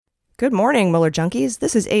Good morning, Mueller Junkies.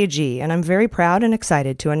 This is AG, and I'm very proud and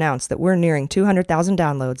excited to announce that we're nearing 200,000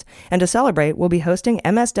 downloads. And to celebrate, we'll be hosting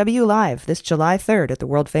MSW Live this July 3rd at the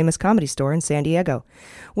world-famous Comedy Store in San Diego.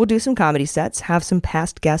 We'll do some comedy sets, have some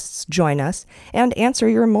past guests join us, and answer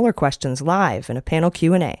your Mueller questions live in a panel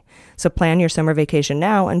Q&A. So plan your summer vacation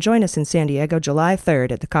now and join us in San Diego July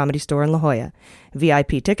 3rd at the Comedy Store in La Jolla.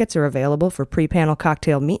 VIP tickets are available for pre-panel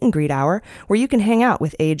cocktail meet and greet hour, where you can hang out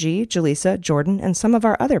with AG, Jaleesa, Jordan, and some of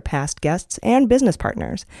our other past guests and business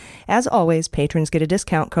partners. As always, patrons get a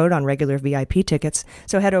discount code on regular VIP tickets,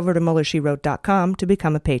 so head over to MuellerSheWrote.com to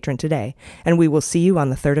become a patron today, and we will see you on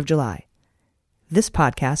the 3rd of July. This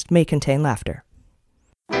podcast may contain laughter.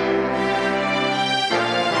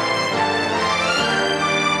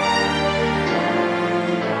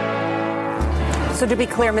 So to be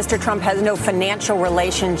clear, Mr. Trump has no financial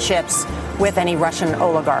relationships with any Russian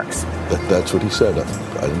oligarchs. That's what he said.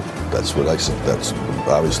 That's what I said. That's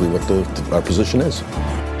obviously what our position is.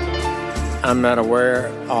 I'm not aware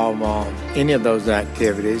of any of those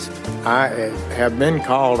activities. I have been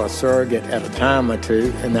called a surrogate at a time or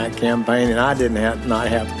two in that campaign, and I did not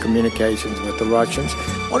have communications with the Russians.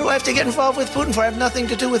 What do I have to get involved with Putin for? I have nothing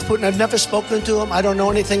to do with Putin. I've never spoken to him. I don't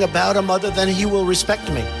know anything about him other than he will respect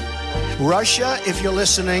me. Russia, if you're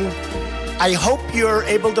listening, I hope you're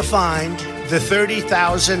able to find the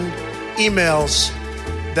 30,000 emails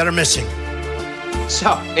that are missing.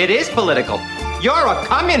 So, it is political. You're a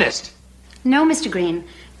communist. No, Mr. Green.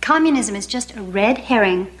 Communism is just a red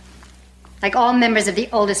herring. Like all members of the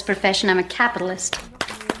oldest profession, I'm a capitalist.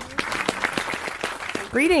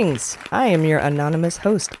 Greetings. I am your anonymous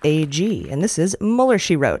host, AG, and this is Mueller,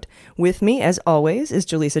 She Wrote. With me, as always, is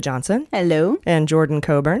Jaleesa Johnson. Hello. And Jordan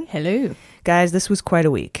Coburn. Hello. Guys, this was quite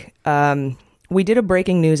a week. We did a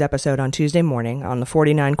breaking news episode on Tuesday morning on the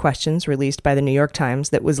 49 questions released by the New York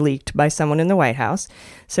Times that was leaked by someone in the White House.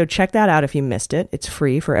 So check that out if you missed it. It's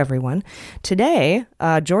free for everyone. Today,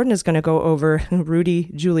 Jordan is going to go over Rudy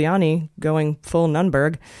Giuliani going full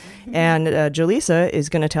Nunberg, and Jaleesa is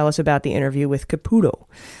going to tell us about the interview with Caputo.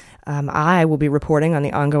 I will be reporting on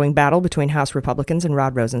the ongoing battle between House Republicans and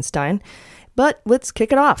Rod Rosenstein. But let's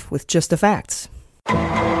kick it off with just the facts.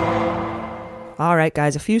 All right,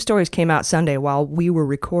 guys, a few stories came out Sunday while we were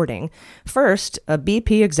recording. First, a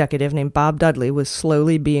BP executive named Bob Dudley was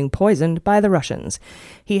slowly being poisoned by the Russians.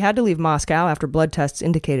 He had to leave Moscow after blood tests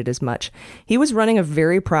indicated as much. He was running a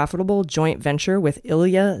very profitable joint venture with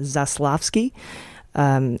Ilya Zaslavsky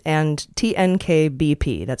and TNK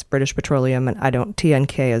BP. That's British Petroleum, and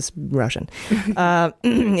TNK is Russian.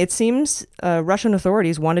 It seems Russian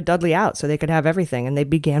authorities wanted Dudley out so they could have everything, and they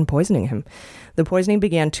began poisoning him. The poisoning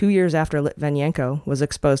began 2 years after Litvinenko was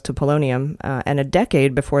exposed to polonium and a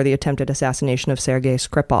decade before the attempted assassination of Sergei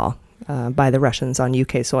Skripal by the Russians on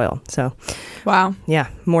UK soil. So, wow. Yeah,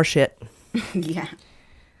 more shit. Yeah.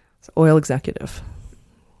 It's oil executive.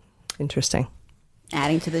 Interesting.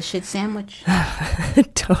 Adding to the shit sandwich.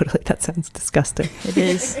 Totally. That sounds disgusting. It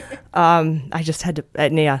is. I just had to,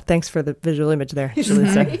 yeah, thanks for the visual image there,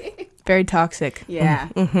 Jaleesa. Very toxic. Yeah.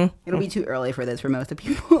 Mm-hmm. It'll be too early for this for most of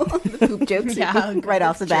people. The poop jokes right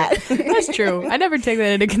off the bat. That's true. I never take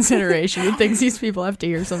that into consideration. The things these people have to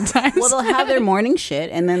hear sometimes. Well, they'll have their morning shit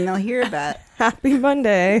and then they'll hear about Happy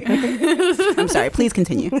Monday. I'm sorry. Please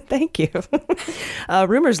continue. Thank you.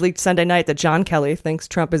 Rumors leaked Sunday night that John Kelly thinks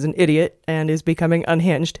Trump is an idiot and is becoming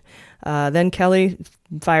unhinged. Then Kelly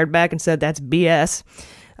fired back and said that's BS.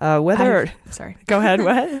 Sorry. Go ahead.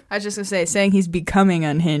 What? I was just going to say, saying he's becoming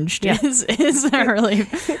unhinged is really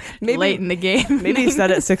late in the game. Maybe he said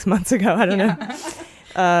it 6 months ago. I don't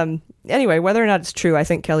know. Anyway, whether or not it's true, I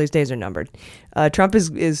think Kelly's days are numbered. Trump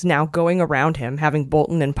is now going around him, having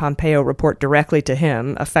Bolton and Pompeo report directly to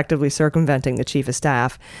him, effectively circumventing the chief of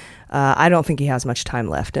staff. I don't think he has much time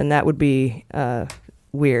left, and that would be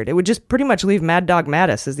weird. It would just pretty much leave Mad Dog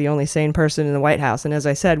Mattis as the only sane person in the White House. And as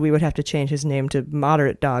I said, we would have to change his name to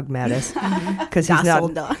Moderate Dog Mattis because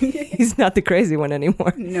he's not the crazy one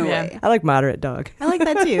anymore. No way. I like Moderate Dog. I like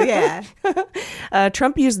that too, yeah.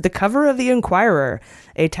 Trump used the cover of The Inquirer,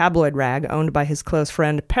 a tabloid rag owned by his close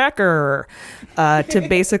friend Pecker, to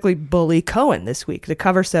basically bully Cohen this week. The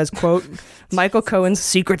cover says, quote, Michael Cohen's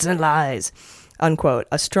secrets and lies, unquote.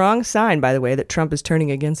 A strong sign, by the way, that Trump is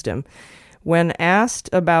turning against him. When asked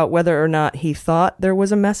about whether or not he thought there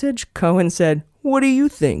was a message, Cohen said, what do you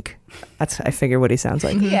think? I figure what he sounds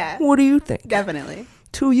like. Yeah. What do you think? Definitely.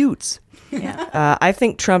 2 Utes. Yeah. I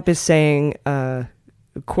think Trump is saying,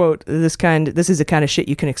 quote, this is the kind of shit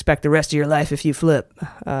you can expect the rest of your life if you flip.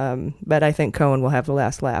 But I think Cohen will have the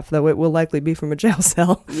last laugh, though it will likely be from a jail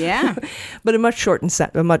cell. Yeah. But a much shorter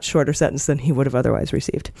sentence than he would have otherwise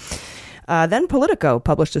received. Then Politico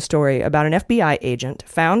published a story about an FBI agent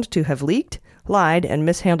found to have leaked, lied, and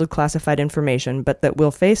mishandled classified information, but that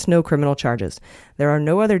will face no criminal charges. There are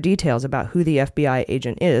no other details about who the FBI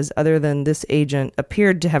agent is, other than this agent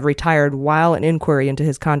appeared to have retired while an inquiry into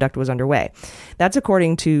his conduct was underway. That's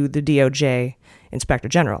according to the DOJ Inspector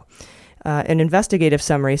General. An investigative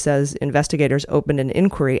summary says investigators opened an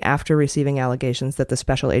inquiry after receiving allegations that the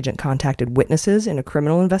special agent contacted witnesses in a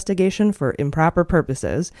criminal investigation for improper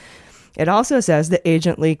purposes. It also says the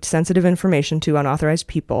agent leaked sensitive information to unauthorized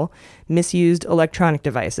people, misused electronic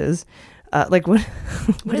devices. What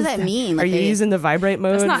does that mean? Are you using the vibrate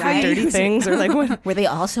mode for dirty things? Or what? Were they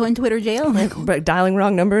also in Twitter jail? But dialing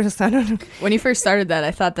wrong numbers? I don't know. When you first started that,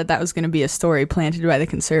 I thought that was going to be a story planted by the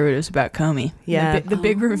conservatives about Comey. Yeah. The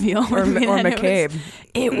big reveal. Or McCabe.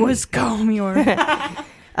 It was Comey.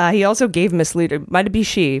 He also gave misleading, might be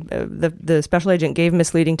she, the special agent gave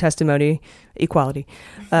misleading testimony,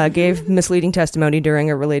 gave misleading testimony during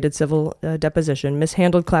a related civil deposition,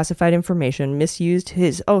 mishandled classified information, misused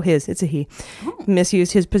his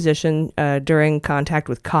position during contact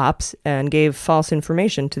with cops, and gave false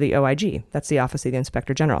information to the OIG. That's the Office of the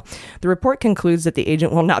Inspector General. The report concludes that the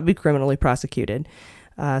agent will not be criminally prosecuted.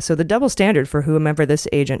 So the double standard for whomever this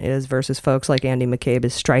agent is versus folks like Andy McCabe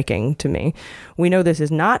is striking to me. We know this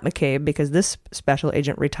is not McCabe because this special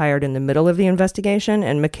agent retired in the middle of the investigation,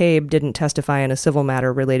 and McCabe didn't testify in a civil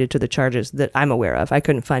matter related to the charges that I'm aware of. I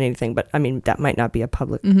couldn't find anything, but I mean, that might not be a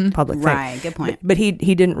public thing. Right, good point. But he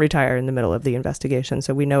didn't retire in the middle of the investigation,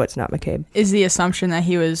 so we know it's not McCabe. Is the assumption that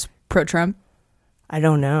he was pro-Trump? I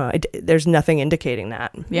don't know. There's nothing indicating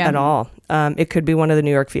that at all. It could be one of the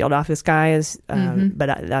New York field office guys, but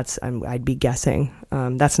I'd be guessing.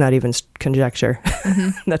 That's not even conjecture.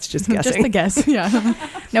 That's just guessing. Just a guess, yeah.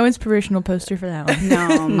 No inspirational poster for that one.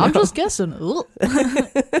 No. I'm just guessing. You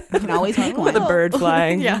can always make one. With a bird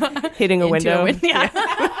flying, hitting a window.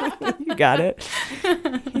 You got it.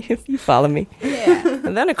 You follow me. Yeah.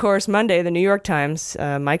 And then, of course, Monday, the New York Times,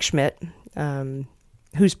 Mike Schmidt,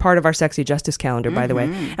 who's part of our Sexy Justice calendar, by the way.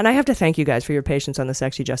 And I have to thank you guys for your patience on the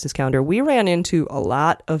Sexy Justice calendar. We ran into a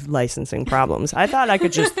lot of licensing problems. I thought I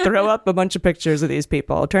could just throw up a bunch of pictures of these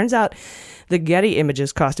people. It turns out the Getty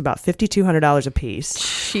images cost about $5,200 a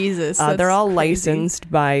piece. Jesus. They're all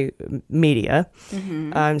licensed by media.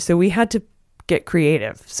 So we had to get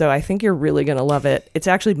creative. So I think you're really going to love it. It's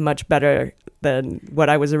actually much better than what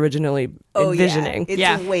I was originally envisioning.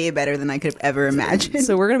 It's way better than I could have ever imagined.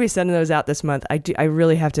 So we're going to be sending those out this month. I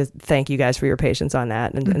really have to thank you guys for your patience on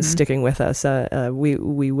that and sticking with us. We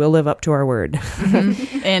will live up to our word.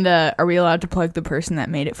 And are we allowed to plug the person that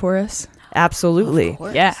made it for us? Absolutely.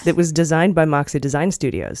 Yeah. It was designed by Moxie Design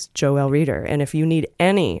Studios, Joel Reeder. And if you need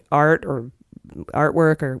any art or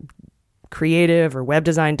artwork or creative or web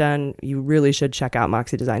design done, you really should check out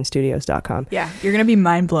moxiedesignstudios.com. Yeah, you're gonna be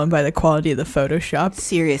mind blown by the quality of the Photoshop.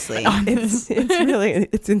 Seriously.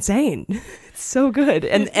 It's insane. It's so good.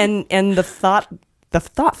 And the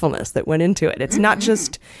thoughtfulness that went into it. It's not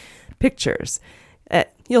just pictures.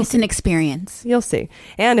 It's an experience. You'll see.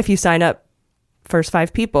 And if you sign up, first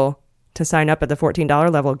 5 people to sign up at the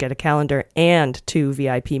 $14 level, get a calendar and 2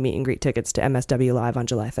 VIP meet and greet tickets to MSW Live on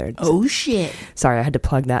July 3rd. Oh, shit. Sorry, I had to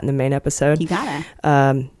plug that in the main episode. You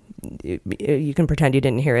gotta. You can pretend you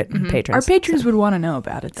didn't hear it, patrons. Our patrons would want to know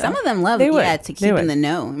about it, though. Some of them love it, to keep in the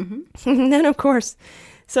know. And then, of course.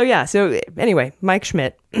 So anyway, Mike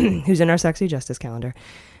Schmidt, who's in our Sexy Justice calendar,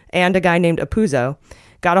 and a guy named Apuzzo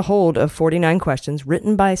got a hold of 49 questions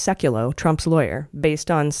written by Sekulow, Trump's lawyer,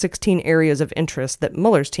 based on 16 areas of interest that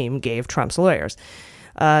Mueller's team gave Trump's lawyers.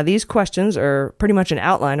 These questions are pretty much an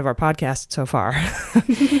outline of our podcast so far.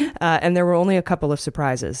 And there were only a couple of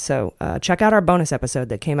surprises. So check out our bonus episode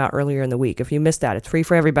that came out earlier in the week. If you missed that, it's free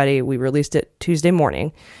for everybody. We released it Tuesday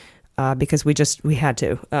morning because we had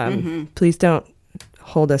to. Please don't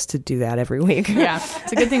hold us to do that every week. Yeah,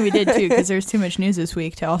 it's a good thing we did too, because there's too much news this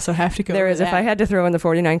week to also have to go. There is. That. If I had to throw in the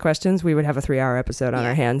 49 questions, we would have a 3-hour episode on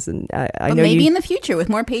our hands. And I know maybe in the future with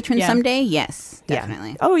more patrons someday. Yes, definitely.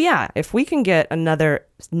 Yeah. Oh yeah, if we can get another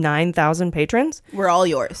 9,000 patrons, we're all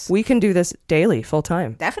yours. We can do this daily, full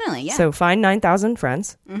time. Definitely. Yeah. So find 9,000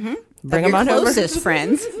 friends. Bring them on closest over.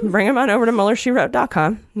 Friends. Bring them on over to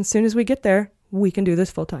MuellerSheWrote.com. As soon as we get there, we can do this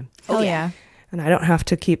full time. Oh yeah. And I don't have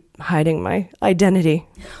to keep hiding my identity.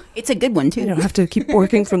 It's a good one, too. I don't have to keep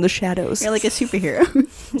working from the shadows. You're like a superhero.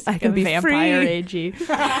 I can be vampire free. AG.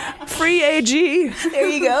 Free AG. There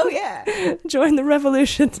you go, yeah. Join the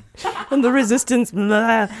revolution and the resistance. I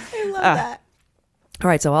love that. All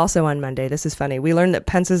right, so also on Monday, this is funny, we learned that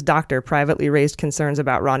Pence's doctor privately raised concerns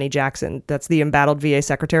about Ronnie Jackson. That's the embattled VA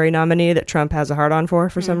secretary nominee that Trump has a hard-on for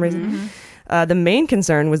some reason. The main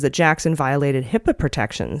concern was that Jackson violated HIPAA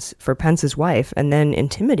protections for Pence's wife and then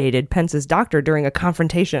intimidated Pence's doctor during a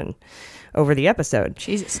confrontation over the episode.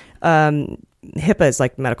 Jesus. HIPAA is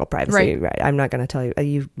like medical privacy, right? I'm not going to tell you.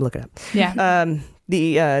 You look it up. Yeah.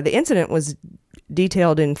 The incident was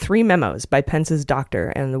detailed in 3 memos by Pence's doctor,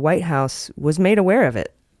 and the White House was made aware of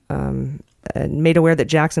it. Made aware that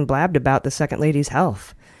Jackson blabbed about the second lady's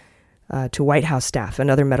health to White House staff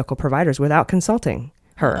and other medical providers without consulting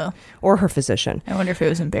her or her physician. I wonder if it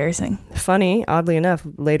was embarrassing. Funny, oddly enough,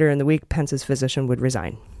 later in the week, Pence's physician would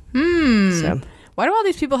resign. So. Why do all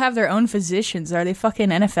these people have their own physicians? Are they fucking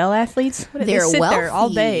NFL athletes? They sit there all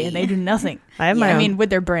day and they do nothing. I mean,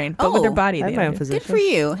 with their brain, but with their body. I have my own physician. Good for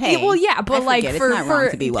you. Hey, but like for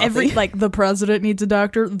every like the president needs a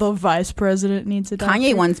doctor, the vice president needs a doctor.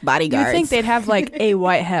 Kanye wants bodyguards. You think they'd have like a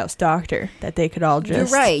White House doctor that they could all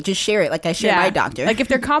just? You're right. Just share it like I share my doctor. Like if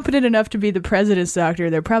they're competent enough to be the president's doctor,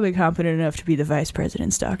 they're probably competent enough to be the vice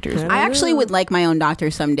president's doctor. I actually would like my own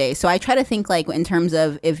doctor someday. So I try to think like in terms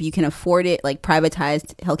of if you can afford it, like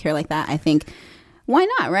privatized healthcare like that. I think. Why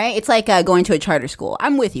not, right? It's like going to a charter school.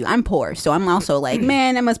 I'm with you. I'm poor. So I'm also like,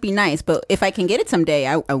 man, that must be nice. But if I can get it someday,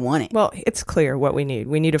 I want it. Well, it's clear what we need.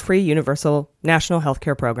 We need a free universal national health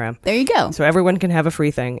care program. There you go. So everyone can have a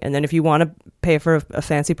free thing. And then if you want to pay for a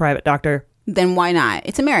fancy private doctor, then why not?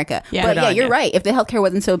 It's America. Yeah, but you're right. If the healthcare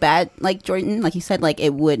wasn't so bad, like Jordan, like you said, like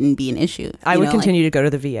it wouldn't be an issue. I would continue to go to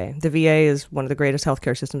the VA. The VA is one of the greatest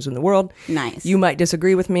healthcare systems in the world. Nice. You might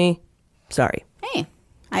disagree with me. Sorry. Hey,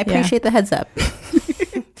 I appreciate the heads up.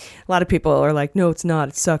 A lot of people are like, no, it's not.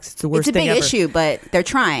 It sucks. It's the worst thing ever. It's a big issue, but they're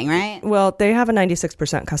trying, right? Well, they have a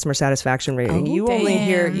 96% customer satisfaction rating. You only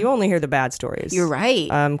hear the bad stories. You're right.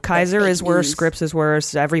 Kaiser is worse. Scripps is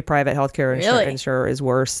worse. Every private healthcare insurer is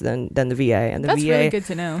worse than the VA. And that's really good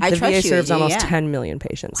to know. The VA serves almost 10 million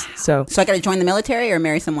patients. Wow. So I got to join the military or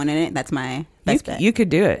marry someone in it? That's my best bet. You could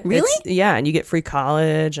do it. Really? And you get free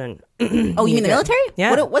college and. Oh, you mean the military?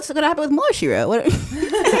 Yeah. What's going to happen with Mueller, she wrote?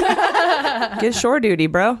 Get shore duty,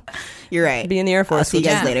 bro. You're right. Be in the Air Force. I'll see you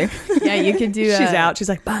guys later. Yeah, you can do. She's out. She's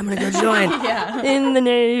like, I'm gonna go join in the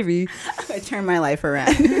Navy. I turn my life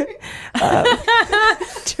around.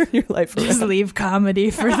 Turn your life around. Just leave comedy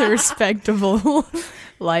for the respectable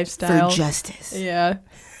lifestyle. For justice. Yeah.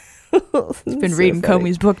 It's been reading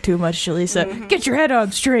Comey's book too much, Shalisa. Mm-hmm. Get your head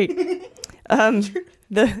on straight.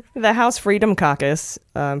 The House Freedom Caucus,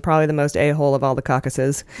 probably the most a-hole of all the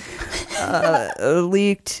caucuses,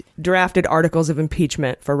 leaked drafted articles of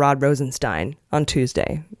impeachment for Rod Rosenstein on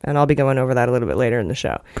Tuesday. And I'll be going over that a little bit later in the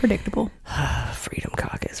show. Predictable. Freedom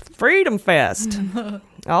Caucus. Freedom Fest.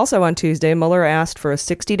 Also on Tuesday, Mueller asked for a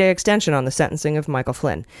 60-day extension on the sentencing of Michael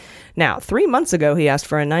Flynn. Now, 3 months ago, he asked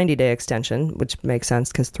for a 90-day extension, which makes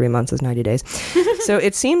sense because 3 months is 90 days. So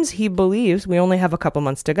it seems he believes we only have a couple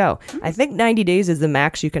months to go. I think 90 days is the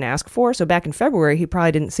max you can ask for. So back in February, he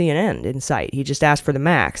probably didn't see an end in sight. He just asked for the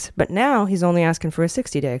max. But now he's only asking for a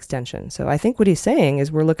 60-day extension. So I think what he's saying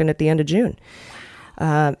is we're looking at the end of June.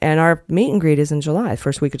 And our meet and greet is in July,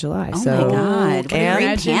 first week of July. Oh my God. What a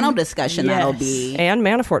great panel discussion that'll be. And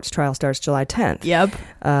Manafort's trial starts July 10th.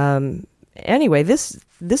 Yep. Anyway,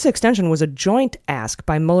 this extension was a joint ask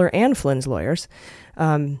by Mueller and Flynn's lawyers.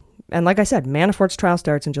 And like I said, Manafort's trial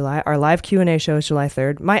starts in July. Our live Q&A show is July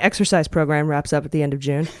 3rd. My exercise program wraps up at the end of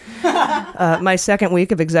June. My second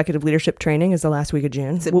week of executive leadership training is the last week of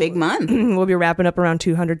June. It's a big month. We'll be wrapping up around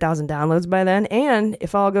 200,000 downloads by then. And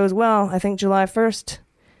if all goes well, I think July 1st,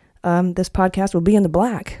 this podcast will be in the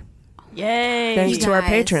black. Yay! Thanks to our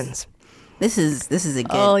patrons. This is a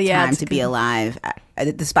good time to be alive,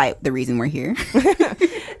 despite the reason we're here.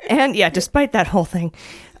 And despite that whole thing.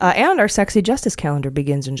 And our sexy justice calendar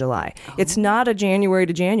begins in July. Oh. It's not a January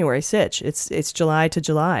to January sitch. It's July to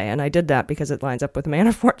July. And I did that because it lines up with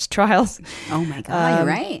Manafort's trials. Oh my God, you're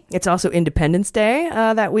right. It's also Independence Day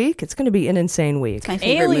that week. It's going to be an insane week. It's my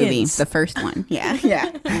favorite movie, the first one.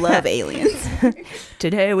 Yeah. Love Aliens.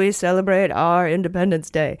 Today we celebrate our Independence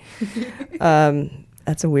Day.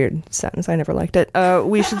 That's a weird sentence. I never liked it.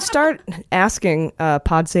 We should start asking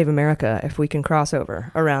Pod Save America if we can cross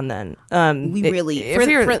over around then. We really,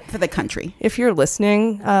 for the country. If you're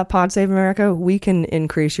listening, Pod Save America, we can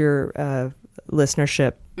increase your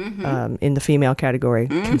listenership in the female category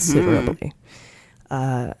considerably.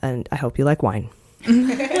 And I hope you like wine.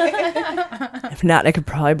 If not, I could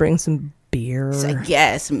probably bring some beer. So I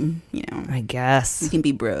guess, I guess. We can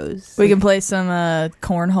be bros. We can play some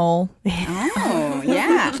cornhole. Oh,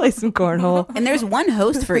 yeah. Play some cornhole. And there's one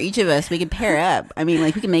host for each of us. We could pair up. I mean,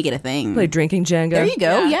 we can make it a thing. Play drinking Jenga. There you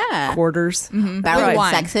go, yeah. Quarters. Battle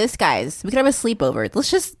of Sexist. Guys, we could have a sleepover.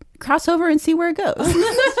 Let's just cross over and see where it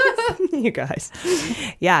goes. You guys.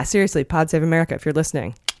 Yeah, seriously, Pod Save America, if you're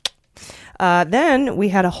listening. Then we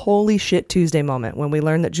had a holy shit Tuesday moment when we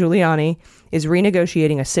learned that Giuliani is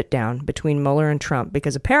renegotiating a sit-down between Mueller and Trump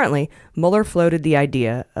because apparently Mueller floated the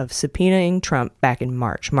idea of subpoenaing Trump back in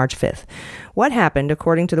March 5th. What happened,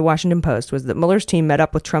 according to the Washington Post, was that Mueller's team met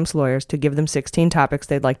up with Trump's lawyers to give them 16 topics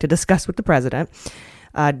they'd like to discuss with the president.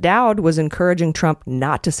 Dowd was encouraging Trump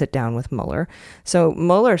not to sit down with Mueller. So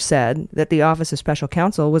Mueller said that the Office of Special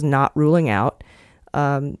Counsel was not ruling out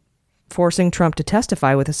forcing Trump to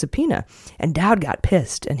testify with a subpoena. And Dowd got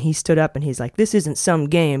pissed, and he stood up and he's like, this isn't some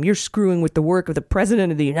game. You're screwing with the work of the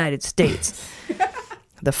President of the United States.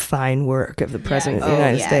 The fine work of the President of the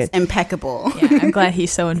United States. Impeccable. Yeah, I'm glad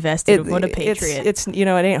he's so invested. What a patriot. It's it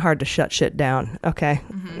ain't hard to shut shit down, okay?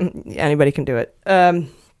 Mm-hmm. Anybody can do it.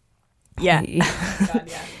 Yeah. God,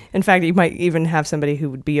 yeah. In fact, you might even have somebody who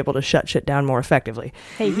would be able to shut shit down more effectively.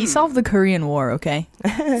 Hey, he solved the Korean War, okay?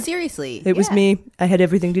 Seriously. It was me. I had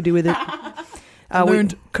everything to do with it. I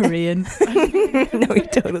learned Korean. No, he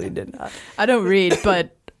totally did not. I don't read,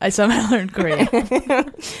 but I somehow learned Korean.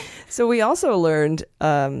 So we also learned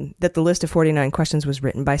that the list of 49 questions was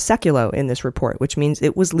written by Sekulow in this report, which means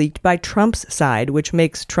it was leaked by Trump's side, which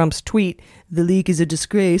makes Trump's tweet, "The leak is a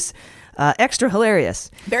disgrace," extra hilarious.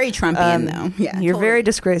 Very Trumpian, though. Yeah, you're totally. very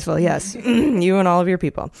disgraceful, yes. You and all of your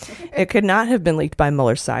people. It could not have been leaked by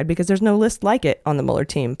Mueller's side because there's no list like it on the Mueller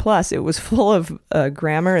team. Plus, it was full of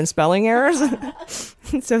grammar and spelling errors.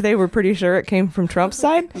 So they were pretty sure it came from Trump's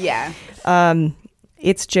side. Yeah.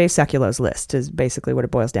 It's Jay Sekulow's list is basically what it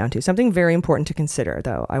boils down to. Something very important to consider,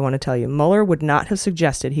 though, I want to tell you. Mueller would not have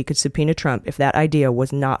suggested he could subpoena Trump if that idea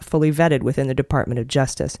was not fully vetted within the Department of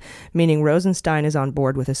Justice, meaning Rosenstein is on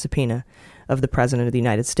board with a subpoena of the President of the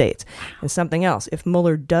United States. And something else, if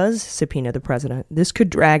Mueller does subpoena the President, this could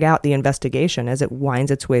drag out the investigation as it winds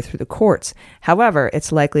its way through the courts. However,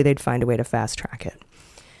 it's likely they'd find a way to fast-track it.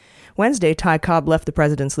 Wednesday, Ty Cobb left the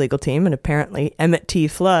President's legal team, and apparently Emmett T.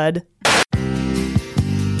 Flood...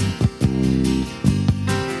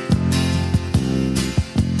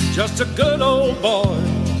 Just a good old boy,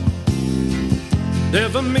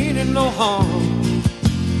 never meaning no harm.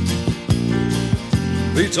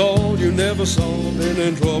 Beats all you never saw, been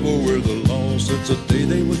in trouble with the law since the day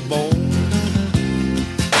they was born.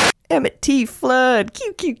 Emmett T. Flood,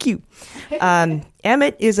 cute.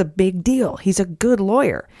 Emmett is a big deal. He's a good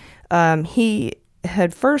lawyer. He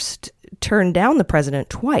had first turned down the president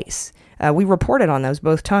twice. We reported on those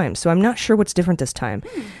both times, so I'm not sure what's different this time.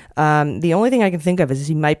 The only thing I can think of is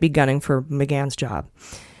he might be gunning for McGahn's job.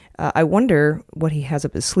 I wonder what he has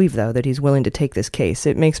up his sleeve, though, that he's willing to take this case.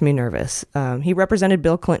 It makes me nervous. He represented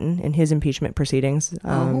Bill Clinton in his impeachment proceedings.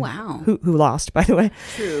 Oh, wow. Who lost, by the way.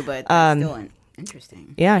 True, but still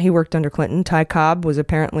interesting. Yeah, he worked under Clinton. Ty Cobb was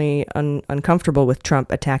apparently uncomfortable with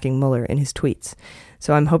Trump attacking Mueller in his tweets.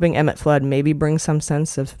 So I'm hoping Emmett Flood maybe brings some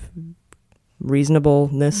sense of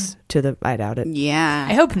reasonableness to the... I doubt it. Yeah.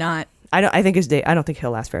 I hope not. I don't think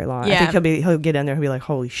he'll last very long. Yeah. I think he'll get in there, he'll be like,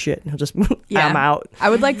 holy shit, and he'll just I'm out. I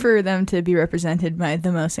would like for them to be represented by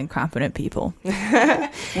the most incompetent people.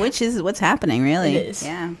 Which is what's happening, really. It is.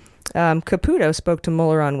 Yeah. Caputo spoke to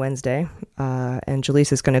Mueller on Wednesday, and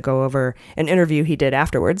Jaleesa is going to go over an interview he did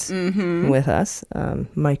afterwards with us,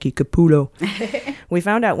 Mikey Caputo. We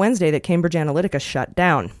found out Wednesday that Cambridge Analytica shut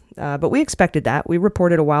down, but we expected that. We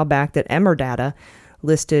reported a while back that Emerdata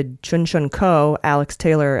listed Chun-Shun Ko, Alex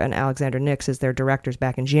Taylor, and Alexander Nix as their directors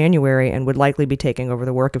back in January and would likely be taking over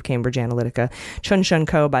the work of Cambridge Analytica. Chun-Shun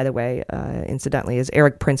Ko, by the way, incidentally, is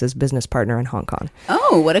Eric Prince's business partner in Hong Kong.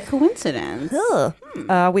 Oh, what a coincidence.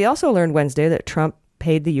 We also learned Wednesday that Trump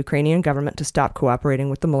paid the Ukrainian government to stop cooperating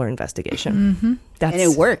with the Mueller investigation. Mm-hmm. And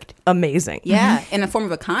it worked. Amazing. Yeah, in the form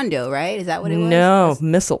of a condo, right? Is that what it was? No,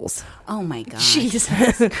 missiles. Oh my God. Jesus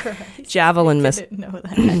Christ. Javelin missiles. I didn't know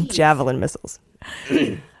that. Javelin missiles.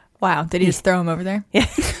 Wow, did he just throw him over there? Yeah.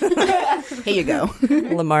 Here you go.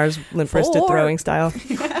 Lamar's limp-wristed throwing style.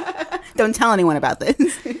 Don't tell anyone about this.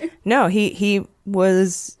 No, he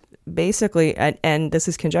was basically, and this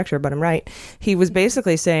is conjecture, but I'm right. He was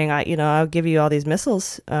basically saying, I'll give you all these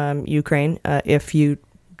missiles, Ukraine, if you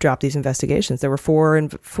drop these investigations. There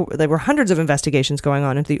were hundreds of investigations going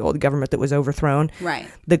on into the old government that was overthrown. Right.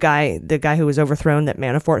 The guy who was overthrown that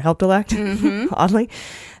Manafort helped elect, oddly.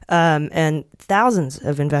 And thousands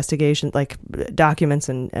of investigations, like documents,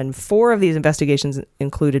 and 4 of these investigations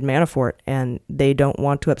included Manafort, and they don't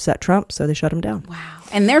want to upset Trump, so they shut him down. Wow.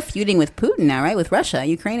 And they're feuding with Putin now, right? With Russia.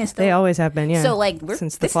 Ukraine is still... They always have been, yeah. So,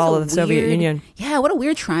 since the fall of the Soviet Union. Yeah, what a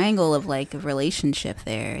weird triangle of, a relationship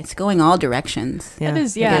there. It's going all directions. Yeah,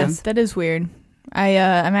 that is weird. I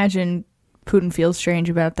imagine Putin feels strange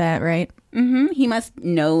about that, right? Mm-hmm. He must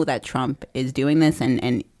know that Trump is doing this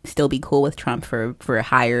and still be cool with Trump for a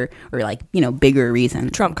higher or bigger reason.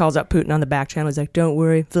 Trump calls up Putin on the back channel. He's like, "Don't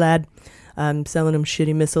worry, Vlad. I'm selling them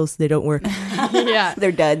shitty missiles. They don't work." Yeah.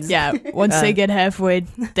 They're duds. Yeah. Once they get halfway,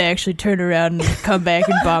 they actually turn around and come back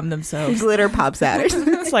and bomb themselves. Glitter pops at her.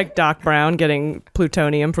 It's like Doc Brown getting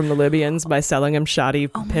plutonium from the Libyans by selling him shoddy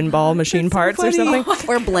pinball machine parts or something.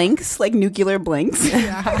 Or blanks, like nuclear blanks.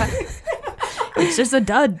 It's just a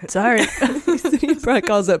dud. Sorry. He probably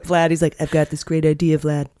calls up Vlad. He's like, "I've got this great idea,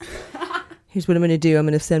 Vlad. Here's what I'm going to do. I'm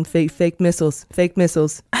going to send fake missiles.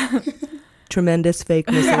 Tremendous fake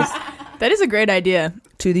missiles. That is a great idea.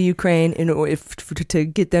 To the Ukraine to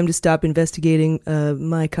get them to stop investigating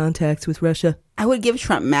my contacts with Russia." I would give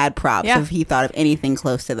Trump mad props if he thought of anything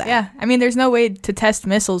close to that. Yeah. I mean, there's no way to test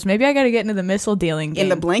missiles. Maybe I got to get into the missile dealing game. In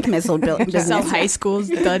the blank missile Just sell high school's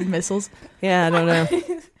dud missiles. Yeah, I don't know.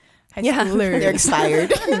 They're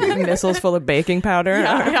expired. Missiles full of baking powder.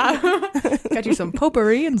 Yeah. Got you some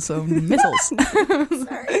potpourri and some missiles.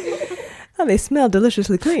 Oh, they smell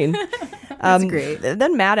deliciously clean. That's great.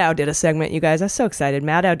 Then Maddow did a segment, you guys. I was so excited.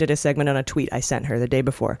 Maddow did a segment on a tweet I sent her the day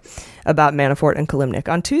before about Manafort and Kilimnik.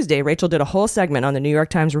 On Tuesday, Rachel did a whole segment on the New York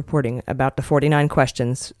Times reporting about the 49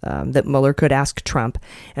 questions that Mueller could ask Trump.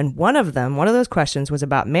 And one of those questions was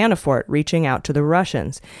about Manafort reaching out to the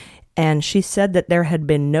Russians. And she said that there had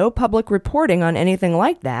been no public reporting on anything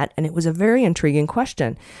like that, and it was a very intriguing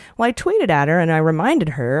question. Well, I tweeted at her and I reminded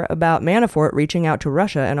her about Manafort reaching out to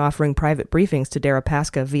Russia and offering private briefings to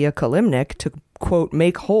Deripaska via Kilimnik to, quote,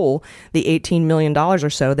 make whole the $18 million or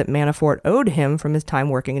so that Manafort owed him from his time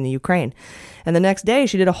working in the Ukraine. And the next day,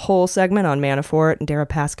 she did a whole segment on Manafort and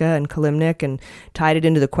Deripaska and Kilimnik and tied it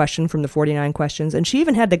into the question from the 49 questions. And she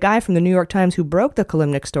even had the guy from the New York Times who broke the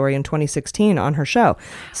Kilimnik story in 2016 on her show.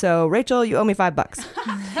 So, Rachel, you owe me $5.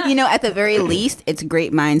 At the very least, it's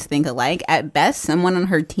great minds think alike. At best, someone on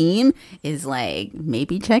her team is like,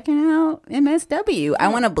 maybe checking out MSW. I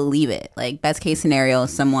want to believe it. Like, best case scenario,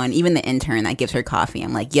 someone, even the intern that gives her coffee,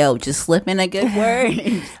 I'm like, yo, just slip in a good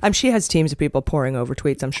word. She has teams of people poring over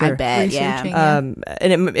tweets, I'm sure. I bet, yeah. And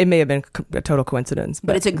it may have been a total coincidence.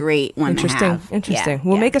 But it's a great one to have. Interesting. Yeah,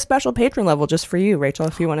 we'll make a special patron level just for you, Rachel,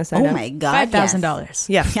 if you want to sign up. Oh, my God. $5,000.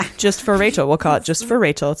 Yeah, just for Rachel. We'll call it just for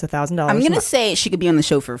Rachel. It's $1,000. I'm going to say she could be on the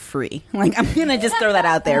show for free. Like, I'm going to just throw that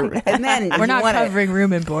out there. And then we're not covering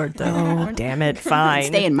room and board, though. Oh, damn it. Fine.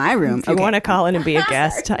 Stay in my room. If you want to call in and be a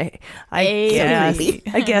guest, I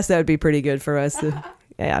guess that would be pretty good for us.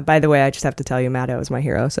 Yeah, by the way, I just have to tell you, Maddow is my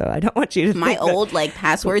hero, so I don't want you to My old,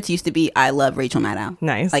 passwords used to be, I love Rachel Maddow.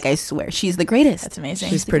 Nice. Like, I swear. She's the greatest. That's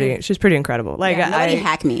amazing. She's pretty incredible. Like, nobody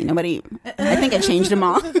hacked me. I think I changed them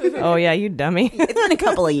all. Oh, yeah, you dummy. It's been a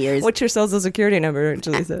couple of years. What's your social security number,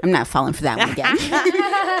 Jaleesa? I'm not falling for that one again.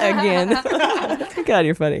 God,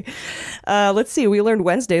 you're funny. Let's see. We learned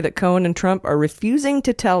Wednesday that Cohen and Trump are refusing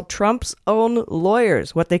to tell Trump's own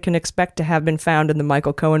lawyers what they can expect to have been found in the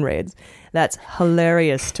Michael Cohen raids. That's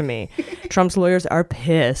hilarious to me. Trump's lawyers are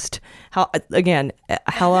pissed. How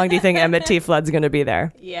long do you think Emmett T. Flood's going to be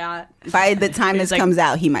there? Yeah. By the time this comes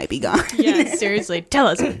out, he might be gone. Yeah, seriously. Tell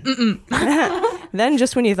us. Then,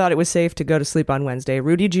 just when you thought it was safe to go to sleep on Wednesday,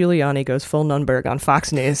 Rudy Giuliani goes full Nunberg on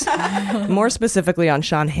Fox News. More specifically on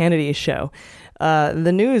Sean Hannity's show.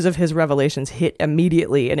 The news of his revelations hit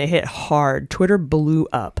immediately, and it hit hard. Twitter blew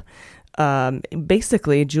up.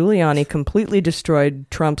 Basically, Giuliani completely destroyed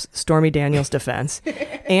Trump's Stormy Daniels defense.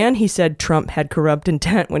 And he said Trump had corrupt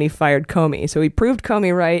intent when he fired Comey. So he proved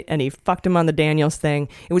Comey right, and he fucked him on the Daniels thing.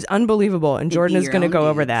 It was unbelievable, and Jordan is going to go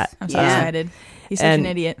over that. I'm so excited. He's such an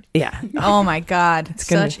idiot. Yeah. Oh, my God.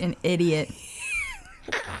 Such an idiot.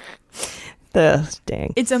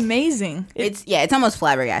 Dang. It's amazing. It's almost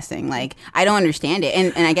flabbergasting. Like, I don't understand it.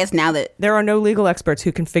 And I guess now that there are no legal experts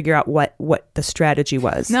who can figure out what the strategy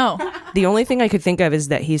was. No. The only thing I could think of is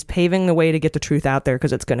that he's paving the way to get the truth out there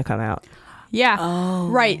because it's going to come out. Yeah. Oh.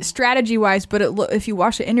 Right. Strategy wise, but if you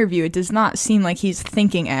watch the interview, it does not seem like he's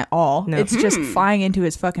thinking at all. No. It's just flying into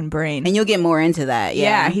his fucking brain. And you'll get more into that.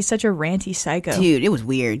 Yeah. He's such a ranty psycho. Dude, it was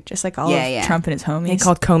weird. Just like all of Trump and his homies. He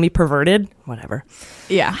called Comey perverted. Whatever.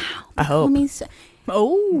 Yeah. I hope.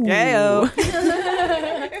 Oh. Yeah.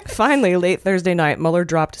 Finally, late Thursday night, Mueller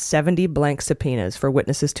dropped 70 blank subpoenas for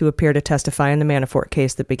witnesses to appear to testify in the Manafort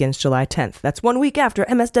case that begins July 10th. That's 1 week after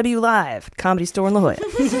MSW Live, Comedy Store in La Jolla.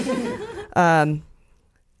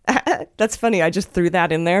 That's funny. I just threw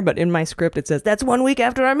that in there, but in my script it says, that's 1 week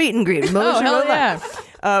after our meet and greet. Hell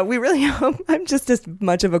yeah. We really hope I'm just as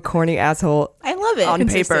much of a corny asshole I love it. on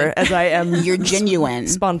paper as I am. You're genuine.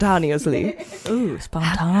 Spontaneously. Ooh,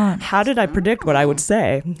 spontaneous. How did I predict what I would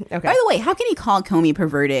say? Okay. By the way, how can he call Comey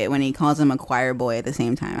perverted when he calls him a choir boy at the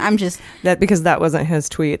same time? Because that wasn't his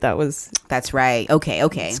tweet. That's right. Okay.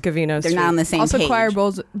 Scavino's They're not on the same also, page. choir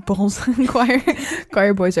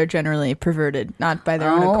boys are generally perverted, not by their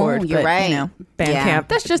own accord. You're but, right. You know, band camp.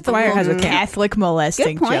 That's just the choir has a Catholic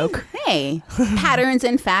molesting Good point. joke. Hey, patterns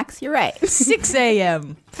and facts. You're right. 6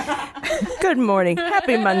 a.m. Good morning.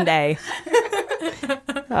 Happy Monday.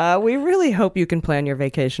 We really hope you can plan your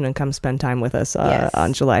vacation and come spend time with us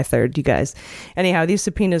on July 3rd, you guys. Anyhow, these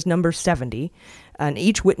subpoenas number 70, and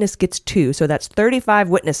each witness gets 2, so that's 35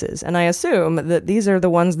 witnesses. And I assume that these are the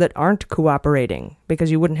ones that aren't cooperating,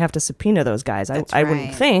 because you wouldn't have to subpoena those guys. I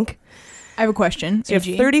wouldn't think. I have a question. So you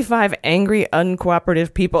have 35 angry,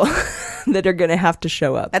 uncooperative people that are going to have to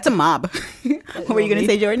show up. That's a mob. What were you going to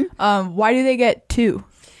say, Jordan? Why do they get 2?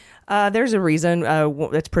 There's a reason.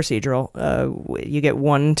 It's procedural. You get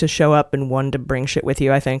 1 to show up and 1 to bring shit with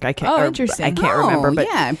you, I think. Interesting. I can't remember. But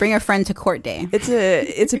yeah, bring a friend to court day.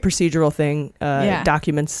 It's a procedural thing.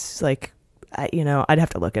 Documents, like, I'd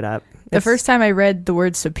have to look it up. The first time I read the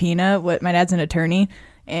word subpoena, my dad's an attorney,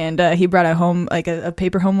 and he brought it home, like a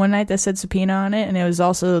paper home one night that said subpoena on it, and it was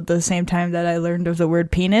also the same time that I learned of the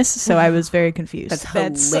word penis, so I was very confused.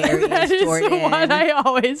 That's hilarious, that is Jordan. the one I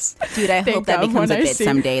always Dude, I hope that becomes a bit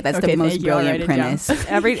someday. That's the most brilliant premise.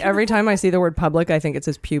 Every time I see the word public, I think it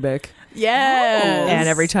says pubic. Yes. And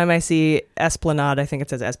every time I see esplanade, I think it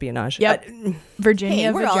says espionage. Yep. Virginia,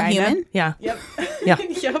 hey, we're vagina. all human. Yeah. Yep. Yeah.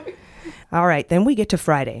 Yep. All right, then we get to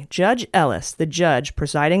Friday. Judge Ellis, the judge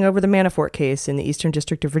presiding over the Manafort case in the Eastern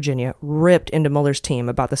District of Virginia, ripped into Mueller's team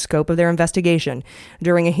about the scope of their investigation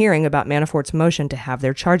during a hearing about Manafort's motion to have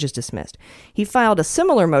their charges dismissed. He filed a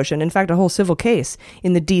similar motion, in fact, a whole civil case,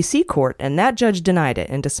 in the D.C. court, and that judge denied it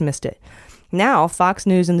and dismissed it. Now, Fox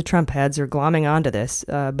News and the Trump heads are glomming onto this,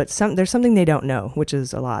 but there's something they don't know, which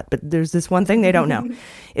is a lot. But there's this one thing they don't know,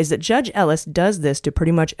 is that Judge Ellis does this to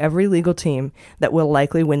pretty much every legal team that will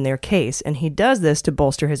likely win their case, and he does this to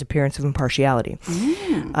bolster his appearance of impartiality.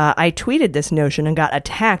 I tweeted this notion and got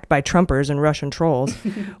attacked by Trumpers and Russian trolls.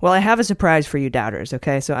 Well, I have a surprise for you doubters,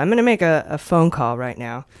 okay? So I'm going to make a phone call right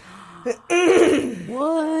now.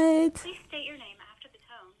 What? Please state your name after the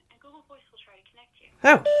tone, and Google Voice will try to connect you.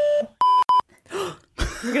 Oh.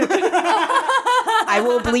 I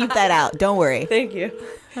will bleep that out. Don't worry. Thank you.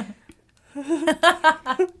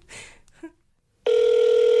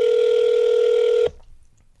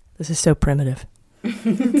 This is so primitive. You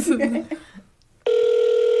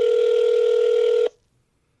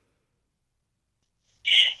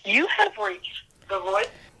have reached the voice.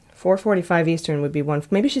 4:45 Eastern would be one.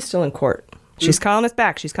 Maybe she's still in court. She's calling us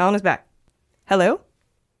back. Hello?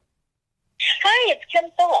 Hi, it's Kim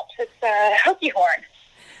Phillips. It's Hokie Horn.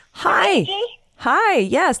 Hi. Hi.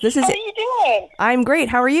 Yes, this is. How are you doing? I'm great.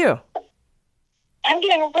 How are you? I'm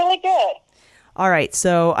doing really good. All right.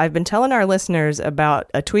 So I've been telling our listeners about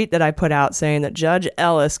a tweet that I put out saying that Judge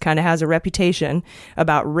Ellis kind of has a reputation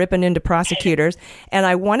about ripping into prosecutors. And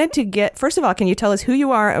I wanted to get, first of all, can you tell us who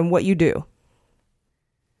you are and what you do?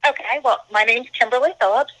 Okay. Well, my name's Kimberly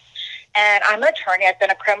Phillips, and I'm an attorney. I've been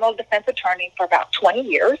a criminal defense attorney for about 20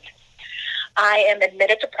 years. I am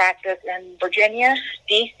admitted to practice in Virginia,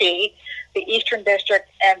 D.C., the Eastern District,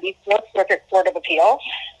 and the 4th Circuit Court of Appeals.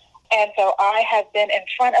 And so I have been in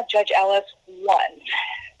front of Judge Ellis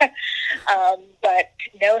once, but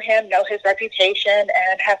know him, know his reputation,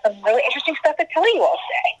 and have some really interesting stuff to tell you all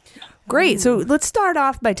today. Great. So let's start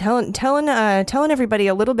off by telling everybody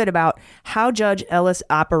a little bit about how Judge Ellis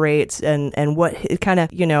operates and what kind of,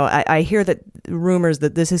 I hear that rumors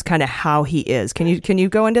that this is kind of how he is. Can you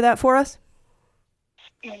go into that for us?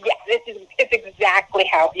 Yeah, it's exactly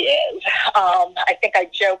how he is. I think I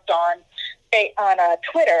joked on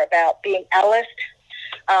Twitter about being Ellis,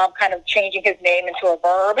 kind of changing his name into a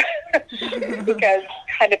verb, because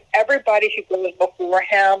kind of everybody who goes before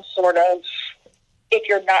him sort of, if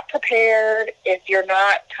you're not prepared, if you're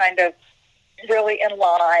not kind of really in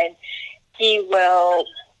line, he will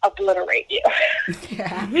obliterate you.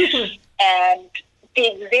 Yeah. And the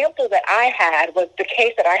example that I had was the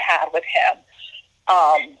case that I had with him.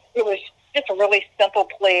 It was just a really simple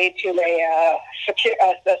plea to a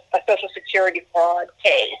Social Security fraud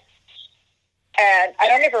case. And I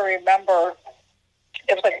don't even remember,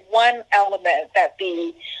 there was like one element that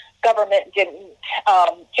the government didn't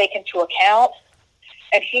take into account.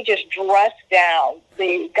 And he just dressed down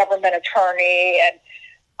the government attorney and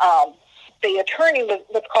the attorney was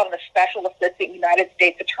what's called a special assistant United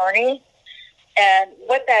States attorney. And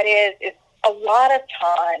what that is a lot of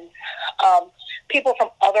times people from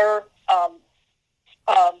other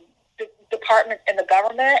departments in the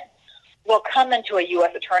government will come into a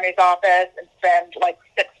U.S. attorney's office and spend like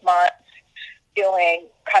 6 months doing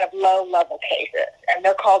kind of low-level cases. And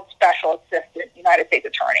they're called special assistant United States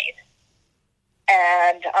attorneys.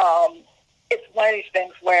 And it's one of these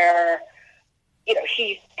things where, you know,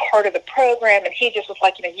 he's part of the program, and he just was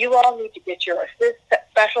like, you know, you all need to get your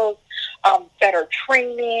specials better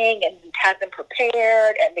training and have them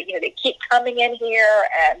prepared, and you know, they keep coming in here,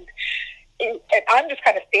 and I'm just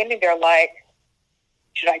kind of standing there like,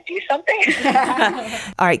 should I do something?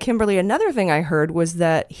 All right, Kimberly, another thing I heard was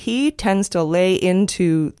that he tends to lay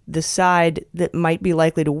into the side that might be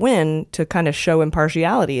likely to win to kind of show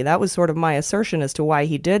impartiality. That was sort of my assertion as to why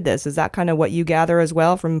he did this. Is that kind of what you gather as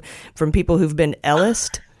well from people who've been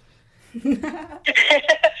Ellised?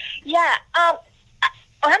 Yeah.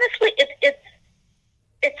 Honestly,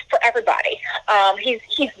 it's for everybody.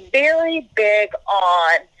 He's very big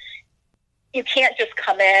on, you can't just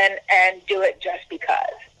come in and do it just because.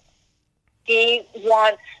 He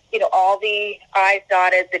wants, you know, all the I's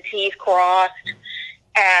dotted, the T's crossed,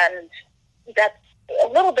 and that's a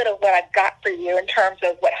little bit of what I've got for you in terms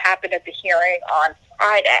of what happened at the hearing on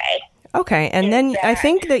Friday. Okay, and then I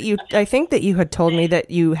think that you had told me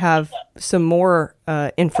that you have some more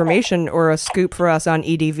information or a scoop for us on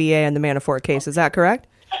EDVA and the Manafort case. Is that correct?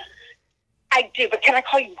 I do, but can I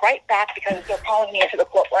call you right back because they're calling me into the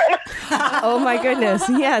courtroom? Oh my goodness,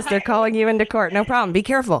 yes, they're calling you into court. No problem. Be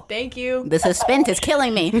careful. Thank you. The suspense is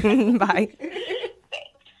killing me. Bye.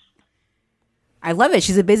 I love it.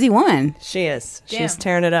 She's a busy woman. She is. Damn. She's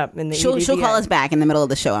tearing it up in the She'll call us back in the middle of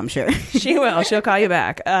the show, I'm sure. She will. She'll call you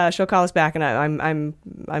back. She'll call us back, and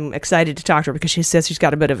I'm excited to talk to her because she says she's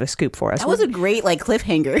got a bit of a scoop for us. That was a great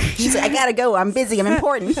cliffhanger. She's like, I gotta go. I'm busy. I'm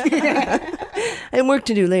important. And work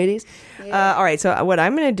to do, ladies. Yeah. All right. So what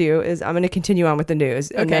I'm going to do is I'm going to continue on with the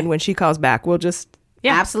news, and then when she calls back, we'll just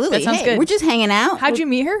absolutely. That sounds good. We're just hanging out. How'd you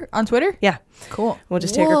meet her on Twitter? Yeah. Cool. We'll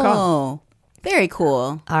just take her call. Very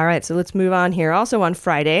cool. All right, so let's move on here. Also on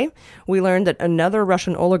Friday, we learned that another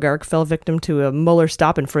Russian oligarch fell victim to a Mueller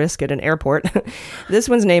stop and frisk at an airport. This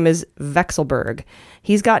one's name is Vekselberg.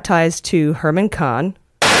 He's got ties to Herman Kahn.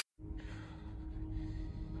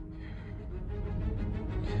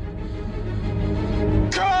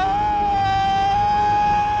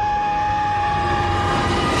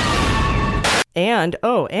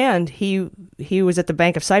 And he was at the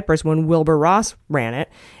Bank of Cyprus when Wilbur Ross ran it.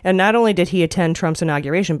 And not only did he attend Trump's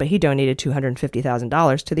inauguration, but he donated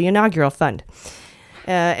 $250,000 to the inaugural fund.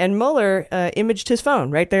 And Mueller imaged his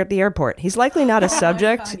phone right there at the airport. He's likely not a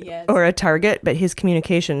subject or a target, but his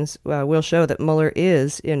communications will show that Mueller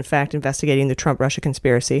is, in fact, investigating the Trump-Russia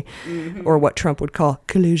conspiracy, or what Trump would call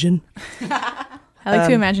collusion. I like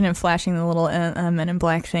to imagine him flashing the little Men in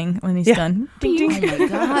Black thing when he's done. Oh my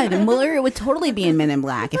God, Mueller would totally be in Men in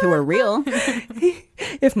Black if it were real.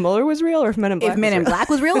 If Mueller was real, or if Men in Black? If Men in Black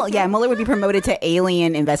was real, yeah, Mueller would be promoted to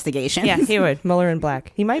alien investigation. Yeah, he would. Mueller in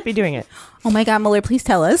Black. He might be doing it. Oh my God, Mueller, please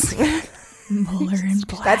tell us. Mueller in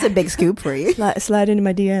Black. That's a big scoop for you. Slide into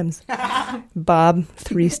my DMs. Bob,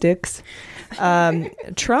 3 sticks.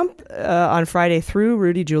 Trump on Friday threw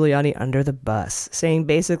Rudy Giuliani under the bus, saying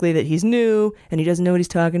basically that he's new and he doesn't know what he's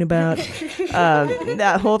talking about.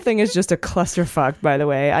 That whole thing is just a clusterfuck, by the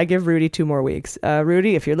way. I give Rudy 2 more weeks.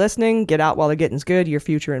 Rudy, if you're listening, get out while the getting's good. Your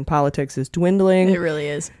future in politics is dwindling. It really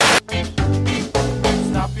is.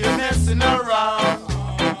 Stop your messing around.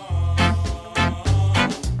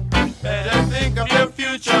 Better think of your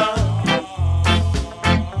future.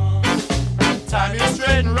 Time you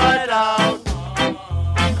straighten right out.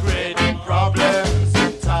 Creating problems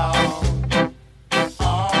in town.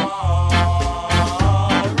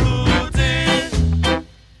 Rudy,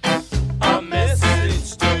 a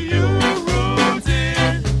message to you,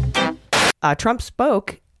 Rudy. Trump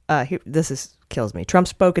spoke. Kills me. Trump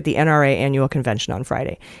spoke at the NRA annual convention on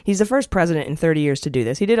Friday. He's the first president in 30 years to do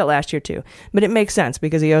this. He did it last year too, but it makes sense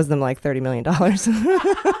because he owes them like $30 million.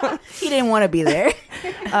 He didn't want to be there.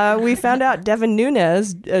 We found out Devin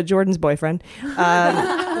Nunes, Jordan's boyfriend,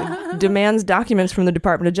 demands documents from the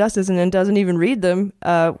Department of Justice and then doesn't even read them.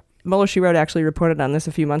 Mueller, she wrote, actually reported on this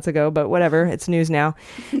a few months ago, but whatever, it's news now.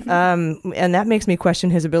 And that makes me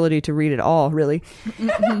question his ability to read it all, really.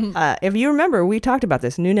 If you remember, we talked about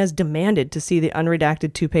this. Nunes demanded to see the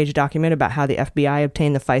unredacted 2-page document about how the FBI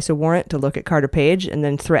obtained the FISA warrant to look at Carter Page and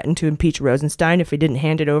then threatened to impeach Rosenstein if he didn't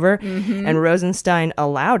hand it over. And Rosenstein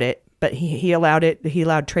allowed it But he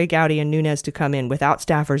allowed Trey Gowdy and Nunes to come in without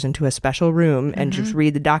staffers into a special room and just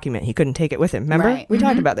read the document. He couldn't take it with him. Remember? Right. We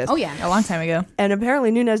talked about this. Oh, yeah. A long time ago. And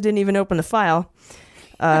apparently Nunes didn't even open the file.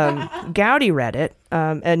 Gowdy read it,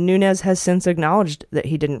 and Nunes has since acknowledged that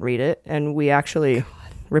he didn't read it, and we actually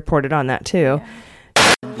reported on that too.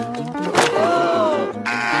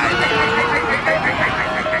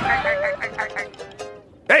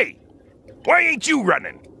 Hey, why ain't you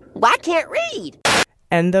running? Well, I can't read.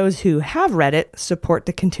 And those who have read it support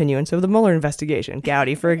the continuance of the Mueller investigation.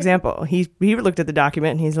 Gowdy, for example, he looked at the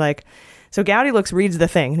document and he's like, so Gowdy reads the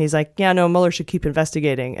thing and he's like, yeah, no, Mueller should keep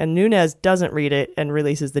investigating. And Nunes doesn't read it and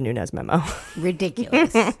releases the Nunes memo.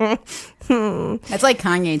 Ridiculous. That's like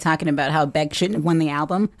Kanye talking about how Beck shouldn't have won the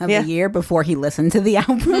album of the year before he listened to the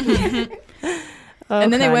album.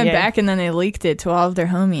 And then they went back and then they leaked it to all of their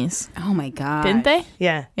homies. Oh my god! Didn't they?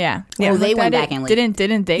 Yeah. Oh, they went back and leaked.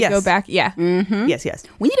 Didn't they go back? Yeah. Mm-hmm. Yes.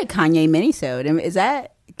 We need a Kanye minisode.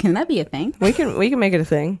 Can that be a thing? We can make it a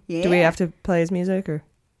thing. Yeah. Do we have to play his music or?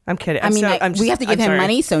 I'm kidding. We have to give him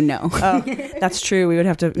money, so no. Oh, that's true. We would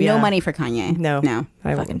have to. No money for Kanye. No.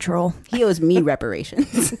 Fucking troll. He owes me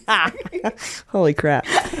reparations. Holy crap.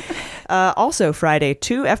 Also Friday,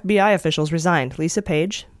 2 FBI officials resigned. Lisa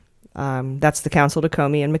Page. That's the counsel to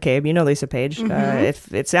Comey and McCabe. You know Lisa Page.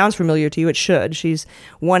 If it sounds familiar to you, it should. She's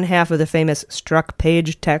one half of the famous struck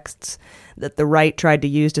page texts that the right tried to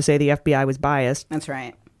use to say the FBI was biased. That's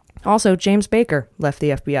right. Also, James Baker left the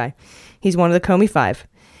FBI. He's one of the Comey 5.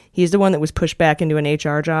 He's the one that was pushed back into an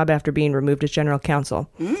HR job after being removed as general counsel,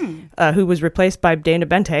 who was replaced by Dana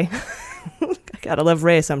Bente. I gotta love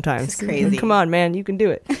Ray sometimes. It's crazy. Come on, man, you can do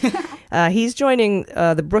it. He's joining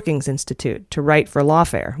the Brookings Institute to write for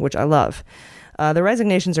Lawfare, which I love. The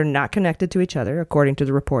resignations are not connected to each other, according to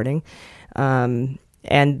the reporting.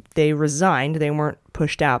 And they resigned. They weren't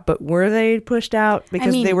pushed out. But were they pushed out?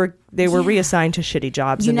 Because they were reassigned to shitty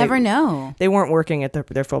jobs. You never know. They weren't working at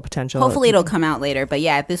their full potential. Hopefully it'll come out later. But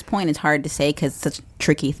yeah, at this point, it's hard to say because it's such a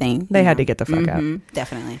tricky thing. They had to get the fuck out.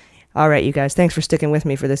 Definitely. All right, you guys. Thanks for sticking with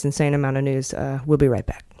me for this insane amount of news. We'll be right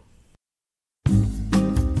back.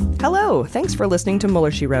 Hello. Thanks for listening to Mueller,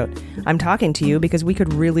 She Wrote. I'm talking to you because we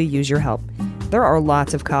could really use your help. There are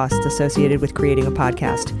lots of costs associated with creating a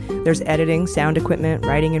podcast. There's editing, sound equipment,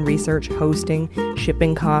 writing and research, hosting,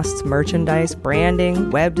 shipping costs, merchandise,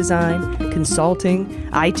 branding, web design, consulting,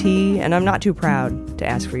 IT, and I'm not too proud to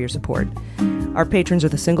ask for your support. Our patrons are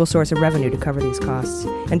the single source of revenue to cover these costs.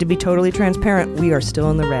 And to be totally transparent, we are still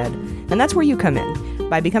in the red. And that's where you come in.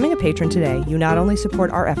 By becoming a patron today, you not only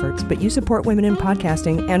support our efforts, but you support women in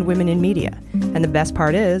podcasting and women in media. And the best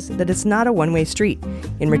part is that it's not a one-way street.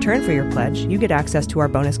 In return for your pledge, you get access to our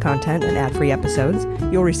bonus content and ad-free episodes.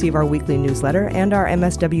 You'll receive our weekly newsletter and our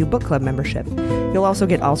MSW Book Club membership. You'll also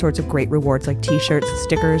get all sorts of great rewards like t-shirts,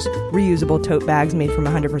 stickers, reusable tote bags made from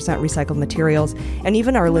 100% recycled materials, and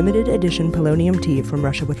even our limited edition polonium tea from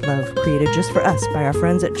Russia with Love, created just for us by our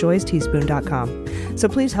friends at joysteaspoon.com. So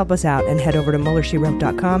please help us out and head over to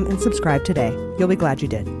MullerSheWrote.com and subscribe today. You'll be glad you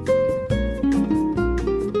did.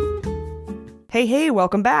 Hey,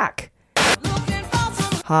 welcome back.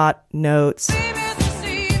 Hot Notes.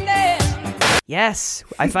 Yes,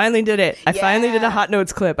 I finally did it. I finally did a Hot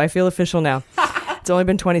Notes clip. I feel official now. It's only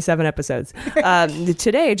been 27 episodes.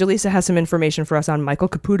 Today, Jaleesa has some information for us on Michael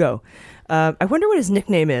Caputo. I wonder what his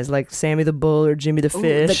nickname is, like Sammy the Bull or Jimmy the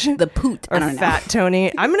Fish. The Poot. Or Fat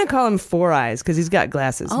Tony. I'm going to call him Four Eyes because he's got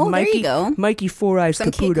glasses. Oh, there you go. Mikey Four Eyes Caputo.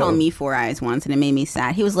 Some kid called me Four Eyes once and it made me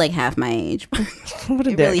sad. He was like half my age. What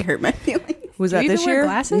a it dick. really hurt my feelings. Was that this year?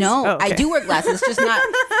 Glasses? No, Oh, okay. I do wear glasses. It's just not.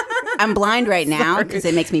 I'm blind right now because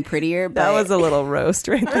it makes me prettier. But That was a little roast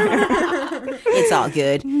right there. it's all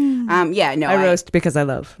good. I roast because I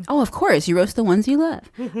love. Oh, of course, you roast the ones you love.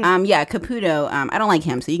 Caputo. I don't like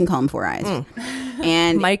him, so you can call him Four Eyes.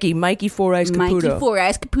 And Mikey Four Eyes Caputo. Mikey Four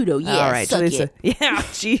Eyes Caputo. Yeah, all right, suck Jaleesa. it. Yeah,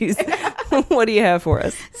 jeez. What do you have for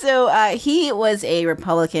us? So he was a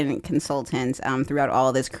Republican consultant throughout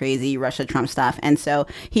all this crazy Russia-Trump stuff. And so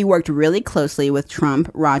he worked really closely with Trump,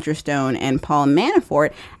 Roger Stone, and Paul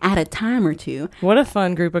Manafort at a time or two. What a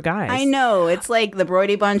fun group of guys. I know. It's like the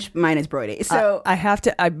Brody Bunch minus Brody. So I have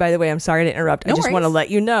to, by the way, I'm sorry to interrupt. No I just want to worries. let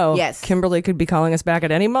you know. Yes. Kimberly could be calling us back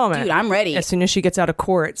at any moment. Dude, I'm ready. As soon as she gets out of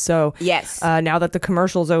court. So yes. Now that the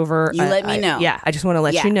commercial's over. You let me know. I just want to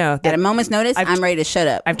let you know. At a moment's notice, I'm ready to shut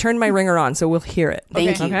up. I've turned my ringer on, so we'll hear it.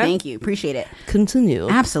 Thank you. Appreciate it. Continue.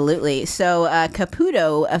 Absolutely. So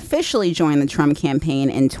Caputo officially joined the Trump campaign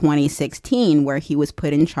in 2016, where he was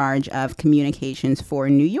put in charge of communications for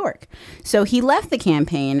New York. So he left the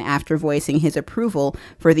campaign after voicing his approval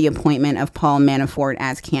for the appointment of Paul Manafort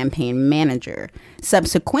as campaign manager.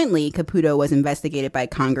 Subsequently, Caputo was investigated by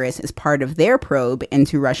Congress as part of their probe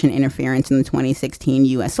into Russian interference in the 2016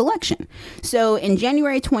 U.S. election. So in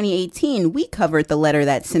January 2018, we covered the letter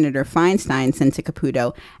that Senator Feinstein sent to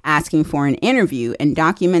Caputo asking for an interview and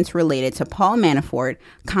documents related to Paul Manafort,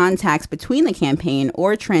 contacts between the campaign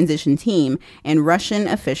or transition team, and Russian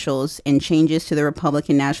officials, and changes to the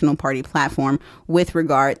Republican National Party platform with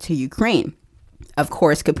regard to Ukraine. Of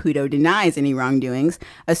course, Caputo denies any wrongdoings,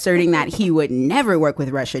 asserting that he would never work with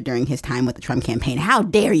Russia during his time with the Trump campaign. How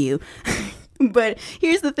dare you? But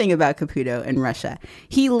here's the thing about Caputo and Russia.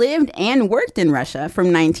 He lived and worked in Russia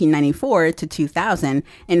from 1994 to 2000.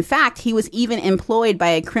 In fact, he was even employed by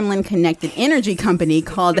a Kremlin-connected energy company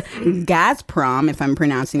called Gazprom, if I'm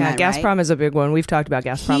pronouncing that right. Gazprom is a big one. We've talked about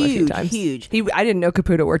Gazprom a few times. Huge. I didn't know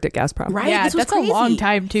Caputo worked at Gazprom. Right? Yeah, that's crazy. A long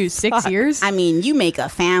time, too. 6 years. I mean, you make a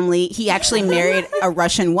family. He actually married a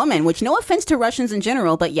Russian woman, which no offense to Russians in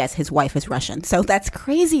general, but yes, his wife is Russian. So that's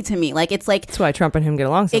crazy to me. Like, it's like... That's why Trump and him get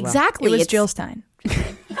along so well. Exactly. It was Jill Stein.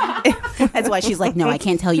 That's why she's like, no, I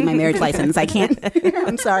can't tell you my marriage license. I can't.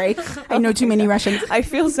 I'm sorry. I know too many Russians. I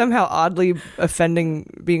feel somehow oddly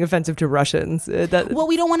being offensive to Russians. Well,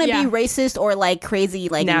 we don't want to be racist or like crazy,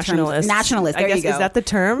 like nationalist. Nationalist. There you go. Is that the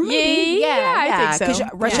term? Yeah, I think so.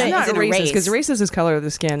 Because Russia not isn't racist, a race. because racist is color of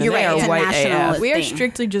the skin. And You're they right. are It's white a national AF. We are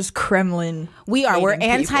strictly just Kremlin. We are. We're people.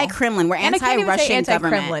 anti-Kremlin. We're And I can't even say anti-Russian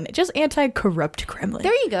anti-Kremlin. government. Just anti-corrupt Kremlin.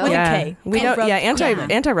 There you go. With Yeah. a K. We don't. Yeah,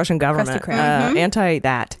 anti-Russian government. Anti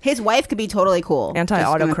that. His wife could be totally cool.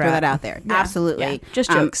 Anti-autocrat. Just gonna throw that out there. Absolutely. Yeah.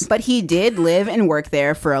 Just jokes. But he did live and work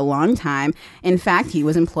there for a long time. In fact, he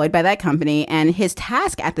was employed by that company, and his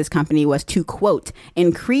task at this company was to, quote,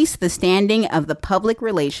 increase the standing of the public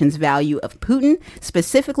relations value of Putin,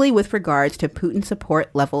 specifically with regards to Putin's support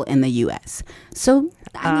level in the U.S. So,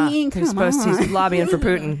 I mean, come on. He's lobbying for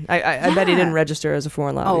Putin. I bet he didn't register as a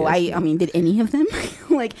foreign lobbyist. I mean, did any of them?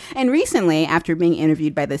 And recently, after being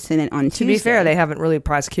interviewed by the Senate on Tuesday. To be fair, they haven't really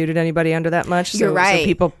prosecuted anybody under that much. You're right. So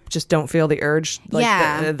people just don't feel the urge,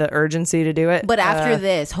 the urgency to do it. But after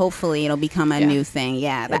this, hopefully it'll become a new thing.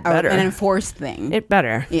 Yeah. Or an enforced thing. It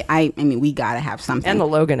better. Yeah, I mean, we got to have something. And the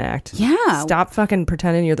Logan Act. Yeah. Stop fucking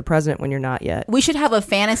pretending you're the president when you're not yet. We should have a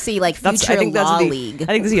fantasy, future law league. I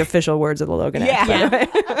think that's the official words of the Logan Act. Yeah.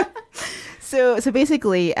 So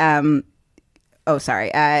basically,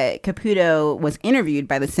 Caputo was interviewed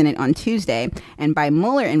by the Senate on Tuesday and by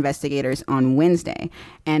Mueller investigators on Wednesday.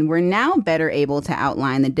 And we're now better able to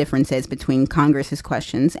outline the differences between Congress's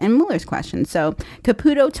questions and Mueller's questions. So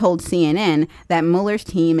Caputo told CNN that Mueller's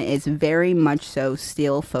team is very much so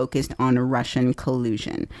still focused on Russian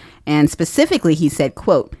collusion. And specifically, he said,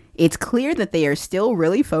 quote, it's clear that they are still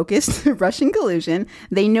really focused on Russian collusion.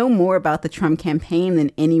 They know more about the Trump campaign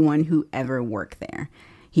than anyone who ever worked there.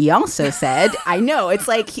 He also said, I know, it's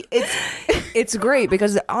great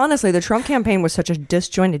because honestly, the Trump campaign was such a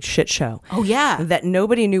disjointed shit show. Oh, yeah. That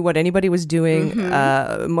nobody knew what anybody was doing.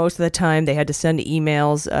 Mm-hmm. Most of the time, they had to send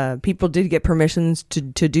emails. People did get permissions to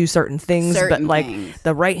do certain things, but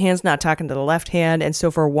the right hand's not talking to the left hand. And so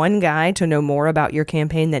for one guy to know more about your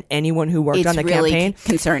campaign than anyone who worked on the campaign.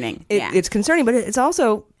 Concerning. It's concerning, but it's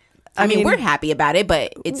also... I mean, we're happy about it,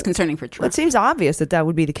 but it's concerning for Trump. It seems obvious that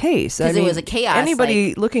would be the case. Because it was a chaos.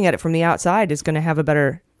 Anybody looking at it from the outside is going to have a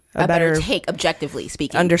better take, objectively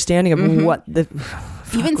speaking, understanding of what the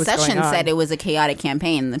even Sessions said it was a chaotic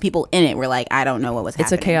campaign. The people in it were like, I don't know what was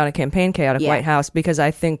happening. It's a chaotic campaign, chaotic White House, because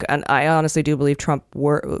I think, and I honestly do believe Trump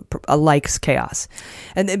likes chaos.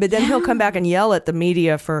 But then he'll come back and yell at the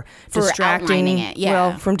media for distracting it.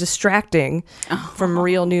 Yeah. from distracting from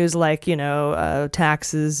real news, like,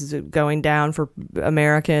 taxes going down for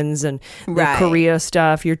Americans and the Korea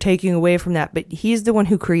stuff. You're taking away from that, but he's the one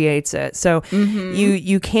who creates it. So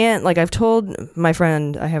you can't, like I've told my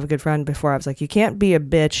friend, I have a good friend before, I was like, you can't be a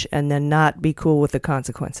bitch and then not be cool with the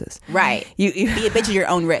consequences. Right. You be a bitch at your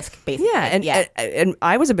own risk, basically. Yeah, and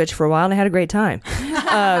I was a bitch for a while and I had a great time.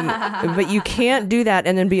 But you can't do that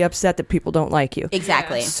and then be upset that people don't like you.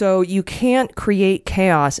 Exactly. So you can't create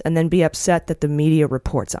chaos and then be upset that the media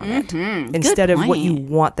reports on it instead of what you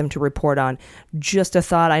want them to report on. Just a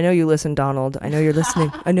thought. I know you listen, Donald. I know you're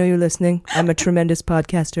listening. I'm a tremendous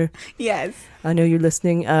podcaster. Yes. I know you're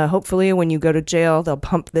listening. Hopefully, when you go to jail, they'll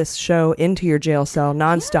pump this show into your jail cell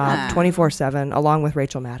nonstop, 24/7, along with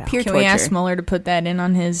Rachel Maddow. Can we ask Mueller to put that in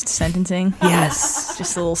on his sentencing? Yes.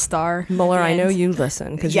 Just a little star. Mueller, I know you listen.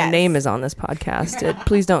 listen because your name is on this podcast.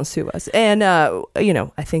 Please don't sue us. And I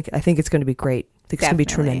think it's going to be great. I think it's going to be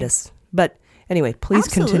tremendous. But anyway, please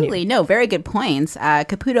continue. No, very good points.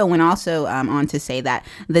 Caputo went also on to say that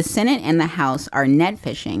the Senate and the House are net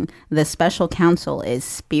fishing. The special counsel is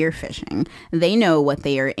spear fishing. They know what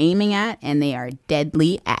they are aiming at, and they are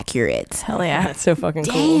deadly accurate. Hell yeah. That's so fucking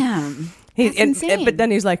cool. Damn. But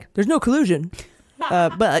then he's like, there's no collusion.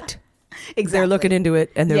 But they're looking into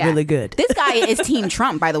it, and they're really good. This guy is Team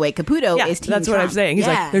Trump, by the way. Caputo is Team Trump. That's what I'm saying. He's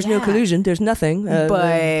like, there's no collusion. There's nothing.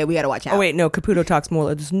 But we got to watch out. Oh, wait, no. Caputo talks more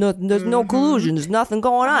like, there's no collusion. There's nothing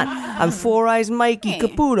going on. I'm Four Eyes Mikey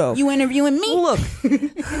Caputo. You interviewing me? Look.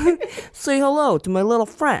 Say hello to my little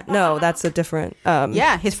friend. No, that's a different... his friend is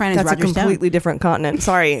Roger Stone. That's a completely different continent.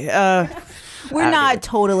 Sorry. We're not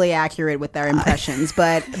totally accurate with our impressions,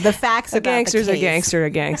 but the facts about gangster's the case. A gangster. A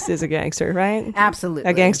gangster is a gangster, right? Absolutely.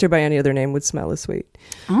 A gangster by any other name would smell as sweet.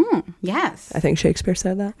 Oh, yes. I think Shakespeare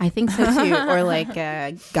said that. I think so too. Or like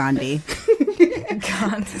Gandhi.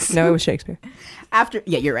 No, it was Shakespeare.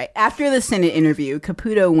 You're right. After the Senate interview,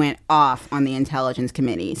 Caputo went off on the Intelligence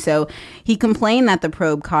Committee. So he complained that the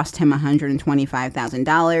probe cost him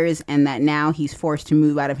 $125,000 and that now he's forced to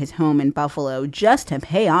move out of his home in Buffalo just to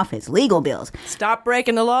pay off his legal bills. Stop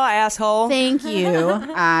breaking the law, asshole. Thank you.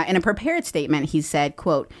 In a prepared statement, he said,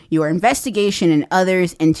 quote, "Your investigation and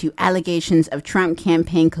others into allegations of Trump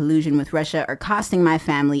campaign collusion with Russia are costing my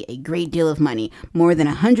family a great deal of money, more than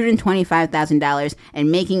 $125,000,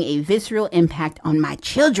 and making a visceral impact on my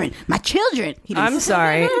children. My children." I'm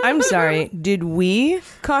sorry. Did we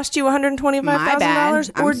cost you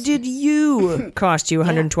 $125,000, or did you cost you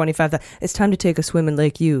 $125,000? It's time to take a swim in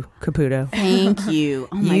Lake U, Caputo. Thank you.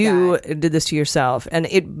 Oh my you God. did this to yourself, and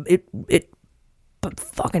it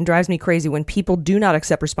fucking drives me crazy when people do not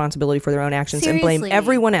accept responsibility for their own actions and blame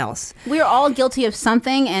everyone else. We're all guilty of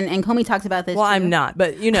something, and Comey talks about this. Well, too. I'm not,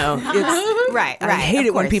 but it's right. I hate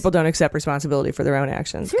it when people don't accept responsibility for their own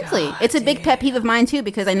actions. Seriously, it's a big pet peeve of mine too,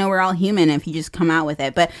 because I know we're all human if you just come out with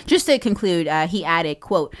it. But just to conclude, he added,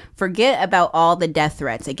 quote, "Forget about all the death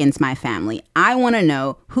threats against my family. I want to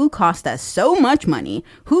know who cost us so much money,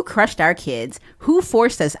 who crushed our kids, who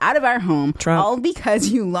forced us out of our home, Trump. All because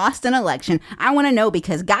you lost an election. I want to know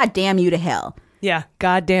because goddamn you to hell." Yeah,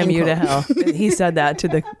 goddamn you to hell. He said that to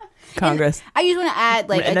the Congress. And I just want to add,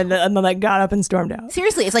 like, and then got up and stormed out.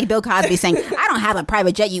 Seriously, it's like Bill Cosby saying, "I don't have a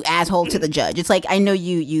private jet, you asshole," to the judge. It's like, I know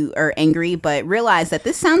you are angry, but realize that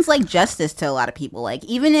this sounds like justice to a lot of people. Like,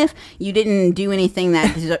 even if you didn't do anything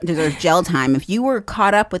that deserves jail time, if you were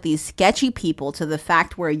caught up with these sketchy people to the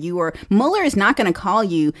fact where Mueller is not going to call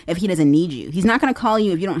you if he doesn't need you. He's not going to call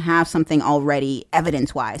you if you don't have something already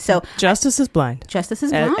evidence-wise. So justice is blind. Justice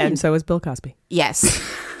is blind. And so is Bill Cosby. Yes.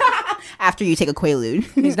 After you take a Quaalude.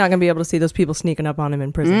 He's not going to be able to see those people sneaking up on him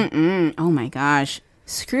in prison. Oh my gosh.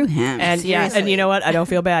 Screw him. And seriously. and you know what? I don't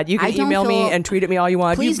feel bad. You can email me and tweet at me all you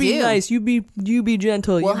want. Please you be do. nice. You be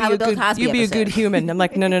gentle. We'll have a Bill Cosby You be a episode. good human. I'm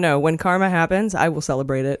like, no. When karma happens, I will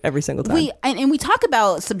celebrate it every single time. We talk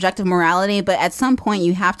about subjective morality, but at some point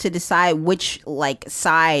you have to decide which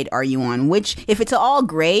side are you on. If it's all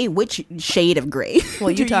gray, which shade of gray?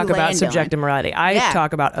 Well, you talk about subjective morality. I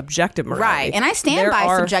talk about objective morality. Right, and I stand by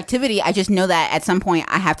subjectivity. I just know that at some point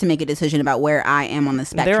I have to make a decision about where I am on the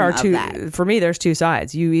spectrum of that. For me, there's two sides.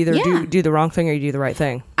 You either do the wrong thing or you do the right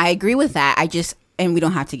thing. I agree with that. And we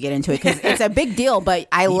don't have to get into it because it's a big deal, but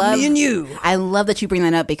I love I love that you bring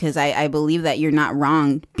that up because I believe that you're not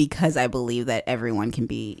wrong because I believe that everyone can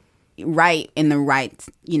be right in the right,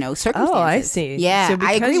 circumstances. Oh, I see. Yeah, so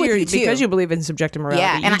I agree with you too. Because you believe in subjective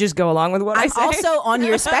morality, and you just go along with what I say. I'm also on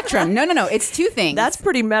your spectrum. No, it's two things. That's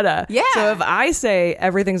pretty meta. Yeah. So if I say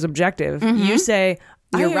everything's objective, you say,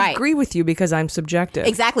 You're right. agree with you because I'm subjective.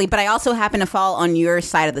 Exactly, but I also happen to fall on your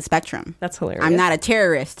side of the spectrum. That's hilarious. I'm not a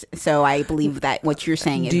terrorist, so I believe that what you're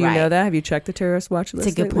saying is right. Do you know that? Have you checked the terrorist watch list?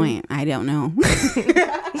 It's a good point. I don't know.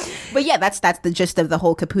 But yeah, that's the gist of the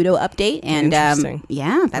whole Caputo update. And interesting.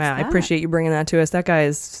 That's I appreciate you bringing that to us. That guy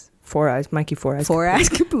is Four Eyes, Mikey Four Eyes. Four Eyes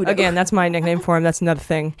Caputo. Again, that's my nickname for him. That's another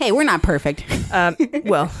thing. Hey, we're not perfect.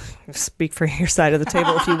 Well, speak for your side of the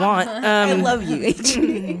table if you want. I love you,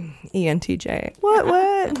 ENTJ.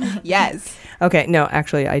 What? Yes. Okay, no,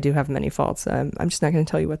 actually, I do have many faults. I'm just not going to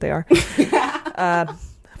tell you what they are.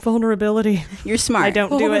 vulnerability. You're smart. I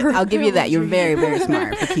don't do it. I'll give you that. You're very, very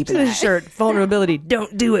smart for keeping that. Shirt, vulnerability,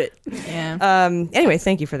 don't do it. Yeah. Anyway,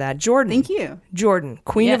 thank you for that. Jordan. Thank you. Jordan,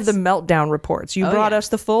 queen of the meltdown reports. You brought us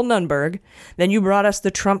the full Nunberg, then you brought us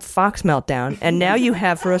the Trump-Fox meltdown, and now you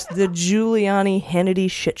have for us the Giuliani-Hannity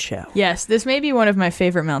shit show. Yes, this may be one of my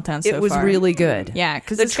favorite meltdowns so far. It was really good. Yeah,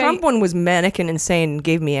 because the Trump one was manic and insane and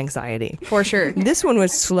gave me anxiety. For sure. This one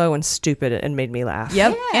was slow and stupid and made me laugh.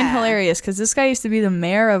 Yep, and hilarious, because this guy used to be the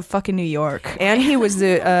mayor of fucking New York. And he was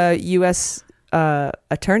the U.S.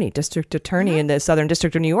 district attorney in the Southern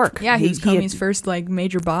District of New York. Yeah, he was Comey's first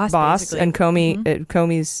major boss. Basically. And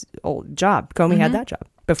Comey's old job. Comey had that job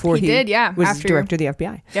before he was director of the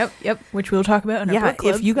FBI. Yep, which we'll talk about in our book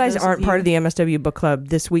club. If you guys aren't part of the MSW book club,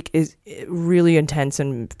 this week is really intense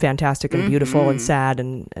and fantastic and beautiful and sad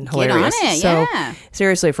and hilarious. Get on it, so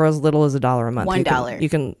seriously, for as little as $1 a month, $1. You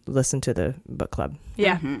can listen to the book club.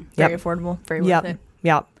 Yeah, very affordable, very worth it.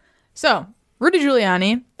 Yep. So Rudy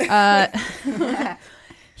Giuliani,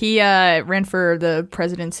 he ran for the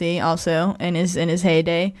presidency also in his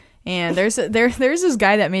heyday, and there's this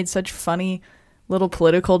guy that made such funny little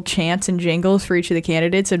political chants and jingles for each of the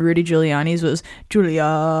candidates, and Rudy Giuliani's was Giuliani.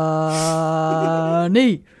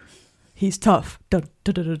 He's tough. Dun,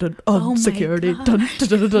 dun, dun, dun, dun, on security. Dun, dun,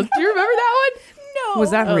 dun, dun, dun. Do you remember that one? No.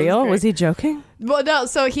 Was that real? Was he joking? Well, no.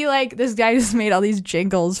 So he this guy just made all these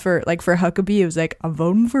jingles for Huckabee. It was like, I'm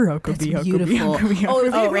voting for Huckabee. That's beautiful.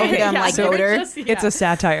 Huckabee. Random voter. It's a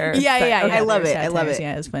satire. Yeah. I love it. I love it.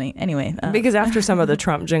 Yeah, it's funny. Anyway, because after some of the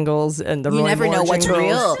Trump jingles and the you Roy never Moore know what's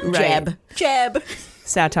jingles, real. Jab.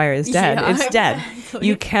 Satire is dead. Yeah, it's dead. exactly.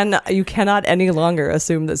 You cannot any longer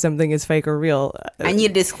assume that something is fake or real. I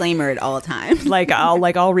need a disclaimer at all times. I'll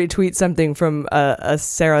retweet something from a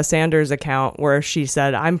Sarah Sanders account where she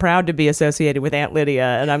said, "I'm proud to be associated with Aunt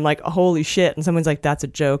Lydia," and I'm like, "Holy shit!" And someone's like, "That's a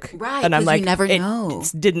joke," right? And I'm like, you never know.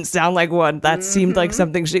 It didn't sound like one. That seemed like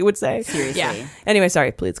something she would say. Seriously. Yeah. Anyway,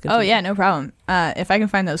 sorry. Please continue. Oh yeah, no problem. If I can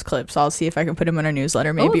find those clips, I'll see if I can put them in our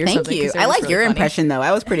newsletter, maybe or thank something. You. I like your impression though.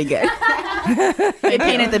 I was pretty good. It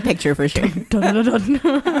painted the picture for sure.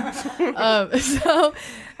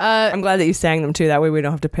 I'm glad that you sang them too. That way we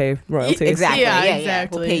don't have to pay royalties. Exactly. Yeah, Yeah,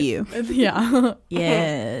 exactly. We'll pay you. Yeah.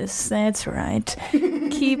 Yes, that's right.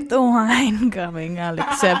 Keep the wine coming. I'll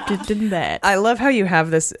accept it in that. I love how you have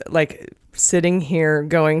this sitting here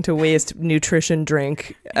going to waste nutrition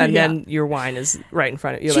drink and then your wine is right in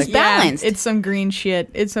front of you. She's balanced. It's some green shit.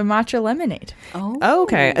 It's a matcha lemonade. Oh,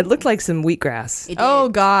 okay. It looked like some wheatgrass. Oh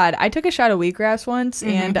God, I took a shot of wheatgrass once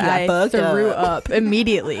and I threw up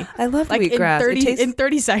immediately. I love wheatgrass. In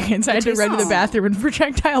 30 seconds, I had to run to the bathroom and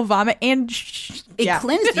projectile vomit and it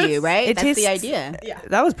cleansed you, right? That's the idea. Yeah.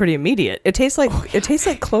 That was pretty immediate. It tastes like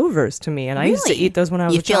clovers to me, and I used to eat those when I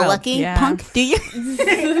was a child. You feel lucky, Yeah. punk? Do you?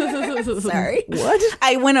 Sorry. What?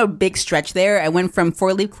 I went a big stretch there. I went from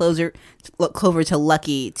 4-leaf clover to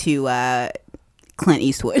Lucky to Clint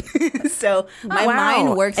Eastwood. So my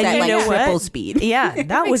mind works And at you know triple what? speed. Yeah,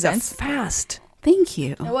 that was sense. fast. Thank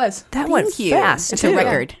you. It was. That went fast. It's too. a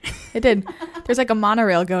record. It did. There's like a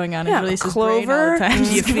monorail going on. Yeah, It releases brain all clover. the time.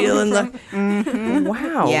 You feeling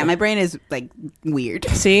wow. Yeah, my brain is like weird.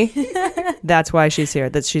 See, that's why she's here.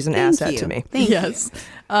 That she's an asset to me. Thank Yes.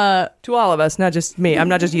 To all of us, not just me. I'm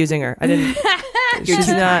not just using her. I didn't. You're she's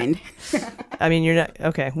too not. kind. I mean, you're not.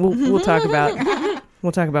 Okay, we'll talk about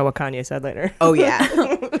what Kanye said later. Oh yeah.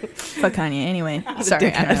 Fuck Kanye. Anyway, sorry.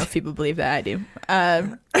 I don't know if people believe that. I do.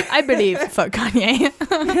 I believe fuck Kanye.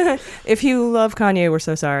 If you love Kanye, we're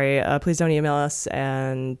so sorry. Please don't email us,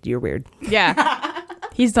 and you're weird. Yeah.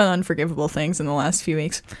 He's done unforgivable things in the last few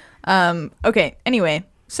weeks. Okay. Anyway.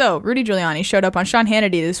 So, Rudy Giuliani showed up on Sean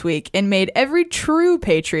Hannity this week and made every true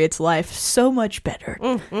patriot's life so much better.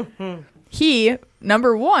 He,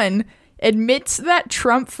 number one, admits that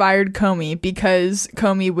Trump fired Comey because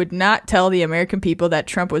Comey would not tell the American people that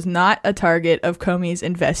Trump was not a target of Comey's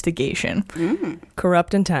investigation.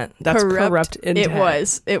 Corrupt intent. That's corrupt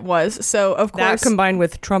intent. It was. So, of course... That combined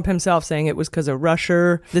with Trump himself saying it was because of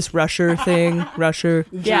Russia, this Russia thing, Russia.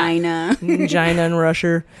 Gina. Gina and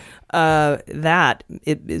Russia. That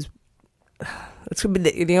it is. It's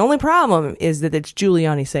the only problem is that it's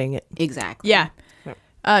Giuliani saying it. Exactly. Yeah.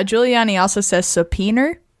 Giuliani also says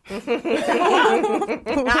subpoena. I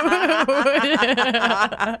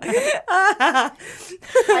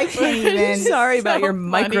can't even. Sorry about So your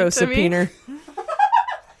micro funny to me. subpoena.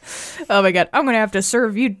 Oh my God, I'm going to have to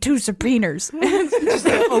serve you 2 subpoenas. Just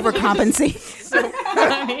overcompensate. So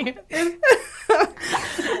funny.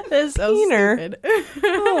 That's so stupid.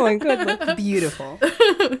 Oh my goodness. Beautiful.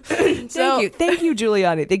 Thank you,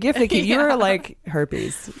 Giuliani. The gift they keep. You are like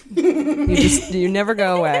herpes. You never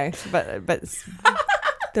go away. But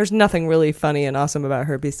There's nothing really funny and awesome about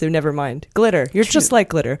herpes, so never mind. Glitter. You're just like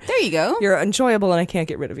glitter. There you go. You're enjoyable and I can't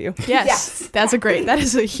get rid of you. Yes. That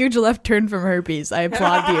is a huge left turn from herpes. I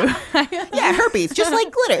applaud you. Yeah, herpes, just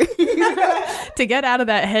like glitter. To get out of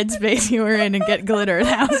that headspace you were in and get glitter,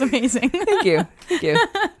 that was amazing. Thank you.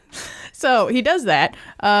 So he does that,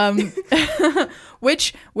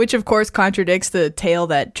 which of course contradicts the tale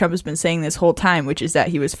that Trump has been saying this whole time, which is that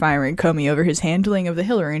he was firing Comey over his handling of the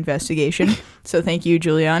Hillary investigation. So thank you,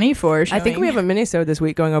 Giuliani, for showing... I think we have a mini-sode this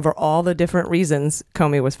week going over all the different reasons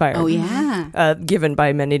Comey was fired. Oh, yeah. Given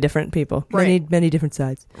by many different people. Right. Many different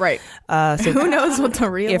sides. Right. So who knows what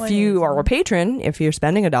the real if one you is. are a patron, if you're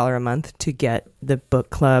spending $1 a month to get the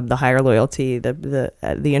book club, the higher loyalty, the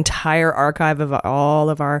entire archive of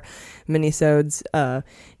all of our mini-sodes,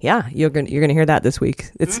 you're gonna hear that this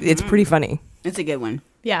week. It's pretty funny. It's a good one.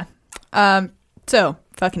 Yeah. So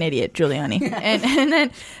fucking idiot, Giuliani. and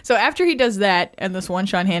then so after he does that and this one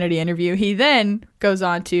Sean Hannity interview, he then goes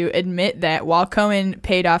on to admit that while Cohen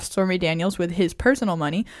paid off Stormy Daniels with his personal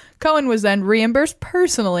money, Cohen was then reimbursed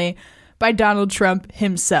personally by Donald Trump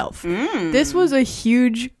himself. This was a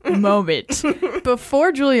huge moment.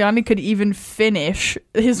 Before Giuliani could even finish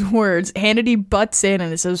his words, Hannity butts in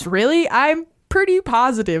and says, "Really? I'm pretty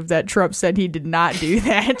positive that Trump said he did not do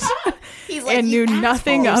that." He's like, and knew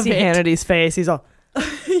nothing You of see it. Hannity's face. He's all...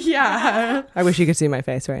 Yeah. I wish you could see my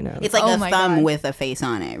face right now. It's like Oh a my thumb God. with a face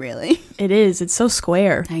on it, really. It is. It's so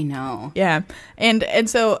square. I know. Yeah. And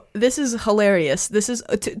so this is hilarious. This is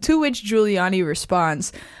to which Giuliani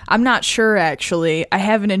responds, "I'm not sure, actually. I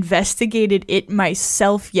haven't investigated it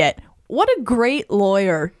myself yet." What a great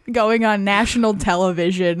lawyer going on national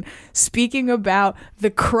television speaking about the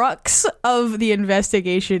crux of the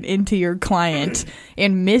investigation into your client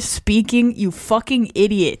and misspeaking, you fucking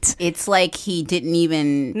idiot. It's like he didn't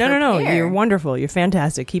even No. prepare. You're wonderful. You're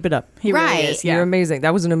fantastic. Keep it up. He Right. really is. Yeah. You're amazing.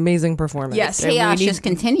 That was an amazing performance. Yes. And we Chaos need- just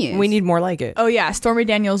continues. We need more like it. Oh, yeah. Stormy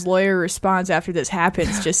Daniels' lawyer responds after this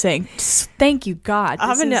happens, just saying, "Thank you, God.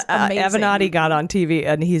 This is amazing." Avenatti got on TV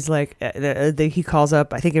and he's like, he calls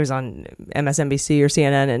up, I think it was on MSNBC or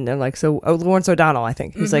CNN, and they're like, so Lawrence O'Donnell, I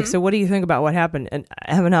think. He's like, so what do you think about what happened? And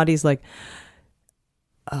Avenatti's like,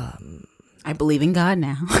 I believe in God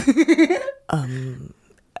now.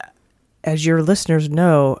 as your listeners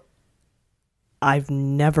know, I've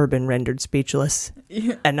never been rendered speechless,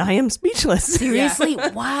 and I am speechless. Seriously?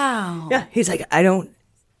 Wow. Yeah, he's like, I don't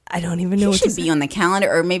even know He what should to be say. on the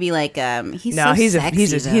calendar, or maybe like he's No, so he's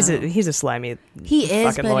sexy, he's a slimy he is,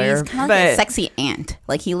 fucking but lawyer. he's kind of like a sexy ant.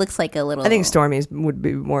 Like he looks like a little. I think Stormy's would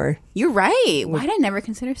be more. You're right. Why did I never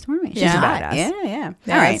consider Stormy? She's Yeah. hot. Badass. Yeah. Yeah, All that's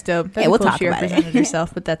right. dope. That'd Hey, be we'll cool if talk she about represented it.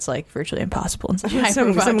 herself, but that's like virtually impossible in such a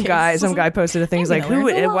Some high-profile guy posted a thing. He's like, I'm gonna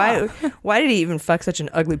learn why the did he even fuck such an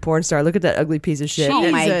ugly porn star? Look at that ugly piece of shit. Oh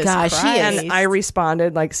my Jesus gosh, she Christ. is. And I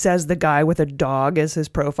responded, like, says the guy with a dog as his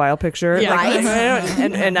profile picture. Yeah. Like,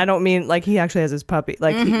 Right. and I don't mean, like, he actually has his puppy.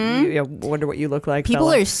 Like, you wonder what you look like. People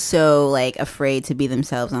fella. are so like afraid to be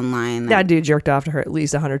themselves online. That dude jerked off to her at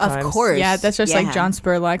least 100 Of times. course. Yeah, that's just like Yeah. John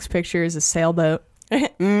Spurlock's picture is a sailboat.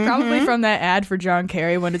 Probably from that ad for John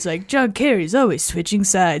Kerry when it's like, John Kerry's always switching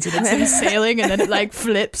sides, and it's him sailing, and then it like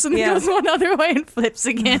flips and Yeah. goes one other way and flips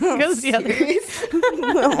again and goes the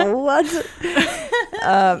other. What?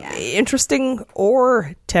 Interesting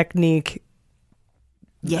oar technique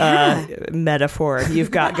Yeah. metaphor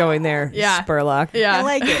you've got going there, Yeah. Spurlock. Yeah. I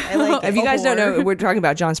like it. I like it. If you guys don't know, we're talking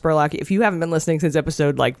about John Spurlock. If you haven't been listening since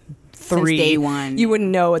episode like 3, day one. you wouldn't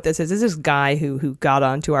know what this is. This is this guy who got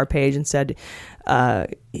onto our page and said,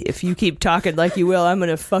 if you keep talking like you will, I'm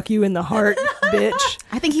gonna fuck you in the heart, bitch.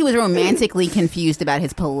 I think he was romantically confused about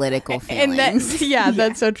his political And then, feelings. yeah,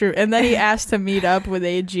 that's so true. And then he asked to meet up with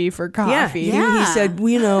AG for coffee. He said,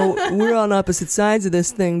 we're on opposite sides of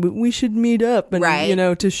this thing, but we should meet up and Right.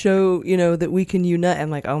 to show that we can unite. I'm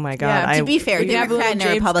like, oh my god. Yeah, To be fair, You have a Democrat and a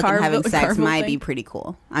little James Republican having sex Carville might thing. be pretty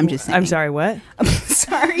cool. I'm just saying. I'm sorry, what?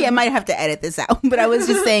 Sorry, I might have to edit this out, but I was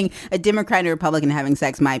just saying a Democrat and a Republican having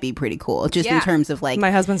sex might be pretty cool, just in Yeah. terms of like.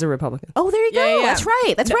 My husband's a Republican. Oh, there you go. Yeah, yeah. That's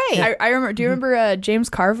right. That's right. I remember. Do you remember James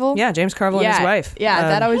Carville? Yeah, James Carville and his wife. Yeah,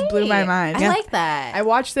 that always blew my Hey, mind. I like that. I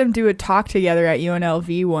watched them do a talk together at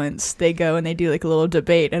UNLV once. They go and they do like a little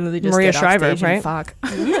debate, and then they just Maria get off Shriver, stage and right?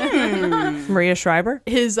 fuck. Maria Shriver?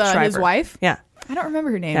 His Shriver. wife. Yeah. I don't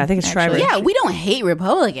remember her name. Yeah, I think it's Shriver. actually. Yeah, we don't hate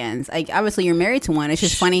Republicans. Like, obviously, you're married to one. It's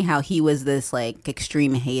just funny how he was this like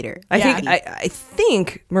extreme hater. I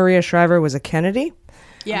think Maria Shriver was a Kennedy.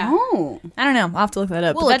 Yeah. Oh, I don't know. I'll have to look that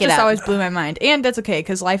up. We'll But look that it just up. always blew my mind. And that's okay,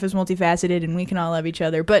 because life is multifaceted and we can all love each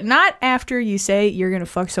other. But not after you say you're going to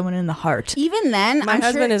fuck someone in the heart. even then, My I'm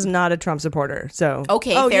husband sure, is not a Trump supporter, so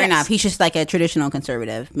okay. Oh, fair yes. enough. He's just like a traditional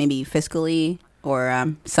conservative, maybe fiscally.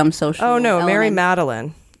 or some social. Oh no, Mary element.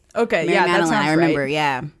 Madeline. Okay, Mary yeah, Madeline, that sounds I remember. right.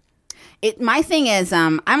 Yeah. My thing is,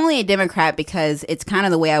 I'm only a Democrat because it's kind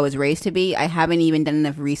of the way I was raised to be. I haven't even done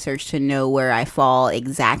enough research to know where I fall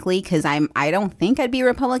exactly because I don't think I'd be a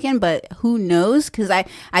Republican, but who knows? Because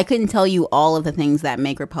I couldn't tell you all of the things that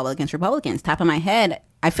make Republicans Republicans. Top of my head,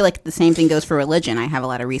 I feel like the same thing goes for religion. I have a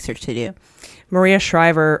lot of research to do. Maria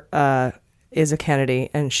Shriver is a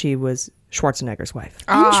Kennedy, and she was Schwarzenegger's wife.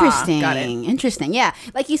 Interesting. Got it. Interesting. Yeah.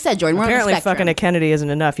 Like you said, Jordan, Apparently we're on the spectrum. fucking a Kennedy isn't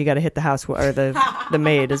enough. You got to hit the house or the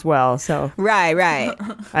maid as well. So Right.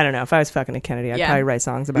 I don't know. If I was fucking a Kennedy, I'd Yeah. probably write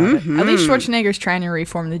songs about it. At least Schwarzenegger's trying to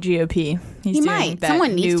reform the GOP. He's He doing might. that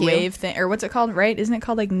Someone needs new to. wave thing, or what's it called? Right? Isn't it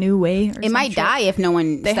called like New Way? Or It might die if no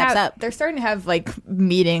one steps up. They're starting to have like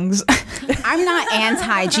meetings. I'm not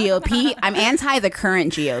anti-GOP. I'm anti the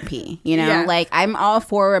current GOP. You know, Yeah. like I'm all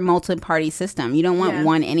for a multi-party system. You don't want Yeah.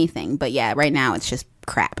 one anything. But yeah, right now it's just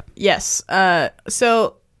crap. Yes. Sorry,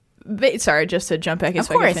 just to jump back. Of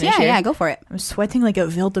course. Finish Yeah, here. yeah, go for it. I'm sweating like a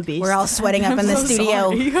wildebeest. We're all sweating up in the so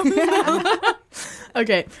studio.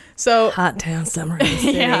 Okay, so Hot town summer. in the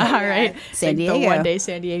city. yeah, all right. San The Diego. one day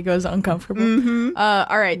San Diego is uncomfortable.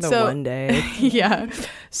 All right, The so one day. yeah.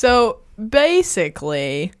 So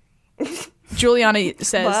basically, Giuliani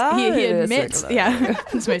says he admits. Basically. Yeah,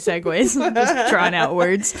 that's my segues. Just drawing out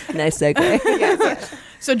words. Nice segue.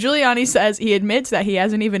 So Giuliani says he admits that he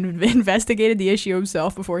hasn't even investigated the issue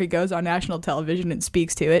himself before he goes on national television and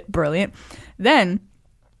speaks to it. Brilliant. Then,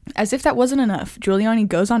 as if that wasn't enough, Giuliani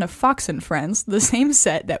goes on to Fox and Friends, the same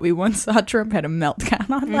set that we once saw Trump had a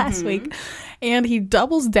meltdown on last week, and he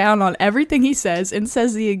doubles down on everything he says and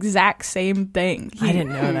says the exact same thing. I didn't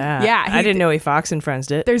know that. Yeah, I didn't know he Fox and Friends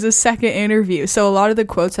did. There's a second interview. So a lot of the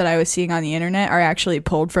quotes that I was seeing on the internet are actually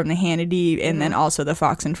pulled from the Hannity and then also the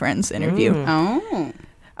Fox and Friends interview. Oh.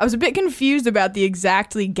 I was a bit confused about the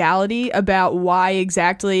exact legality about why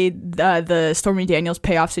exactly the Stormy Daniels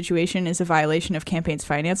payoff situation is a violation of campaign's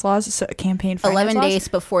finance laws. So, campaign finance 11 laws? days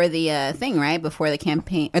before the thing, right? Before the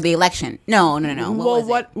campaign or the election. No. What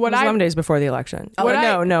It was 11 days before the election.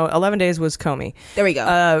 No, 11 days was Comey. There we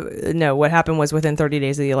go. No, what happened was within 30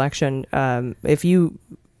 days of the election,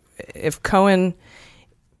 if Cohen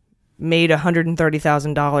made a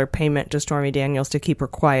 $130,000 payment to Stormy Daniels to keep her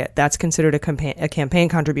quiet, that's considered a campaign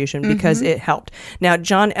contribution because it helped. Now,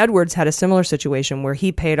 John Edwards had a similar situation where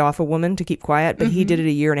he paid off a woman to keep quiet, but he did it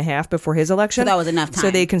a year and a half before his election. So that was enough time. So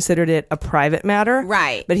they considered it a private matter.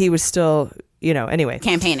 Right. But he was still, anyway.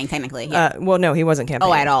 Campaigning, technically. Yeah. Well, no, he wasn't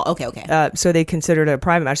campaigning. Oh, at all. Okay. So they considered it a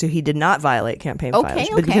private matter. So he did not violate campaign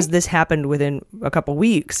violation. But because this happened within a couple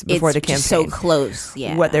weeks before the campaign. It's so close.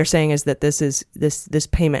 Yeah. What they're saying is that this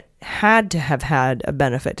payment had to have had a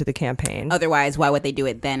benefit to the campaign. Otherwise, why would they do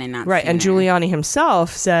it then and not Right. sooner? And Giuliani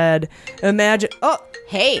himself said, imagine. Oh,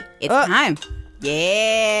 hey, it's time.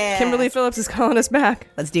 Yeah. Kimberly Phillips is calling us back.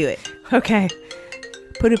 Let's do it. Okay.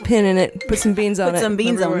 Put a pin in it. Put some beans on it. Put some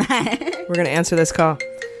beans on We're that. going to answer this call.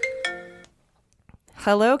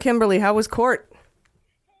 Hello, Kimberly. How was court?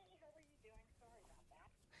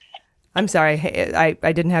 I'm sorry. Hey,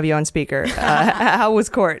 I didn't have you on speaker. How was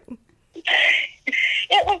court?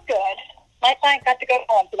 It was good. My client got to go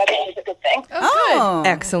home, so that's always a good thing. Oh.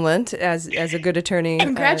 Excellent. As a good attorney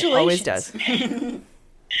Congratulations. always does.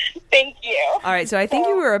 Thank you. All right. So I think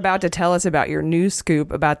you were about to tell us about your news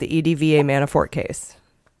scoop about the EDVA Manafort case.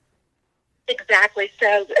 Exactly.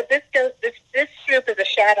 So this group is a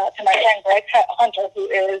shout out to my friend Greg Hunter, who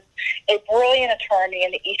is a brilliant attorney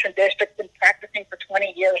in the Eastern District, been practicing for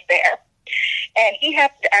 20 years there, and he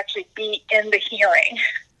happened to actually be in the hearing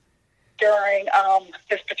during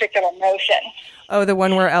this particular motion. Oh, the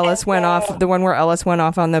one where Ellis went off. The one where Ellis went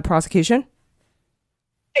off on the prosecution.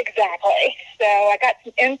 Exactly. So I got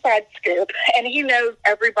some inside scoop, and he knows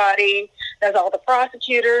everybody, knows all the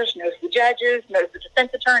prosecutors, knows the judges, knows the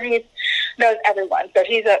defense attorneys, knows everyone. So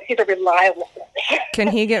he's a reliable source. Can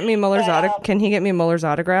he get me Mueller's Can he get me Mueller's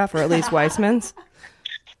autograph, or at least Weissman's?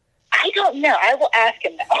 I don't know. I will ask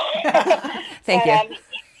him now. Thank you.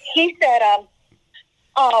 He said,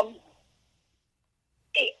 well,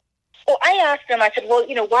 I asked him, I said, well,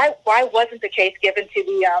 why wasn't the case given to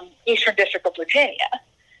the Eastern District of Virginia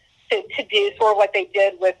to do sort of what they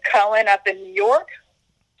did with Cohen up in New York?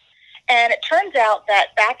 And it turns out that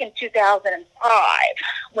back in 2005,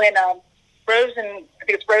 when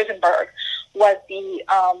Rosenberg was the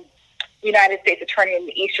United States Attorney in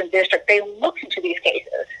the Eastern District, they looked into these cases.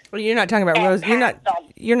 Well, you're not talking about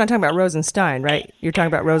You're not talking about Rosenstein, right? You're talking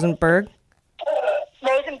about Rosenberg.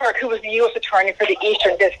 Rosenberg, who was the U.S. Attorney for the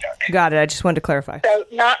Eastern District. Got it. I just wanted to clarify. So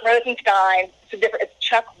not Rosenstein. It's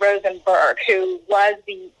Chuck Rosenberg, who was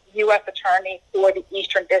the U.S. Attorney for the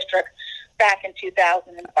Eastern District back in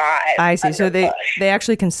 2005. I see. So they Bush.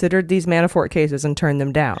 actually considered these Manafort cases and turned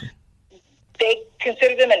them down. They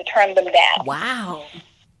considered them and turned them down. Wow.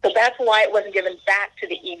 So that's why it wasn't given back to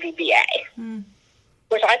the EDVA,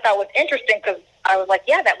 which I thought was interesting because I was like,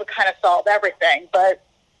 yeah, that would kind of solve everything. But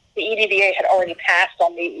the EDVA had already passed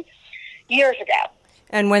on these years ago.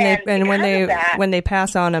 And when they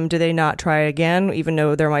pass on them, do they not try again, even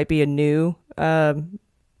though there might be a new? Well,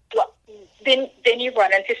 then you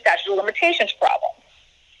run into statute of limitations problems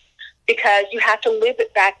because you have to loop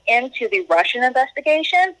it back into the Russian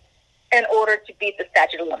investigation in order to beat the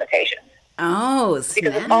statute of limitations. Oh, snap.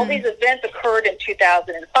 Because if all these events occurred in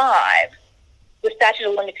 2005, the statute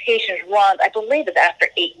of limitations runs, I believe, it's after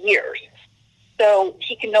 8 years. So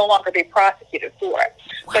he can no longer be prosecuted for it.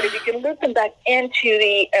 Wow. But if you can loop them back into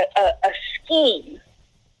the a scheme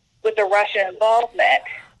with the Russian involvement,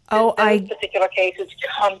 those particular cases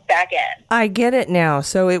come back in. I get it now.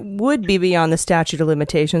 So it would be beyond the statute of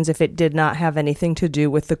limitations if it did not have anything to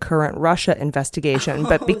do with the current Russia investigation.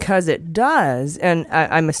 But because it does, and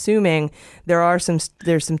I'm assuming there's some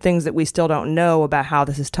things that we still don't know about how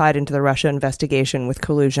this is tied into the Russia investigation with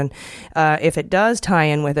collusion. If it does tie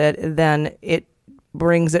in with it, then it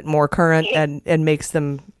brings it more current and makes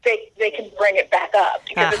them... They can bring it back up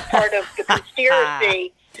because it's part of the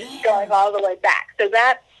conspiracy going all the way back. So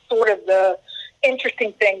that's sort of the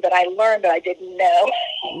interesting thing that I learned that I didn't know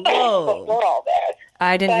before all this.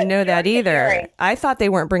 I didn't know that either. I thought they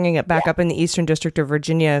weren't bringing it back up in the Eastern District of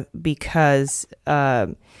Virginia because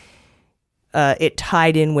it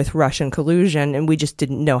tied in with Russian collusion, and we just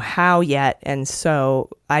didn't know how yet. And so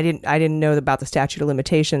I didn't know about the statute of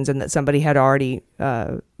limitations and that somebody had already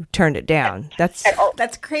turned it down. That's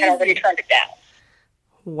crazy. Had already turned it down.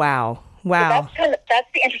 Wow. So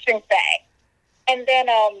that's the interesting thing. And then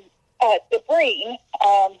DeBreen,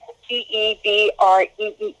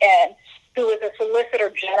 DeBreen, who is a Solicitor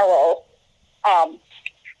General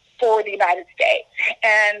for the United States.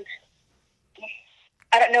 And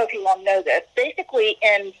I don't know if you all know this. Basically,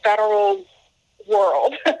 in federal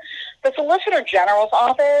world, the Solicitor General's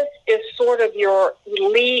office is sort of your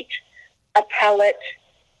elite appellate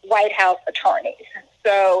White House attorneys.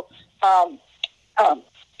 So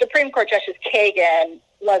Supreme Court Justice Kagan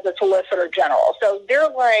was a Solicitor General. So they're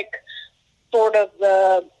like sort of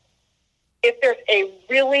if there's a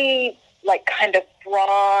really like kind of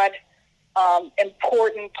broad,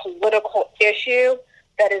 important political issue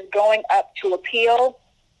that is going up to appeal,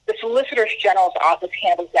 the Solicitor General's office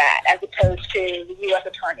handles that as opposed to the U.S.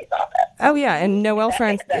 Attorney's Office. Oh, yeah, and Noel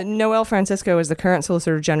Francisco is the current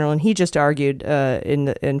Solicitor General, and he just argued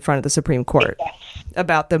in front of the Supreme Court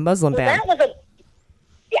about the Muslim ban.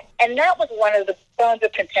 And that was one of the bones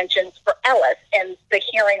of contentions for Ellis in the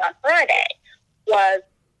hearing on Friday, was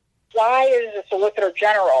why is the Solicitor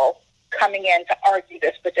General coming in to argue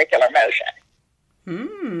this particular motion?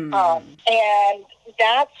 And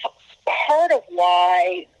that's part of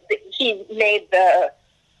why he made the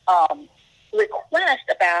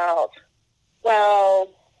request about, well,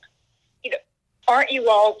 aren't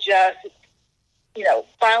you all just,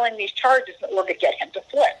 filing these charges in order to get him to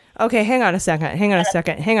flip? Okay, hang on a second.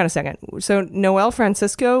 So Noel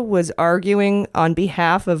Francisco was arguing on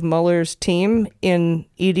behalf of Mueller's team in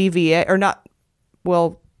EDVA, or not?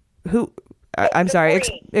 Well, who? I'm sorry.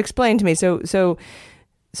 Explain to me. So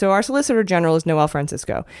our Solicitor General is Noel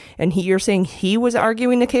Francisco, and you're saying he was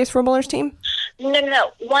arguing the case for Mueller's team?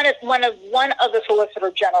 No. One of the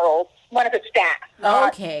Solicitor Generals, one of his staff.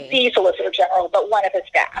 Not the Solicitor General, but one of his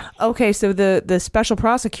staff. Okay, so the special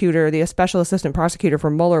prosecutor, the special assistant prosecutor for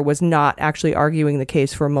Mueller, was not actually arguing the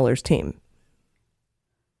case for Mueller's team.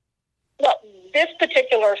 Well, this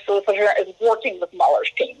particular solicitor is working with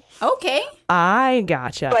Mueller's team. Okay. I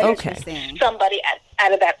gotcha. But okay. Somebody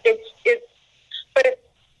out of that. But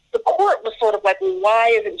the court was sort of like, why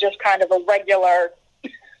isn't just kind of a regular,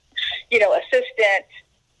 assistant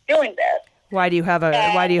doing this? Why do you have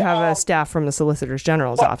a staff from the Solicitor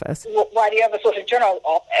General's office? Why do you have a Solicitor General's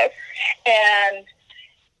office? And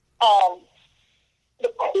the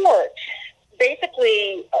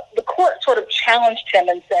court sort of challenged him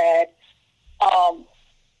and said,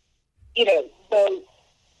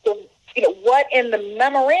 what in the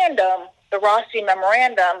memorandum, the Rossi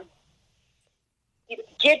memorandum,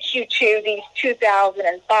 gets you to these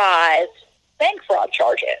 2005 bank fraud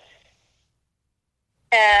charges.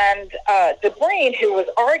 And DeBreen, who was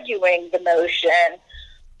arguing the motion,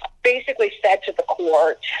 basically said to the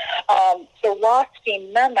court, the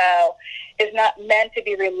Rothstein memo is not meant to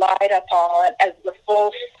be relied upon as the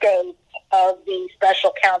full scope of the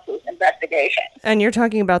special counsel's investigation. And you're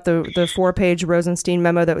talking about the 4-page Rosenstein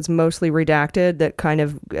memo that was mostly redacted, that kind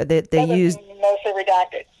of that they used. Mostly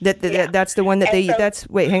redacted. That's the one that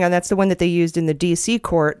that's the one that they used in the D.C.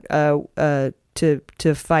 court to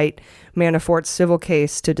fight Manafort's civil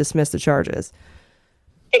case to dismiss the charges.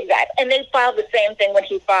 Exactly, and they filed the same thing when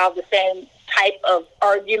he filed the same type of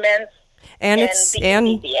arguments. And it's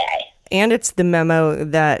the memo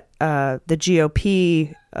that the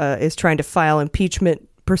GOP is trying to file impeachment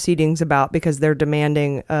proceedings about, because they're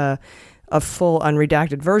demanding a full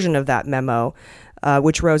unredacted version of that memo,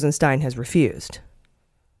 which Rosenstein has refused.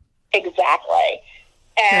 Exactly,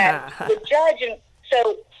 and the judge, and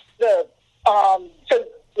so the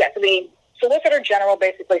Solicitor General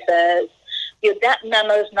basically says, that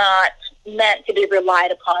memo is not meant to be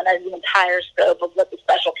relied upon as the entire scope of what the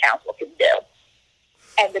special counsel can do.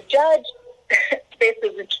 And the judge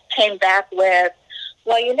basically came back with,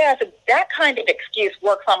 well, so that kind of excuse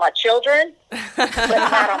works on my children, but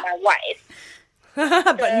not on my wife.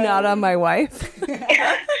 But not on my wife.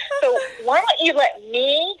 So why don't you let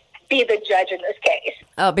me be the judge in this case?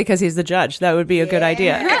 Oh, because he's the judge. That would be a good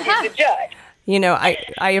idea. Because he's the judge.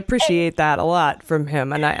 I appreciate that a lot from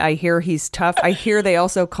him, and I hear he's tough. I hear they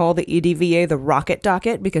also call the EDVA the rocket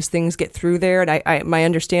docket because things get through there. And my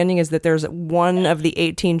understanding is that there's one of the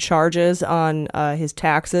 18 charges on his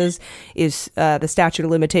taxes is the statute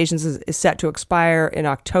of limitations is set to expire in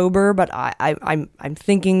October. But I'm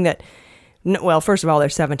thinking that, well, first of all,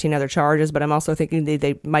 there's 17 other charges, but I'm also thinking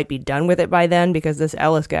they might be done with it by then, because this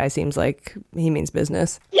Ellis guy seems like he means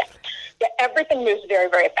business. Yeah. Everything moves very,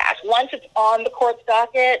 very fast. Once it's on the court's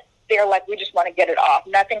docket, they're like, we just want to get it off.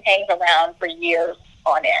 Nothing hangs around for years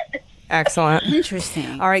on end. Excellent.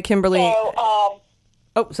 Interesting. All right, Kimberly. So,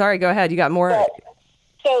 sorry, go ahead. You got more?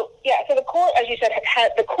 So the court, as you said,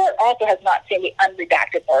 the court also has not seen the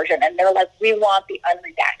unredacted version, and they're like, we want the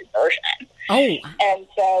unredacted version. Oh. And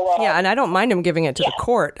so... and I don't mind them giving it to the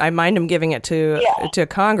court. I mind them giving it to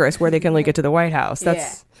Congress, where they can link it to the White House.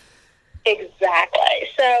 That's... Exactly.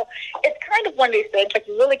 So it's kind of one of these things, like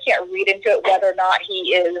you really can't read into it whether or not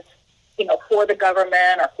he is, for the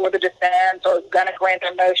government or for the defense or going to grant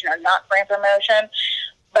their motion or not grant their motion.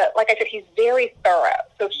 But like I said, he's very thorough.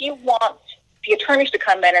 So he wants the attorneys to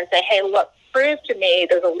come in and say, hey, look, prove to me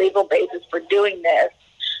there's a legal basis for doing this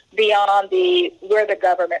beyond where the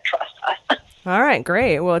government trusts us. All right,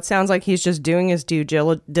 great. Well, it sounds like he's just doing his due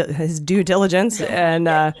diligence, and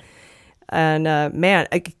man,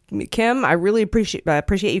 Kim, I really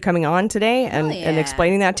appreciate you coming on today and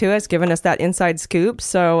explaining that to us, giving us that inside scoop.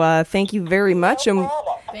 So thank you very much, and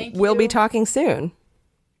we'll be talking soon.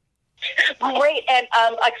 Great, and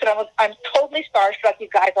like I said, I'm totally starstruck. You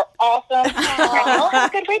guys are awesome, and y'all have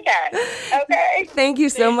a good weekend. Okay. Thank you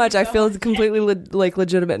so much. I feel completely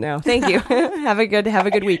legitimate now. Thank you. have a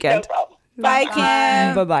good weekend. No problem. Bye,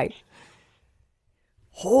 Kim. Bye-bye.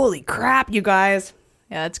 Holy crap, you guys.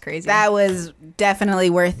 Yeah, that's crazy. That was definitely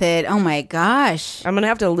worth it. Oh my gosh. I'm going to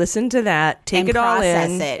have to listen to that, take it all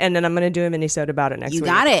in, it. and then I'm going to do a mini-sode about it next week. You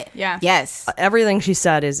got it. Yeah. Yes. Everything she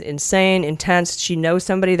said is insane, intense. She knows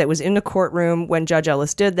somebody that was in the courtroom when Judge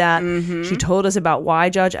Ellis did that. Mm-hmm. She told us about why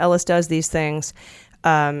Judge Ellis does these things.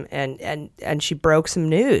 And she broke some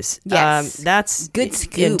news. Yes. That's good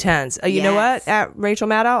scoop. Intense. You know what? At Rachel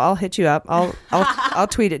Maddow, I'll hit you up. I'll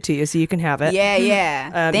tweet it to you so you can have it.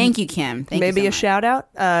 Yeah. Thank you, Kim. Thank maybe you so a shout out.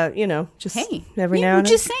 Just every now and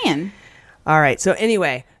then. Just saying. All right. So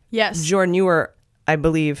anyway, yes, Jordan, you were, I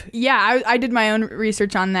believe. Yeah, I did my own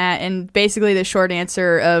research on that, and basically the short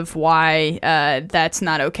answer of why that's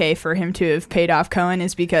not okay for him to have paid off Cohen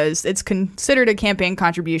is because it's considered a campaign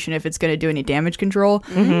contribution if it's going to do any damage control.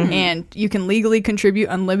 Mm-hmm. And you can legally contribute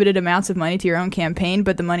unlimited amounts of money to your own campaign,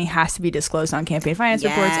 but the money has to be disclosed on campaign finance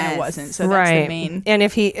reports, and it wasn't. So that's the main and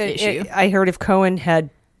if issue. I heard if Cohen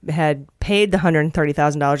had paid the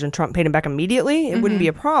 $130,000 and Trump paid him back immediately, it wouldn't be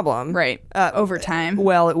a problem. Right. Over time.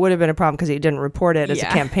 Well, it would have been a problem because he didn't report it as a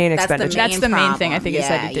campaign expenditure. That's the main thing, I think, is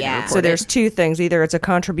that he didn't report it. So there's two things. Either it's a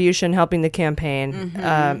contribution helping the campaign,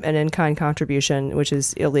 an in-kind contribution, which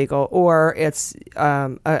is illegal, or it's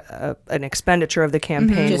an expenditure of the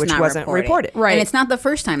campaign, which wasn't reported. Right. And it's not the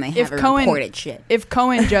first time they haven't reported shit. If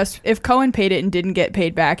Cohen paid it and didn't get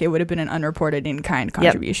paid back, it would have been an unreported in-kind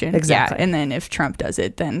contribution. Yep, exactly. Yeah, and then if Trump does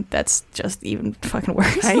it, then that's just even fucking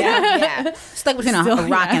worse. Yeah. Stuck between a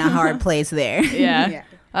rock and a hard place there. Yeah.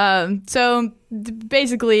 So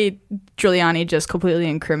basically, Giuliani just completely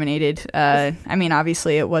incriminated. I mean,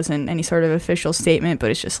 obviously, it wasn't any sort of official statement,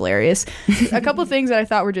 but it's just hilarious. A couple of things that I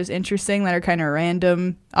thought were just interesting that are kind of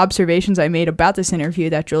random observations I made about this interview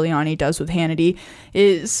that Giuliani does with Hannity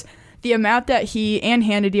is the amount that he and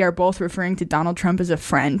Hannity are both referring to Donald Trump as a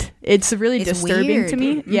friend. It's really disturbing to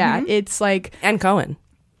me. Yeah, it's like... And Cohen.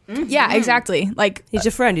 Yeah, exactly. Like, he's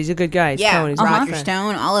a friend. He's a good guy. He's Cohen. He's Roger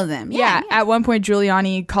Stone, all of them. Yeah. At one point,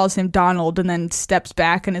 Giuliani calls him Donald, and then steps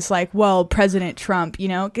back and is like, "Well, President Trump, you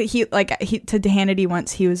know." To Hannity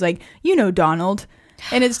once, he was like, "You know, Donald,"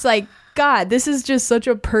 and it's like, God, this is just such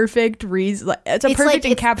a perfect reason. It's a perfect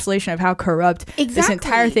encapsulation of how corrupt this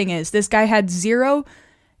entire thing is. This guy had zero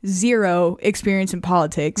experience in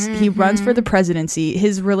politics. He runs for the presidency.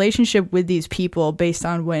 His relationship with these people, based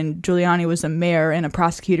on when Giuliani was a mayor and a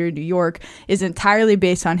prosecutor in New York, is entirely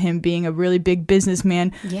based on him being a really big businessman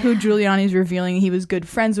who Giuliani's revealing he was good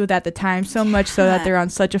friends with at the time, so much so that they're on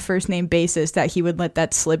such a first name basis that he would let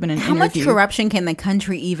that slip in an interview. How much corruption can the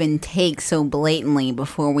country even take so blatantly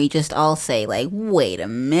before we just all say, like, wait a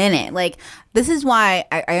minute? Like, this is why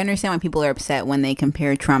I understand why people are upset when they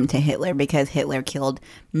compare Trump to Hitler, because Hitler killed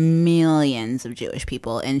millions of Jewish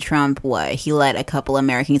people, and Trump, he let a couple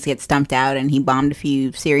Americans get stumped out, and he bombed a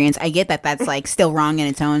few Syrians. I get that that's like still wrong in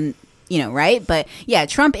its own, right? But yeah,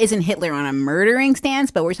 Trump isn't Hitler on a murdering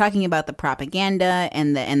stance, but we're talking about the propaganda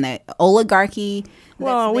and the oligarchy.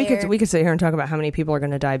 Well, we could sit here and talk about how many people are going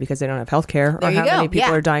to die because they don't have health care, or how many people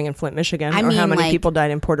are dying in Flint, Michigan, or how many people died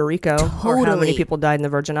in Puerto Rico, or how many people died in the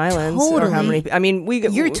Virgin Islands, or how many. I mean,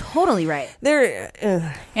 you're totally right.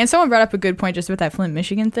 And someone brought up a good point just with that Flint,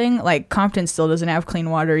 Michigan thing. Like, Compton still doesn't have clean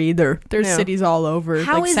water either. There's cities all over,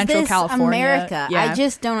 how like is Central this California. America? I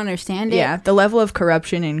just don't understand it. Yeah, the level of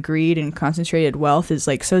corruption and greed and concentrated wealth is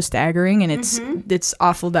like so staggering, and it's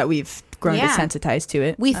awful that we've grown desensitized to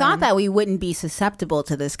it. We thought that we wouldn't be susceptible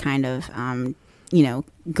to this kind of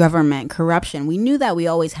government corruption. We knew that we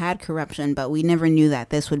always had corruption, but we never knew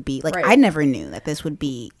that this would be I never knew that this would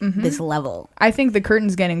be this level. I think the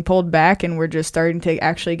curtain's getting pulled back, and we're just starting to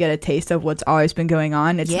actually get a taste of what's always been going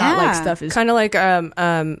on. It's not like stuff is kind of like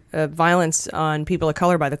violence on people of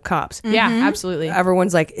color by the cops. Yeah, absolutely.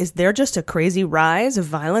 Everyone's like, is there just a crazy rise of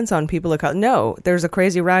violence on people of color? No, there's a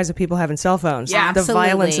crazy rise of people having cell phones. Yeah, the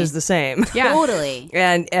violence is the same. Yeah, totally.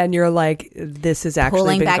 And you're like, this has actually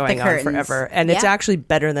Pulling been back going on forever, and it's actually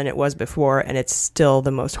better than it was before, and it's still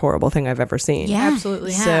the most horrible thing I've ever seen. Yeah,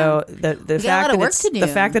 absolutely. Yeah. So the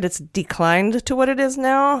fact that it's declined to what it is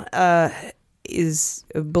now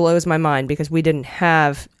blows my mind, because we didn't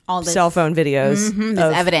have all cell phone videos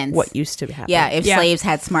of evidence what used to happen. Yeah, if slaves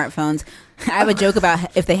had smartphones. I have a joke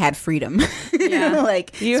about if they had freedom.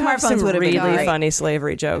 Like, you have some really been funny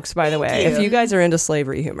slavery jokes, by the way. If you guys are into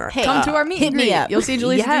slavery humor, come to our meet and greet. Me up. You'll see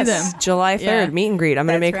Julissa do them. July 3rd, meet and greet. I'm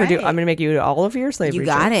gonna make her do. I'm gonna make you do all of your slavery. You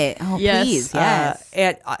got jokes. it. Oh, please, yes.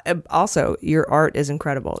 And also, your art is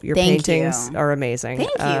incredible. Your paintings are amazing. Thank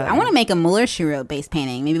you. I want to make a Muller she wrote based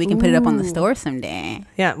painting. Maybe we can put it up on the store someday.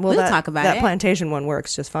 Yeah, we'll talk about that it. plantation one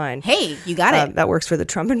works just fine. Hey, you got it. That works for the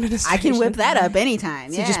Trump administration. I can whip that up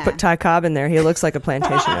anytime. So just put Ty Cobb in there. He looks like a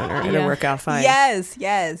plantation owner. It'll work out fine.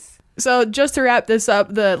 Yes. So just to wrap this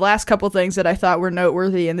up, the last couple things that I thought were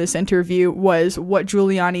noteworthy in this interview was what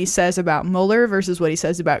Giuliani says about Mueller versus what he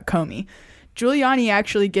says about Comey. Giuliani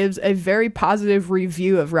actually gives a very positive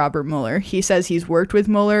review of Robert Mueller. He says he's worked with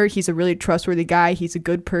Mueller. He's a really trustworthy guy. He's a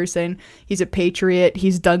good person. He's a patriot.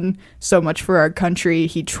 He's done so much for our country.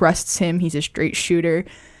 He trusts him. He's a straight shooter.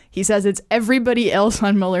 He says it's everybody else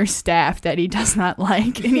on Mueller's staff that he does not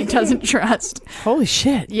like and he doesn't trust. Holy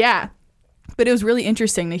shit. Yeah. But it was really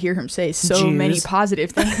interesting to hear him say so many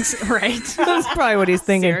positive things. Right. That's probably what he's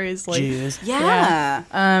thinking. Seriously. Jews. Yeah.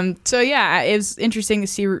 It was interesting to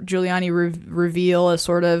see Giuliani reveal a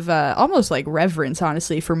sort of almost like reverence,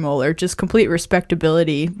 honestly, for Mueller. Just complete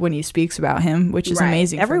respectability when he speaks about him, which is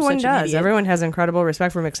amazing. Everyone does. Everyone has incredible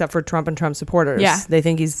respect for him, except for Trump and Trump supporters. Yeah. They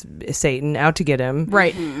think he's Satan, out to get him.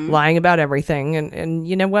 Right. Lying about everything. And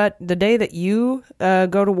you know what? The day that you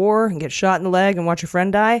go to war and get shot in the leg and watch your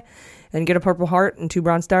friend die and get a Purple Heart and 2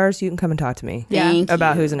 Bronze Stars, you can come and talk to me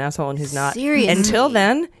about who's an asshole and who's not. Seriously. Until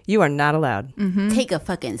then, you are not allowed. Take a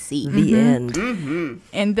fucking seat. The end.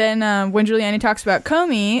 And then when Giuliani talks about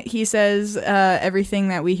Comey, he says everything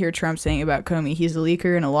that we hear Trump saying about Comey. He's a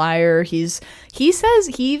leaker and a liar. He says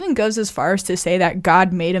he even goes as far as to say that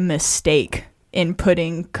God made a mistake in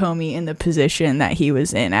putting Comey in the position that he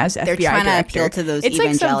was in as FBI director. They're trying to appeal to those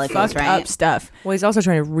evangelicals, like some fucked up stuff. Well, he's also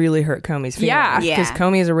trying to really hurt Comey's feelings. Yeah. Because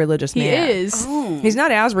Comey is a religious man. He is. Oh. He's not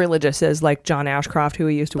as religious as like John Ashcroft, who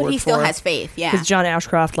he used to work for. But he still has faith, yeah. Because John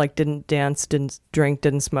Ashcroft didn't dance, didn't drink,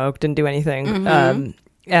 didn't smoke, didn't do anything.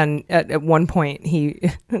 And at one point,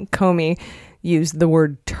 Comey used the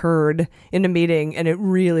word turd in a meeting, and it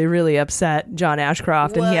really, really upset John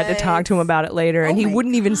Ashcroft, and he had to talk to him about it later, and he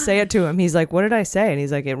wouldn't even say it to him. He's like, what did I say? And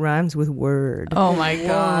he's like, it rhymes with word. Oh my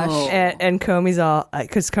gosh. And Comey's all,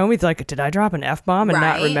 because Comey's like, did I drop an F-bomb and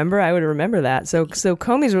not remember? I would remember that. So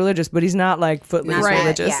Comey's religious, but he's not like footloose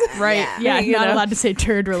religious. Yeah, not allowed to say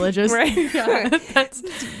turd religious. Right. That's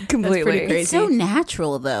completely that's pretty crazy. It's so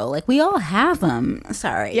natural though. Like we all have them.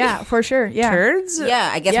 Sorry. Yeah, for sure. Yeah. Turds? Yeah,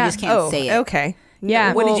 I guess we just can't say it. Okay.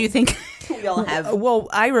 Yeah. What did you think we all have? Well,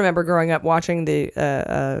 I remember growing up watching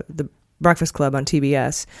the Breakfast Club on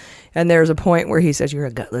TBS, and there's a point where he says, "You're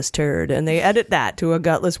a gutless turd," and they edit that to a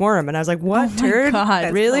gutless worm, and I was like, "What turd? God,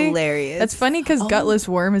 That's really? hilarious. That's funny because gutless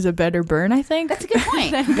worm is a better burn, I think. That's a good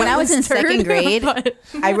point. When I was in second grade,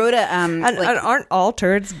 I wrote a And aren't all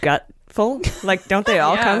turds gutful? Like, don't they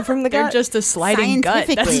all come from the gut? They're just a sliding gut.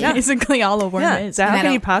 That's basically all a worm is. So how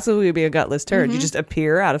can you possibly be a gutless turd? You just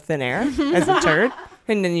appear out of thin air as a turd,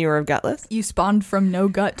 and then you were gutless. You spawned from no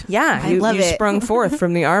gut. Yeah, you sprung forth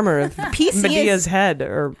from the armor of Medea's head,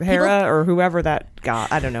 or Hera, or whoever that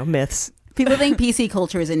got. I don't know, myths. People think PC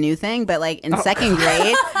culture is a new thing, but like in second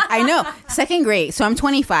grade, I know, second grade. So I'm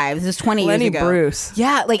 25. This is 20 years ago. Bruce.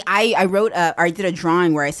 Yeah, like I wrote I did a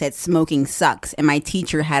drawing where I said smoking sucks, and my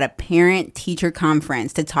teacher had a parent-teacher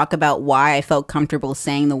conference to talk about why I felt comfortable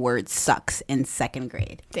saying the word sucks in second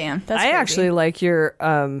grade. Damn, that's I crazy. actually like your.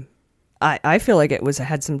 I feel like it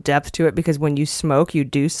had some depth to it because when you smoke, you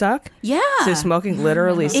do suck. Yeah. So smoking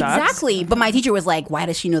literally sucks. Exactly. But my teacher was like, why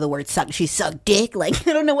does she know the word suck? She sucked dick? Like,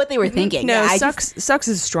 I don't know what they were thinking. No, yeah, sucks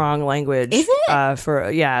is strong language. Is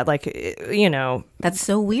it? Like, you know. That's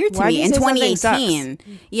so weird to Why me. do you In say something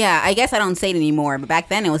 2018. Yeah, I guess I don't say it anymore. But back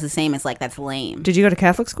then it was the same. It's like, that's lame. Did you go to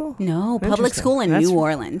Catholic school? No, public Interesting. school in New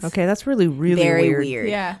Orleans. Okay, that's really, really Very weird.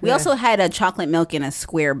 Yeah. We also had a chocolate milk in a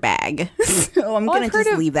square bag. So I'm going to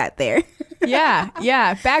just leave that there.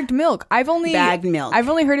 Yeah, bagged milk. Bagged milk. I've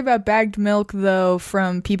only heard about bagged milk though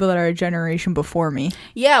from people that are a generation before me.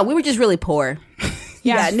 Yeah, we were just really poor.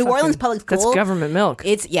 Yeah, New Orleans public school. That's government milk.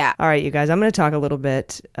 Yeah. All right, you guys, I'm going to talk a little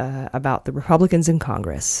bit about the Republicans in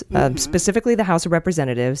Congress, specifically the House of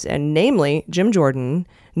Representatives, and namely Jim Jordan,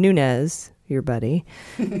 Nunes, your buddy,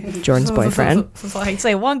 Jordan's boyfriend. Like,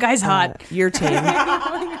 say one guy's hot. Your team.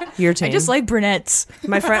 Your team. I just like brunettes.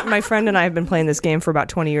 My friend and I have been playing this game for about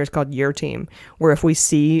 20 years called Your Team, where if we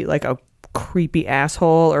see like a creepy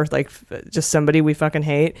asshole or like just somebody we fucking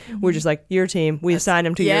hate, we're just like, your team. We assign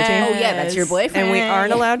him to your team. Oh yeah, that's your boyfriend. And we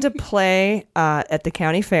aren't allowed to play at the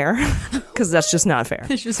county fair because that's just not fair.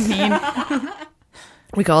 It's just mean.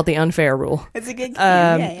 We call it the unfair rule. It's a good game.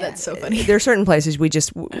 That's so funny. There are certain places we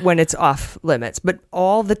just, when it's off limits, but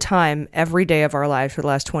all the time, every day of our lives for the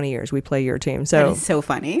last 20 years, we play Your Team. So that is so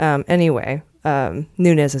funny. Anyway,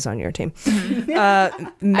 Nunes is on Your Team.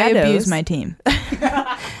 I abuse my team.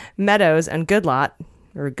 Meadows and Goodlot,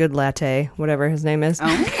 or Good Latte, whatever his name is.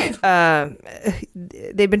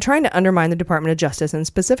 They've been trying to undermine the Department of Justice, and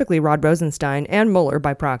specifically Rod Rosenstein and Mueller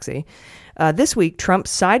by proxy. This week, Trump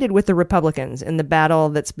sided with the Republicans in the battle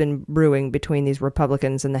that's been brewing between these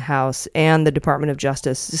Republicans in the House and the Department of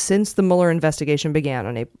Justice since the Mueller investigation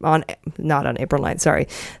began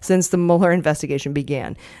since the Mueller investigation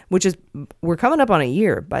began, which is, we're coming up on a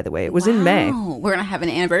year, by the way. It was in May. We're going to have an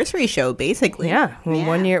anniversary show, basically. Yeah,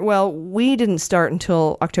 1 year. Well, we didn't start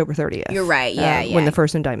until October 30th. You're right, when the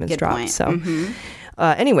first indictments dropped. Point. So.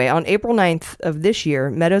 Anyway, on April 9th of this year,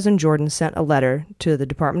 Meadows and Jordan sent a letter to the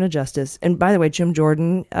Department of Justice. And by the way, Jim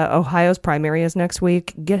Jordan, Ohio's primary is next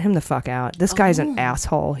week. Get him the fuck out. This guy's an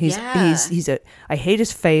asshole. He's I hate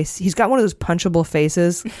his face. He's got one of those punchable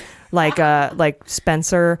faces, like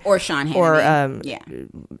Spencer or Sean Hannity. Or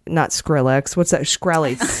not Skrillex. What's that?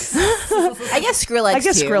 Skrelly. I guess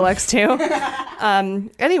Skrillex too.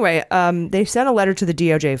 Anyway, they sent a letter to the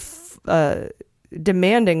DOJ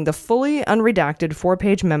demanding the fully unredacted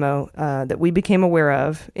 4-page memo that we became aware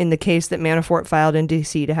of in the case that Manafort filed in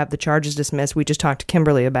D.C. to have the charges dismissed. We just talked to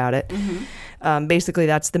Kimberly about it. Basically,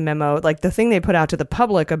 that's the memo. Like, the thing they put out to the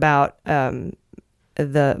public about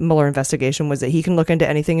the Mueller investigation was that he can look into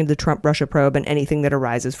anything in the Trump-Russia probe and anything that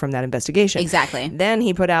arises from that investigation. Exactly. Then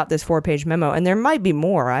he put out this 4-page memo, and there might be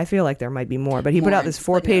more. I feel like there might be more, but he put out this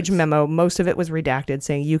 4-page memo. Most of it was redacted,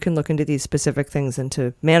 saying you can look into these specific things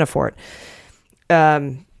into Manafort.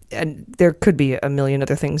 And there could be a million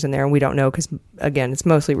other things in there, and we don't know because, again, it's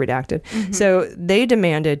mostly redacted. So they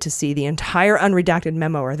demanded to see the entire unredacted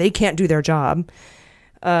memo, or they can't do their job.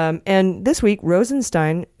 And this week,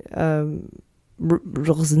 Rosenstein, I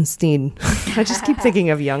just keep thinking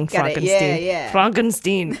of young Frankenstein. Yeah.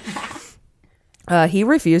 Frankenstein. He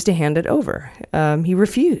refused to hand it over. He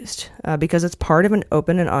refused because it's part of an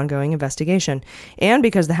open and ongoing investigation, and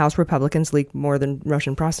because the House Republicans leaked more than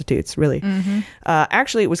Russian prostitutes, really.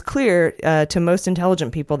 Actually, it was clear to most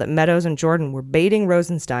intelligent people that Meadows and Jordan were baiting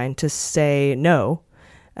Rosenstein to say no,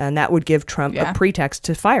 and that would give Trump a pretext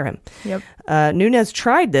to fire him. Nunes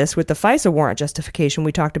tried this with the FISA warrant justification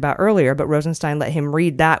we talked about earlier, but Rosenstein let him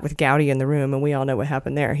read that with Gowdy in the room, and we all know what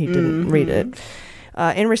happened there. He didn't read it.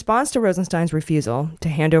 In response to Rosenstein's refusal to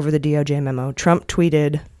hand over the DOJ memo, Trump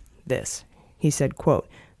tweeted this. He said, quote,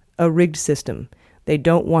 "A rigged system. They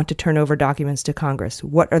don't want to turn over documents to Congress.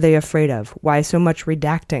 What are they afraid of? Why so much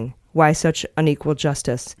redacting? Why such unequal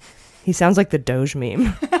justice?" He sounds like the Doge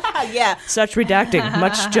meme. Yeah. Such redacting,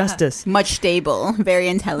 much justice. Much stable, very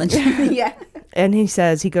intelligent. Yeah. And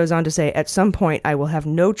he goes on to say, "At some point, I will have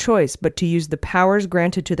no choice but to use the powers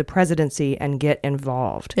granted to the presidency and get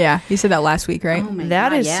involved." Yeah, he said that last week, right? Oh my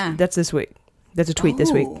God, That's this week. That's a tweet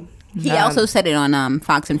this week. He also said it on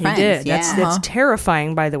Fox and Friends. He did. Yeah. That's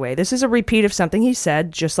terrifying, by the way. This is a repeat of something he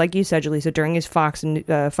said, just like you said, Jaleesa, during his Fox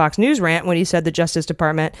News rant when he said the Justice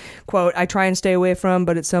Department, quote, "I try and stay away from,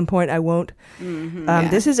 but at some point I won't."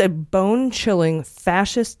 This is a bone-chilling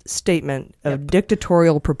fascist statement of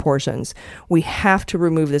dictatorial proportions. We have to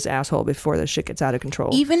remove this asshole before this shit gets out of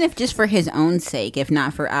control. Even if just for his own sake, if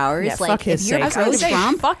not for ours. Yeah, like, fuck his if you're sake.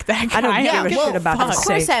 pro-Trump, fuck that guy. I don't give a shit about his Of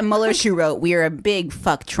course, sake. at Mueller, she wrote, we are a big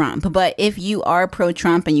fuck Trump. But if you are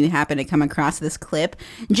pro-Trump and you happen to come across this clip,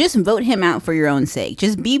 just vote him out for your own sake.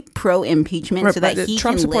 Just be pro-impeachment so that he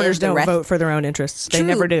Trump can supporters live the don't rest. vote for their own interests. They True.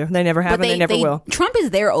 never do. They never have, But and they never will. Trump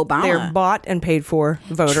is their Obama. They're bought and paid for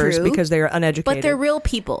voters True. because they are uneducated. But they're real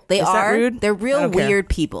people. They Is that are. rude? They're I real don't care. weird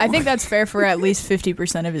people. I think that's fair for at least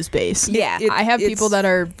 50% of his base. Yeah. I have people that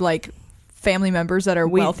are like family members that are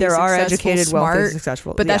wealthy, there are successful, educated, smart, wealthy,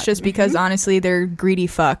 successful. but that's Yeah. just because honestly they're greedy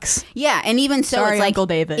fucks. Yeah, and even so, Sorry, it's like Uncle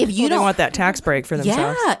David. if you Well, they don't want that tax break for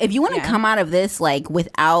themselves. Yeah, if you want to come out of this like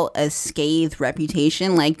without a scathed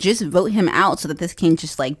reputation, like just vote him out so that this can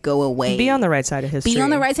just like go away. Be on the right side of history. Be on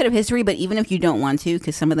the right side of history, but even if you don't want to,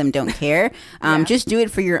 because some of them don't care, just do it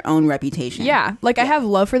for your own reputation. Yeah, like I have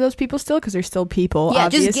love for those people still because they're still people. Yeah,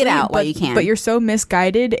 just obviously, get out while you can. But you're so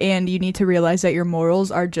misguided, and you need to realize that your morals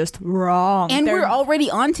are just wrong. And They're- we're already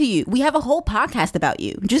on to you. We have a whole podcast about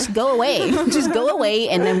you. Just go away. Just go away,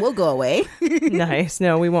 and then we'll go away. Nice.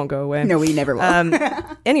 No, we won't go away. No, we never will.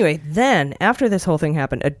 Anyway, then, after this whole thing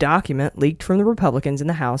happened, a document leaked from the Republicans in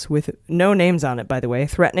the House with no names on it, by the way,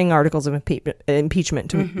 threatening articles of impeachment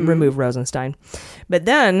to remove Rosenstein. But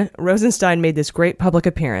then, Rosenstein made this great public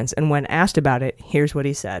appearance, and when asked about it, here's what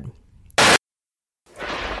he said.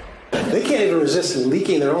 They can't even resist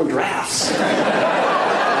leaking their own drafts.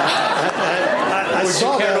 Would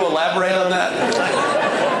you care to elaborate on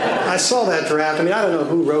that? I saw that draft. I mean, I don't know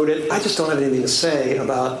who wrote it. I just don't have anything to say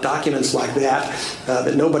about documents like that,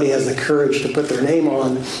 that nobody has the courage to put their name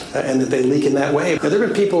on and that they leak in that way. Now, there have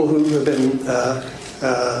been people who have been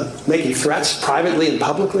making threats privately and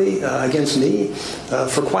publicly against me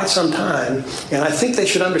for quite some time. And I think they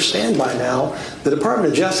should understand by now the Department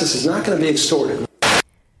of Justice is not going to be extorted.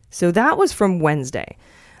 So that was from Wednesday.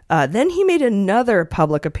 Then he made another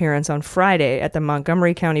public appearance on Friday at the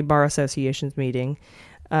Montgomery County Bar Association's meeting.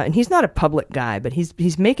 And he's not a public guy, but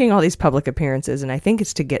he's making all these public appearances, and I think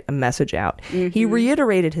it's to get a message out. He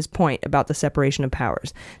reiterated his point about the separation of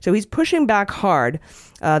powers. So he's pushing back hard,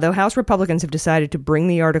 though House Republicans have decided to bring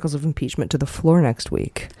the articles of impeachment to the floor next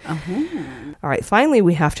week. All right, finally,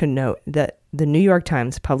 we have to note that the New York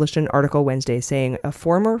Times published an article Wednesday saying a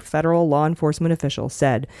former federal law enforcement official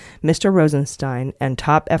said Mr. Rosenstein and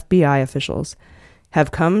top FBI officials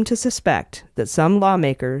have come to suspect that some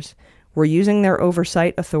lawmakers were using their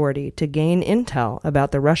oversight authority to gain intel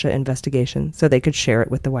about the Russia investigation so they could share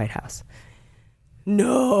it with the White House.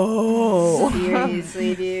 No.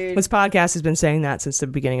 Seriously, dude. This podcast has been saying that since the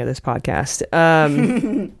beginning of this podcast.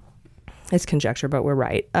 It's conjecture, but we're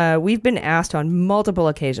right. We've been asked on multiple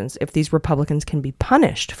occasions if these Republicans can be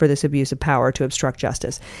punished for this abuse of power to obstruct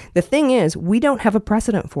justice. The thing is, we don't have a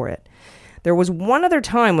precedent for it. There was one other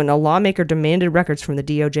time when a lawmaker demanded records from the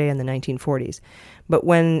DOJ in the 1940s. But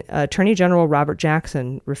when Attorney General Robert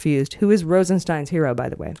Jackson refused, who is Rosenstein's hero, by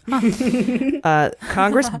the way,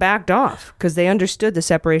 Congress backed off because they understood the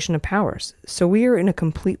separation of powers. So we are in a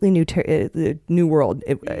completely new world,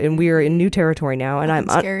 and we are in new territory now. And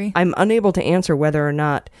I'm unable to answer whether or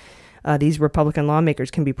not these Republican lawmakers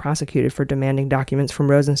can be prosecuted for demanding documents from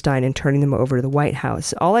Rosenstein and turning them over to the White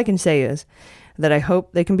House. All I can say is that I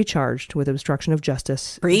hope they can be charged with obstruction of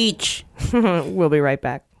justice. Preach. We'll be right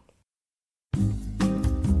back.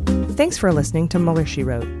 Thanks for listening to Mueller, She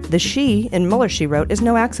Wrote. The she in Mueller, She Wrote is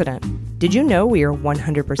no accident. Did you know we are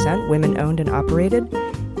 100% women-owned and operated?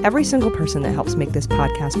 Every single person that helps make this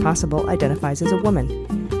podcast possible identifies as a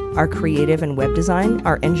woman. Our creative and web design,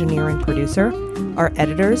 our engineer and producer, our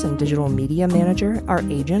editors and digital media manager, our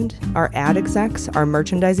agent, our ad execs, our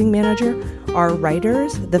merchandising manager, our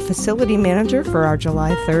writers, the facility manager for our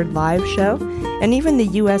July 3rd live show, and even the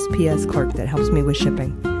USPS clerk that helps me with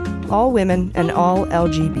shipping. All women and all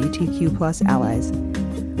LGBTQ plus allies.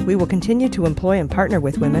 We will continue to employ and partner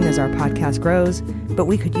with women as our podcast grows, but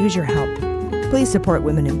we could use your help. Please support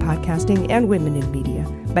women in podcasting and women in media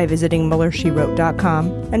by visiting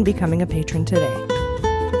MuellerSheWrote.com and becoming a patron today.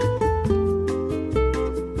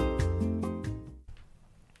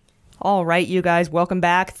 All right, you guys, welcome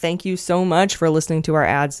back. Thank you so much for listening to our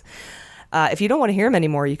ads. If you don't want to hear them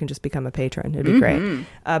anymore, you can just become a patron. It'd be great.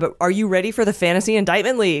 But are you ready for the Fantasy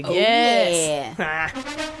Indictment League? Oh, yes. Yeah.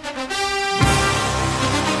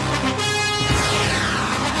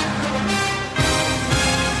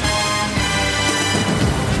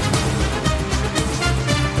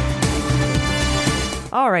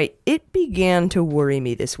 All right, it began to worry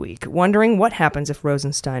me this week, wondering what happens if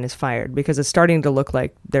Rosenstein is fired, because it's starting to look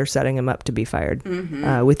like they're setting him up to be fired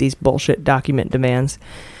with these bullshit document demands.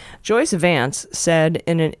 Joyce Vance said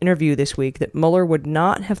in an interview this week that Mueller would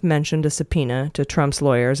not have mentioned a subpoena to Trump's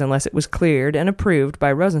lawyers unless it was cleared and approved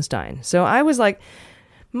by Rosenstein. So I was like,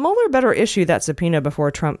 Mueller better issue that subpoena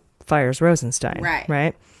before Trump fires Rosenstein.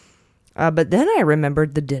 Right? But then I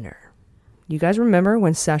remembered the dinner. You guys remember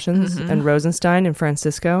when Sessions and Rosenstein and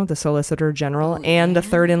Francisco, the Solicitor General, and the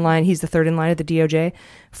third in line, he's the third in line at the DOJ,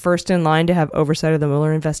 first in line to have oversight of the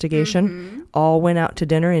Mueller investigation, all went out to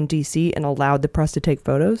dinner in D.C. and allowed the press to take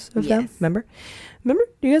photos of them? Remember?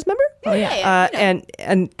 Do you guys remember? Oh, yeah.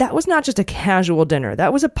 And that was not just a casual dinner.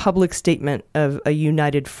 That was a public statement of a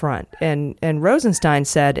united front. And Rosenstein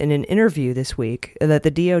said in an interview this week that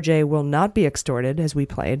the DOJ will not be extorted, as we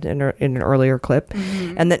played in an earlier clip,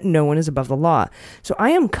 and that no one is above the law. So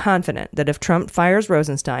I am confident that if Trump fires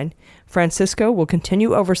Rosenstein, Francisco will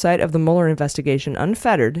continue oversight of the Mueller investigation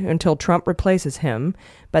unfettered until Trump replaces him.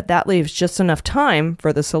 But that leaves just enough time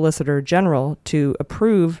for the Solicitor General to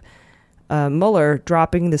approve Mueller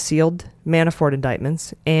dropping the sealed Manafort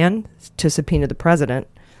indictments and to subpoena the president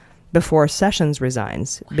before Sessions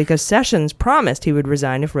resigns, because Sessions promised he would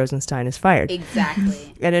resign if Rosenstein is fired.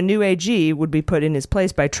 Exactly. And a new AG would be put in his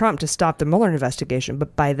place by Trump to stop the Mueller investigation,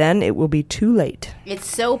 but by then it will be too late. It's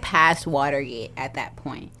so past Watergate at that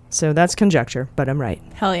point. So that's conjecture, but I'm right.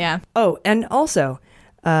 Hell yeah. Oh, and also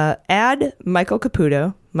add Michael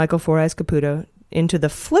Caputo, Michael Four Eyes Caputo, into the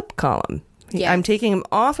flip column. Yes. I'm taking him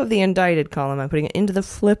off of the indicted column. I'm putting it into the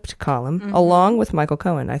flipped column, along with Michael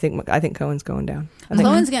Cohen. I think Cohen's going down. I think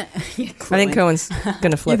Cohen's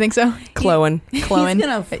gonna flip. You think so? Clowen. He's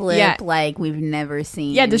gonna flip like we've never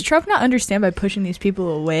seen. Yeah. Does Trump not understand by pushing these people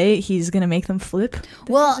away, he's gonna make them flip?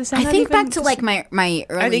 Well, I think back to like my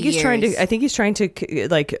early I think he's years. trying to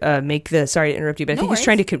make the. Sorry to interrupt you, but I think he's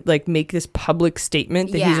trying to like make this public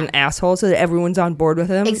statement that he's an asshole, so that everyone's on board with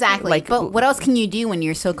him. Exactly. But what else can you do when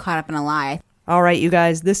you're so caught up in a lie? All right, you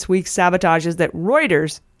guys, this week's sabotage is that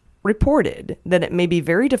Reuters reported that it may be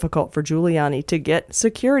very difficult for Giuliani to get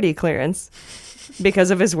security clearance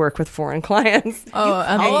because of his work with foreign clients. Oh,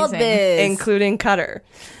 amazing. Including Qatar.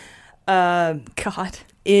 God.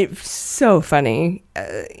 It's so funny.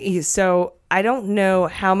 So I don't know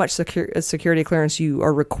how much security clearance you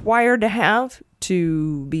are required to have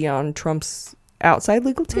to be on Trump's outside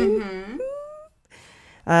legal team.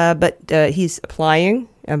 But he's applying,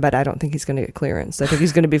 but I don't think he's going to get clearance. I think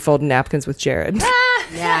he's going to be folding napkins with Jared.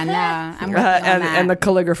 Yeah, no, I'm working on that. And the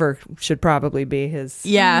calligrapher should probably be his.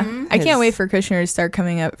 Yeah, I can't wait for Kushner to start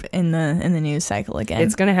coming up in the news cycle again.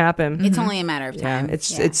 It's going to happen. It's only a matter of time. Yeah,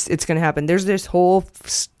 it's going to happen. There's this whole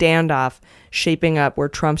standoff shaping up where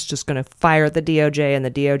Trump's just going to fire the DOJ, and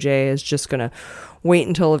the DOJ is just going to wait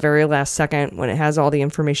until the very last second when it has all the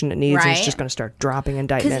information it needs, and it's just going to start dropping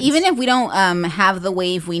indictments. Because even if we don't have the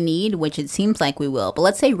wave we need, which it seems like we will, but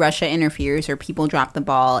let's say Russia interferes or people drop the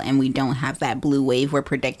ball and we don't have that blue wave we're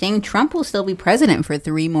predicting, Trump will still be president for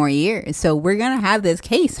 3 more years. So we're going to have this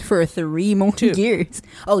case for 3 more years.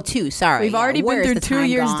 Oh, 2, sorry. We've already been through 2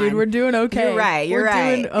 years, dude. We're doing okay. You're right. We're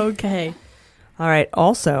doing okay. All right.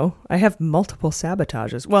 Also, I have multiple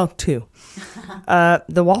sabotages. Well, 2.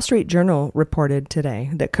 The Wall Street Journal reported today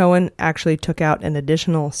that Cohen actually took out an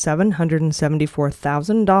additional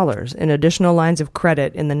 $774,000 in additional lines of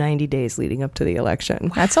credit in the 90 days leading up to the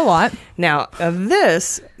election. That's a lot. Now,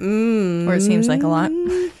 this... or it seems like a lot.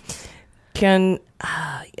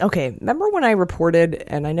 Okay, remember when I reported,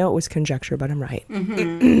 and I know it was conjecture, but I'm right,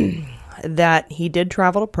 that he did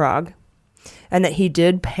travel to Prague and that he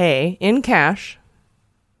did pay in cash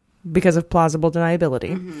because of plausible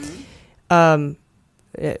deniability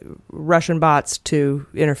Russian bots to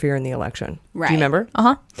interfere in the election. Right. Do you remember?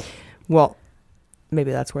 Uh-huh. Well,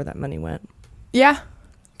 maybe that's where that money went. Yeah.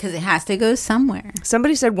 Because it has to go somewhere.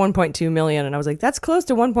 Somebody said 1.2 million, and I was like, that's close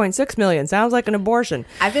to 1.6 million. Sounds like an abortion.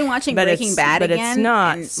 I've been watching Breaking Bad but again. It's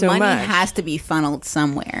not and so money much. has to be funneled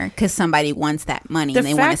somewhere because somebody wants that money and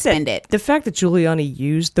they want to spend it. The fact that Giuliani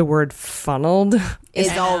used the word funneled is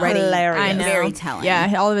already hilarious. very telling.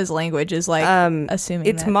 Yeah, all of his language is like assuming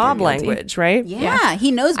it's that mob they're guilty. language, right? Yeah, he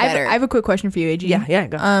knows better. I have a quick question for you, AG. Yeah,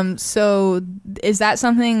 go. So is that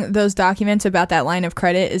something, those documents about that line of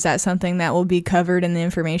credit, is that something that will be covered in the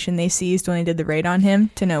information they seized when they did the raid on him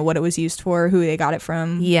to know what it was used for, who they got it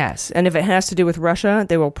from? Yes, and if it has to do with Russia,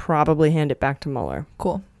 they will probably hand it back to Mueller.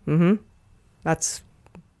 Cool. That's,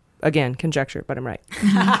 again, conjecture, but I'm right.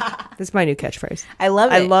 That's my new catchphrase. I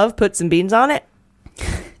love it. I love put some beans on it.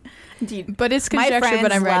 But it's conjecture,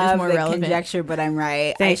 but I'm right is more relevant. Conjecture, but I'm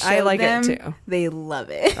right. I like them, it too. They love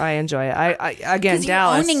it. I enjoy it. I again, Because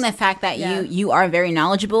Dallas. you're owning the fact that you are very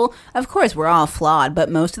knowledgeable. Of course, we're all flawed, but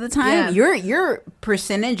most of the time, your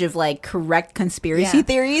percentage of like correct conspiracy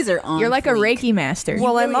theories are on. You're like fleek. a Reiki master.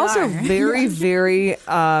 Well, You I'm really also are. very, very.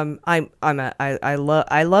 I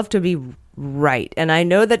love to be right, and I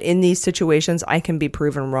know that in these situations I can be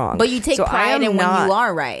proven wrong. But you take So I pride am in when not- you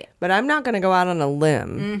are right. But I'm not going to go out on a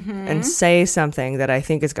limb and say something that I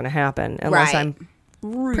think is going to happen unless Right. I'm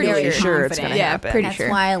really Pretty sure it's confident. going to happen. pretty That's sure.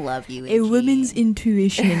 why I love you. A woman's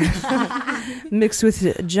intuition. Mixed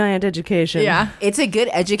with giant education. Yeah. It's a good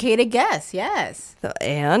educated guess. Yes.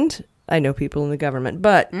 And I know people in the government,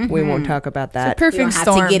 but we won't talk about that. Perfect We don't have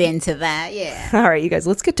storm. to get into that. Yeah. All right, you guys,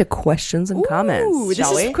 let's get to questions and comments, Ooh, this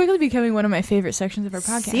shall is we? quickly becoming one of my favorite sections of our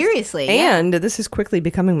podcast. Seriously. yeah. And this is quickly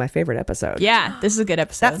becoming my favorite episode. Yeah, this is a good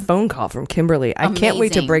episode. That phone call from Kimberly. I can't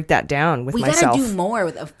wait to Amazing. break that down with we myself. gotta do more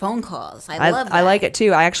with phone calls. I love that. I like it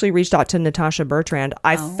too. I actually reached out to Natasha Bertrand.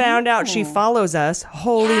 I found out she follows us.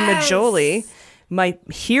 Holy majoli. My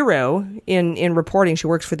hero in reporting. She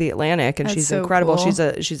works for the Atlantic, and That's she's so incredible.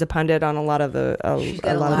 cool. She's a pundit on a lot of the She's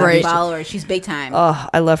got a lot of of Right. followers. She's big time. Oh,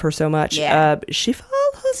 I love her so much. Yeah. She follows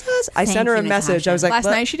us. I Thank sent her a you, message. I was like, Last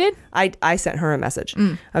 "Look," night she did? I sent her a message.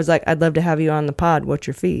 I was like, I'd love to have you on the pod. What's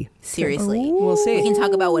your fee? Seriously. We'll see. We can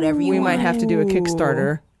talk about whatever you We want. might have to do a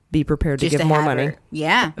Kickstarter. Be prepared to Just give to more have money. her.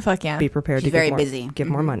 Yeah. Fuck yeah. Be prepared She's to very give more, busy. give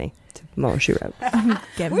more money to Mueller, she wrote.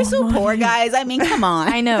 Get We're more so money. poor, guys. I mean, come on.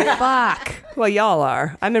 I know. Fuck. Well, y'all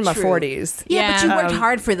are. I'm in my True. 40s. Yeah, but you worked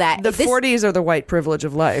hard for that. The If this- 40s are the white privilege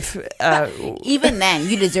of life. Even then,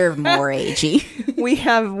 you deserve more, AG. We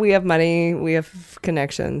have money. We have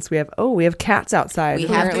connections. We have cats outside. We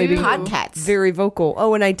who have apparently being podcasts. very vocal.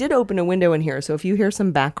 Oh, and I did open a window in here, so if you hear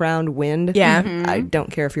some background wind, Yeah. I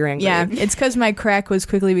don't care if you're angry. Yeah, it's because my crack was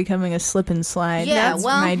quickly becoming a slip and slide. Yeah, That's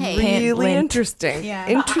well, my hey. pant Really lint. interesting. Yeah.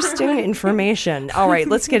 Interesting information. All right,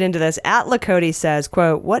 let's get into this. At Lakoti says,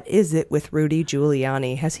 quote, what is it with Rudy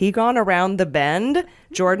Giuliani? Has he gone around the bend?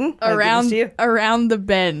 Jordan? I'll give this to you. around the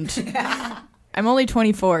bend. I'm only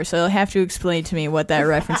 24, so you'll have to explain to me what that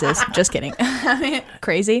reference is. Just kidding.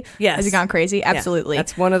 Crazy? Yes. Has he gone crazy? Yeah, Absolutely.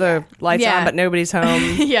 that's one of the lights Yeah. on, but nobody's home.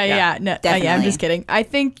 yeah. No, yeah, I'm Definitely. just kidding. I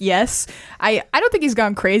think yes. I don't think he's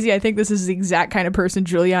gone crazy. I think this is the exact kind of person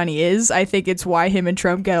Giuliani is. I think it's why him and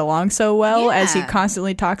Trump get along so well, as he Yeah.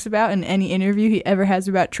 constantly talks about in any interview he ever has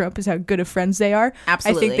about Trump, is how good of friends they are.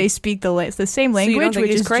 Absolutely. I think they speak the same you don't language, think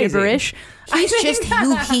which he's is crazy? gibberish. He's just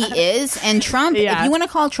who he is. And Trump, Yeah. if you want to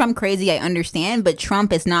call Trump crazy, I understand, but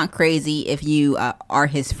Trump is not crazy if you are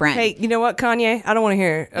his friend. Hey, you know what, Kanye? I don't want to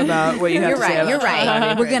hear about what you have You're to say right. about You're right.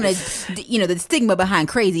 Kanye. We're going to, the stigma behind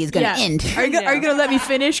crazy is going to end. Are you gonna let me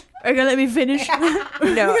finish? Are you gonna let me finish?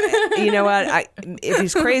 No, you know what? If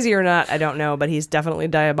he's crazy or not, I don't know, but he's definitely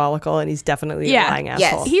diabolical and he's definitely a lying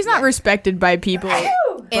asshole. He's not respected by people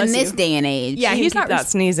In Bless this you. day and age. Yeah, You he's can not keep that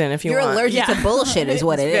sneezing if you You're want. allergic to bullshit is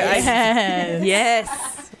what it is. Yes.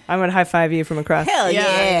 Yes. I'm going to high five you from across. Hell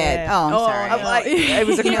yeah. Oh, I'm Oh, sorry. It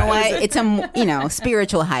was a, You know what? It's a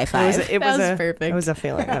spiritual high five. It That was was perfect. It was a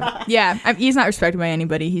feeling. Yeah, he's not respected by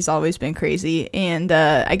anybody. He's always been crazy, and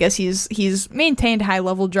I guess he's maintained high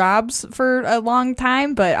level jobs for a long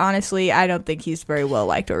time. But honestly, I don't think he's very well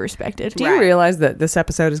liked or respected. Do you realize that this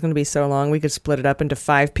episode is going to be so long we could split it up into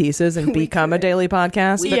 5 pieces and become a daily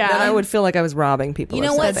podcast? But Yeah. then I would feel like I was robbing people. You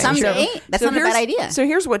know of what? something. Someday, that's not a bad idea. So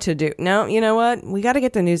here's what to do. No, you know what? We got to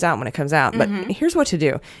get the news out when it comes out. But here's what to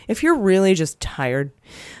do. If you're really just tired,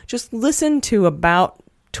 just listen to about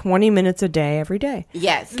 20 minutes a day every day.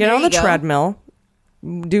 Yes. Get on the treadmill.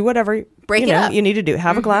 Do whatever Break it up. you need to do.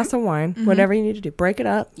 Have a glass of wine. Whatever you need to do. Break it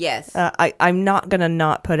up. Yes. I'm not going to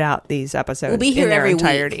not put out these episodes We'll be here in their every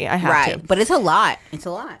entirety. week. I have to. But it's a lot. It's a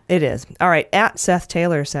lot. It is. All right. At Seth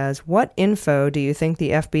Taylor says, what info do you think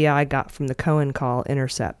the FBI got from the Cohen call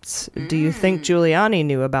intercepts? Do you think Giuliani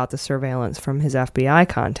knew about the surveillance from his FBI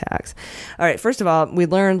contacts? All right. First of all, we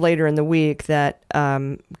learned later in the week that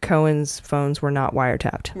Cohen's phones were not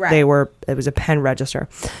wiretapped. Right. It was a pen register.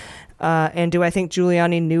 And do I think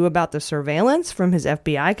Giuliani knew about the surveillance from his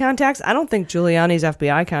FBI contacts? I don't think Giuliani's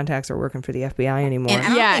FBI contacts are working for the FBI anymore. And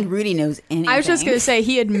I don't think Rudy knows anything. I was just going to say,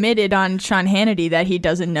 he admitted on Sean Hannity that he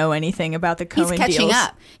doesn't know anything about the Cohen He's catching deals.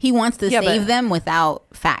 up. He wants to save them without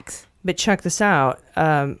facts. But check this out.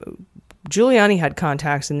 Giuliani had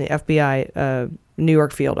contacts in the FBI New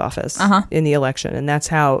York field office in the election, and that's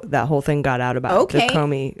how that whole thing got out about the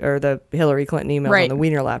Comey or the Hillary Clinton emails on the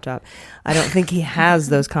Wiener laptop. I don't think he has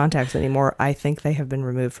those contacts anymore. I think they have been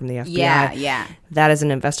removed from the FBI. Yeah. That is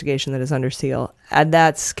an investigation that is under seal. And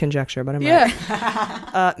that's conjecture, but I'm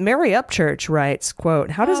right. Mary Upchurch writes,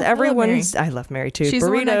 quote, how does everyone... I love Mary too. She's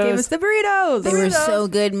the one that gave us the burritos. They were so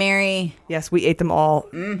good, Mary. Yes, we ate them all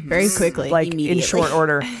very quickly. Like in short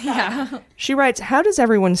order. Yeah. She writes, how does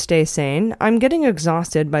everyone stay sane? I'm getting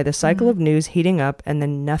exhausted by the cycle of news heating up and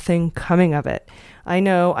then nothing coming of it. I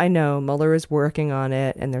know, Mueller is working on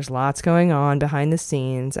it, and there's lots going on behind the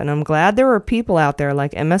scenes, and I'm glad there are people out there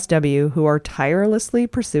like MSW who are tirelessly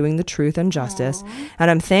pursuing the truth and justice,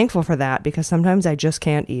 and I'm thankful for that because sometimes I just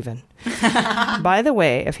can't even. By the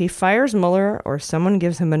way, if he fires Mueller or someone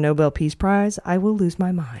gives him a Nobel Peace Prize, I will lose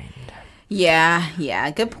my mind. Yeah,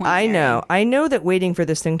 good point. I know that waiting for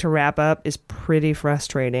this thing to wrap up is pretty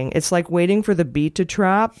frustrating. It's like waiting for the beat to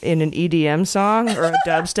drop in an EDM song or a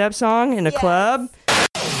dubstep song in a club.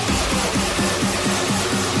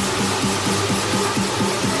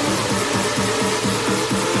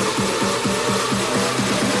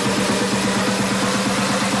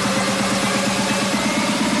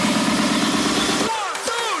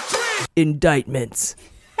 Indictments.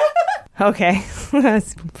 Okay,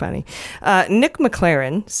 that's funny. Nick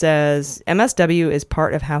McLaren says MSW is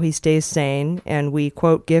part of how he stays sane, and we,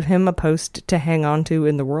 quote, give him a post to hang on to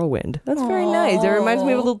in the whirlwind. That's very nice. It reminds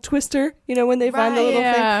me of a little Twister, when they find the little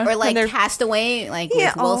thing. Or like Castaway, like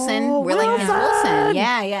with Wilson. We're like, he's Wilson.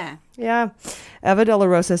 Yeah. Eva De La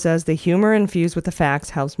Rosa says, the humor infused with the facts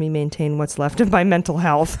helps me maintain what's left of my mental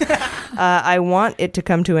health. I want it to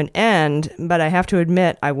come to an end, but I have to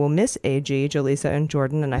admit I will miss AG, Jaleesa, and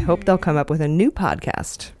Jordan, and I hope they'll come up with a new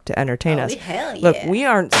podcast to entertain us. Hell yeah. Look, we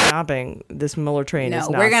aren't stopping. This Mueller train is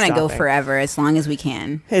not we're going to go stopping. forever as long as we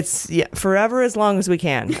can. It's forever as long as we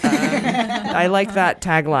can. I like that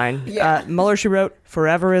tagline. Mueller, she wrote,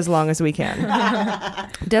 forever as long as we can.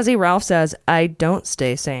 Desi Ralph says, I don't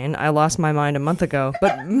stay sane. I lost my mind a month ago,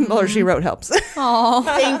 but Mueller, she wrote helps. Oh,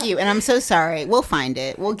 thank you. And I'm so sorry. We'll find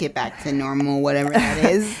it. We'll get back to normal, whatever that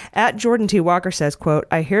is. At Jordan T. Walker says, quote,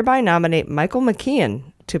 I hereby nominate Michael McKean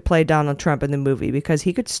to play Donald Trump in the movie because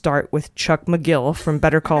he could start with Chuck McGill from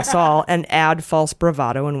Better Call Saul and add false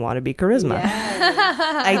bravado and wannabe charisma.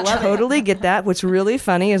 I totally get that. What's really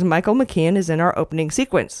funny is Michael McKean is in our opening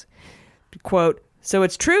sequence. Quote, so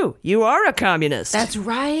it's true. You are a communist. That's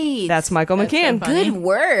right. That's Michael McKean. So good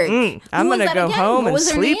work. I'm going to go home and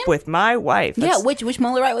sleep with my wife. Which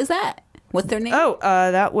Mullerite was that? What's their name? Oh,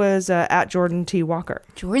 that was at Jordan T. Walker.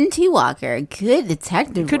 Jordan T. Walker. Good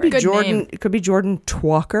detective. Could be Jordan. Name. It could be Jordan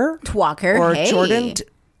Twacker. Twacker. Or Jordan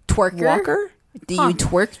Twerker. Walker. Do you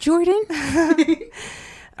twerk, Jordan?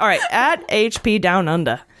 All right. At HP Down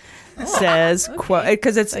Under says, quote,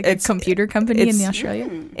 because it's a computer company in Australia.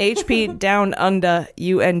 HP Down Under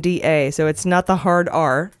UNDA, so it's not the hard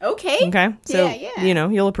R. Okay. So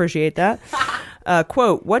you'll appreciate that.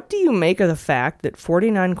 Quote, what do you make of the fact that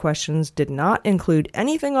 49 questions did not include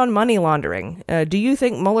anything on money laundering? Do you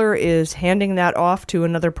think Mueller is handing that off to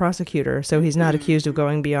another prosecutor so he's not accused of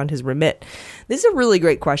going beyond his remit? This is a really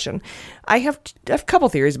great question. I have a couple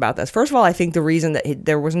theories about this. First of all, I think the reason that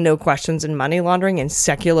there was no questions in money laundering in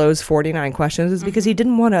Sekulo's 49 questions is because he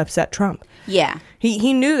didn't want to upset Trump. Yeah.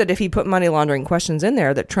 He knew that if he put money laundering questions in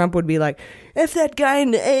there, that Trump would be like, F that guy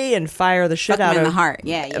in the A and fire the shit out of the heart.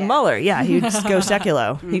 Mueller. Yeah, he'd just go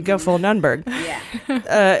Sekulo. He'd go full Nunberg.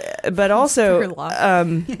 But also,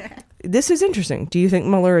 this is interesting. Do you think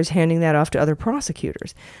Mueller is handing that off to other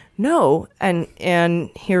prosecutors? No, and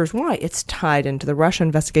here's why. It's tied into the Russia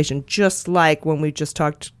investigation, just like when we just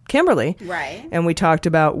talked Kimberly. Right. And we talked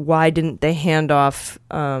about why didn't they hand off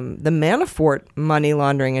the Manafort money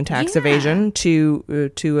laundering and tax evasion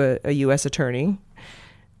to a U.S. attorney.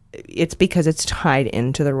 it's because it's tied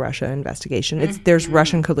into the Russia investigation. There's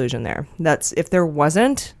Russian collusion there. That's if there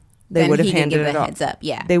wasn't, they would have handed it off. Heads up,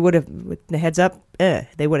 yeah. They would have with the heads up.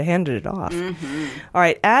 They would have handed it off. All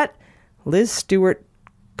right, at Liz Stewart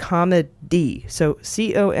Comedy. So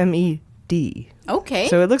COMED. Okay.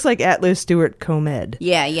 So it looks like at Liz Stewart Comed.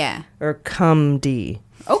 Yeah. Or CumD.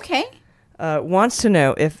 Okay. Wants to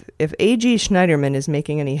know if AG Schneiderman is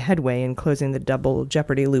making any headway in closing the double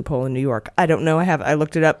jeopardy loophole in New York. I don't know. I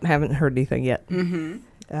looked it up. Haven't heard anything yet.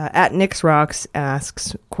 At Nix Rocks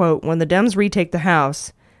asks, quote, when the Dems retake the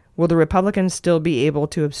House, will the Republicans still be able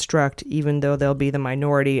to obstruct even though they'll be the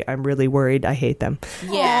minority? I'm really worried. I hate them.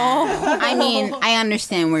 Yeah. I mean, I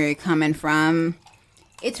understand where you're coming from.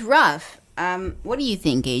 It's rough. What do you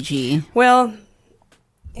think, AG? Well,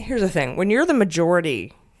 here's the thing. When you're the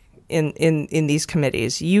majority in these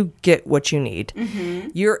committees, you get what you need.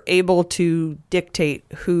 You're able to dictate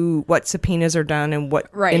what subpoenas are done and what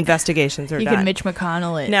investigations are done. You can Mitch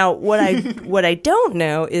McConnell it. Now, what I don't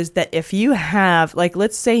know is that if you have, like,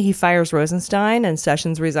 let's say he fires Rosenstein and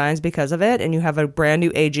Sessions resigns because of it, and you have a brand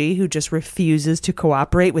new AG who just refuses to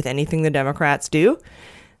cooperate with anything the Democrats do,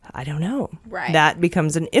 I don't know. Right. That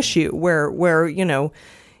becomes an issue where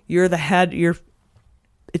you're the head,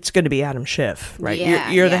 it's going to be Adam Schiff, right? Yeah,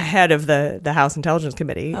 you're the head of the House Intelligence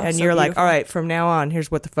Committee, and you're like, all right, from now on, here's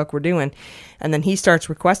what the fuck we're doing. And then he starts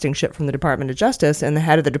requesting shit from the Department of Justice, and the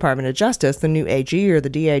head of the Department of Justice, the new AG or the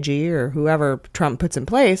DAG or whoever Trump puts in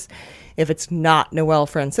place, if it's not Noel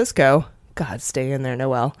Francisco, God, stay in there,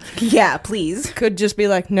 Noel. Yeah, please. Could just be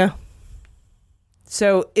like, no.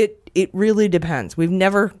 So it really depends.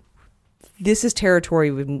 This is territory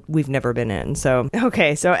we've never been in. So,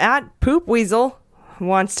 okay, so at Poop Weasel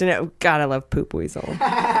wants to know, God, I love Poop Weasel.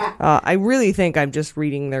 I really think I'm just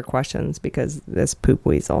reading their questions because this Poop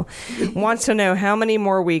Weasel wants to know how many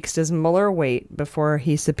more weeks does Mueller wait before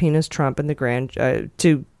he subpoenas Trump and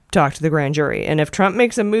to talk to the grand jury? And if Trump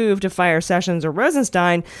makes a move to fire Sessions or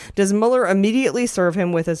Rosenstein, does Mueller immediately serve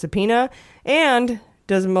him with a subpoena? And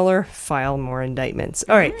does Mueller file more indictments?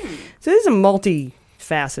 All right. So this is a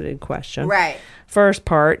multifaceted question. Right. First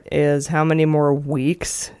part is how many more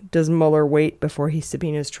weeks does Mueller wait before he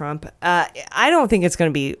subpoenas Trump? I don't think it's going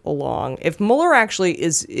to be long. If Mueller actually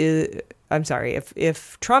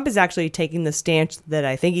if Trump is actually taking the stance that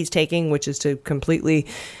I think he's taking, which is to completely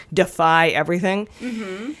defy everything,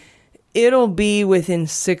 it'll be within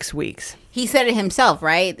 6 weeks. He said it himself,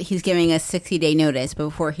 right? He's giving a 60-day notice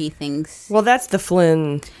before he thinks... Well, that's the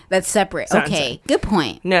Flynn... That's separate. Okay, good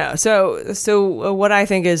point. No, so what I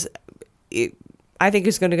think is... I think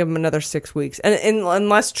it's going to give him another 6 weeks. And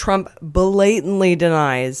unless Trump blatantly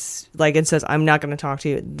denies, like, and says, I'm not going to talk to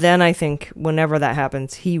you, then I think whenever that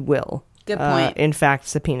happens, he will. Good point. In fact,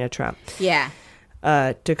 subpoena Trump. Yeah.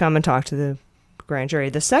 To come and talk to the grand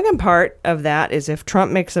jury. The second part of that is if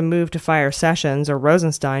Trump makes a move to fire Sessions or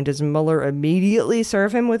Rosenstein, does Mueller immediately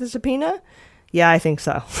serve him with a subpoena? Yeah, I think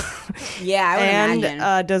so. Yeah, I would imagine.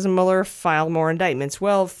 And does Mueller file more indictments?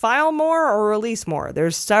 Well, file more or release more?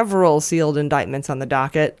 There's several sealed indictments on the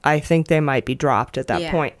docket. I think they might be dropped at that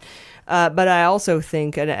point. But I also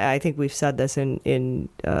think, and I think we've said this in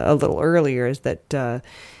a little earlier, is that the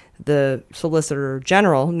Solicitor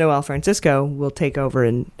General, Noel Francisco, will take over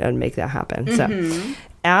and make that happen. So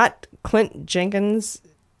at Clint Jenkins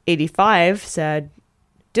 85 said,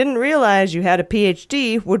 didn't realize you had a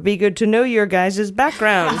PhD. Would be good to know your guys'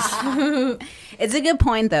 backgrounds. It's a good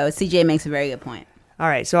point, though. CJ makes a very good point. All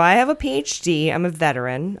right. So I have a PhD. I'm a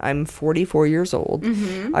veteran. I'm 44 years old.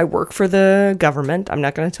 I work for the government. I'm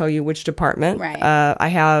not going to tell you which department. Right. I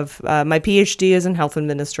have my PhD is in health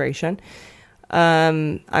administration.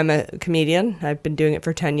 I'm a comedian. I've been doing it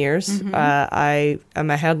for 10 years. I am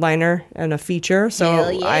a headliner and a feature.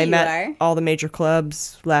 So I'm at all the major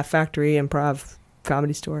clubs, Laugh Factory, Improv,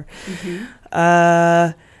 Comedy Store.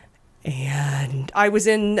 And I was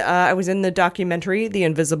in the documentary The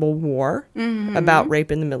Invisible War about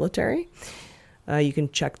rape in the military. You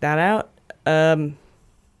can check that out.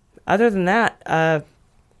 Other than that, I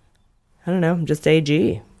don't know. I'm just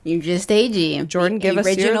AG. You're just AG. Jordan, give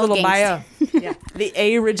us your little bio. Yeah,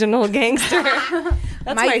 the original gangster.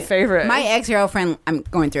 That's my favorite. My ex-girlfriend, I'm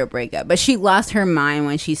going through a breakup, but she lost her mind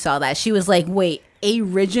when she saw that. She was like, wait,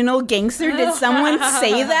 original gangster? Did someone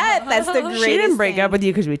say that? That's the greatest She didn't break thing. up with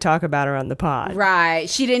you because we talk about her on the pod. Right.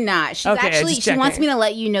 She did not. She's actually, she wants me to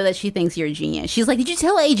let you know that she thinks you're a genius. She's like, did you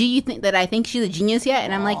tell AG you think that I think she's a genius yet?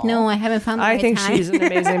 And I'm like, no, I haven't found the right think time. she's an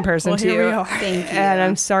amazing person too. Here we are. Thank you. And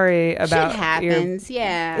I'm sorry about Shit happens.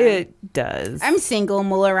 Yeah. It does. I'm single,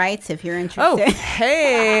 Mueller writes, if you're interested. Oh,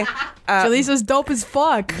 hey. Jaleesa's dope as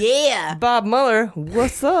fuck. Yeah. Bob Mueller,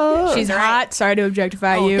 what's up? She's hot. Sorry to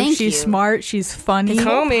objectify you. thank She's you. smart. She's funny.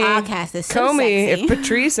 Comey. Podcast is so Comey, sexy. if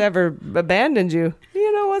Patrice ever abandoned you,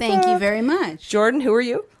 you know what's Thank up. you very much. Jordan, who are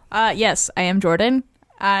you? Yes, I am Jordan.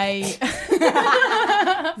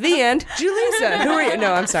 The end. Julissa, who are you?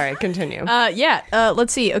 No, I'm sorry. Continue.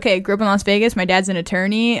 Let's see. Okay, grew up in Las Vegas. My dad's an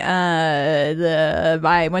attorney.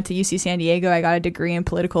 I went to UC San Diego. I got a degree in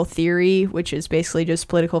political theory, which is basically just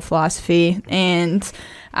political philosophy. And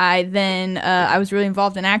I was really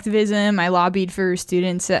involved in activism. I lobbied for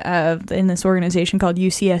students in this organization called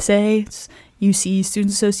UCSA. It's UC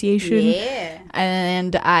Student Association. Yeah.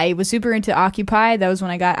 And I was super into Occupy. That was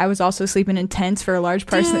when I was also sleeping in tents for a large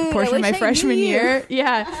portion of my freshman year.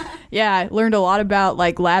 Yeah. I learned a lot about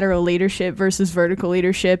like lateral leadership versus vertical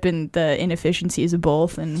leadership and the inefficiencies of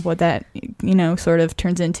both and what that, sort of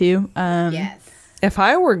turns into. Yes. If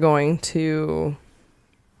I were going to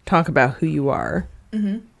talk about who you are,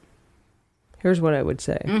 here's what I would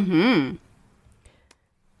say.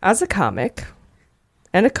 As a comic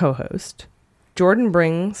and a co-host, Jordan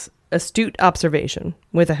brings astute observation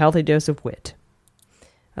with a healthy dose of wit.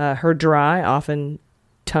 Her dry, often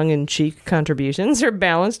tongue-in-cheek contributions are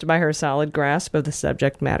balanced by her solid grasp of the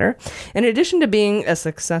subject matter. In addition to being a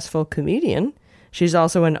successful comedian, she's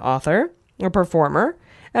also an author, a performer,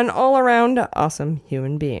 an all-around awesome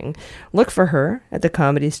human being. Look for her at the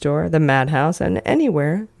Comedy Store, the Madhouse, and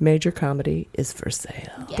anywhere major comedy is for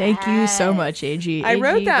sale. Thank you so much, AG. I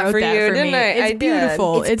wrote that for you, didn't I? It's I did.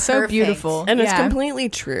 beautiful. It's so perfect. beautiful. And it's Yeah. completely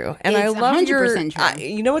true. And It's I love 100% true.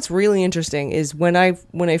 you know what's really interesting is when I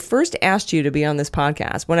first asked you to be on this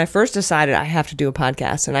podcast, when I first decided I have to do a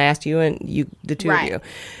podcast, and I asked you and the two of you,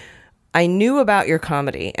 I knew about your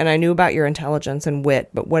comedy and I knew about your intelligence and wit,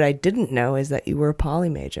 but what I didn't know is that you were a poly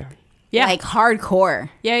major. Yeah. Like hardcore.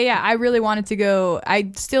 Yeah. I really wanted to go.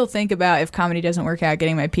 I still think about, if comedy doesn't work out,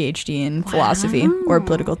 getting my PhD in philosophy or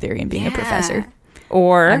political theory and being a professor.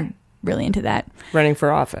 Or I'm really into that. running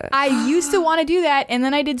for office. I used to want to do that, and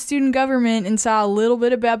then I did student government and saw a little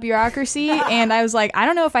bit about bureaucracy, and I was like, I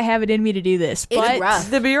don't know if I have it in me to do this. But rough.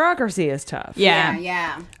 The bureaucracy is tough.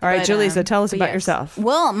 Yeah. All right, But, Julissa, tell us but about yes. yourself.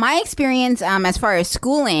 Well, my experience as far as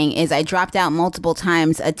schooling is I dropped out multiple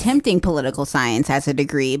times attempting political science as a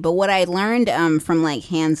degree. But what I learned from like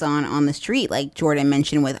hands-on on the street, like Jordan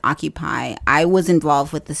mentioned with Occupy, I was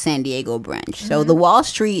involved with the San Diego branch. So the Wall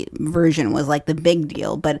Street version was like the big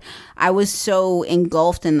deal. But I was so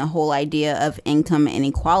engulfed in the whole idea of income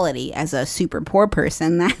inequality as a super poor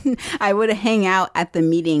person that I would hang out at the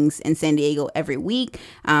meetings in San Diego every week.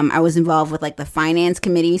 I was involved with like the finance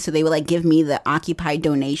committee, so they would like give me the Occupy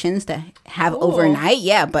donations to have overnight.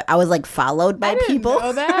 Yeah, but I was like followed by people.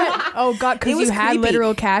 Know that? Oh God, It because was you had creepy.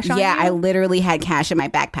 literal cash on Yeah, you? I literally had cash in my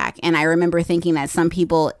backpack, and I remember thinking that some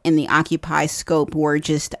people in the Occupy scope were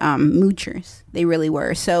just moochers. They really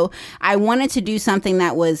were. So I wanted to do something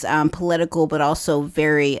that was political, but also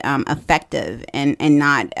very effective and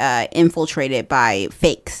not infiltrated by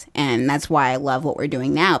fakes. And that's why I love what we're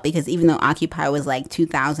doing now, because even though Occupy was like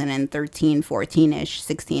 2013, 14-ish,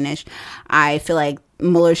 16-ish, I feel like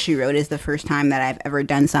Mueller, She Wrote is the first time that I've ever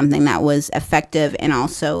done something that was effective and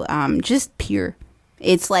also just pure.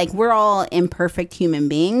 It's like we're all imperfect human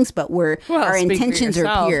beings, but our intentions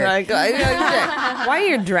are pure. Why are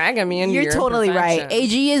you dragging me into You're your totally perfection? right.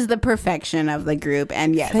 AG is the perfection of the group,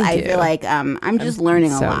 and yes, Thank I you. feel like I'm just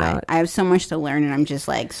learning a so lot. not. I have so much to learn, and I'm just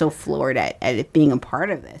like so floored at it being a part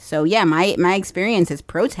of this. So yeah, my experience is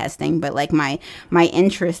protesting, but like my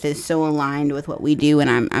interest is so aligned with what we do, and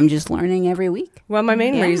I'm just learning every week. Well, my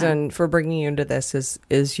main Yeah. reason for bringing you into this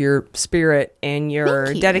is your spirit and your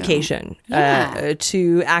Thank you. dedication Yeah.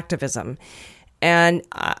 to activism. And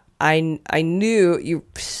I knew you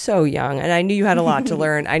were so young, and I knew you had a lot to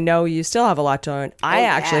learn. I know you still have a lot to learn. I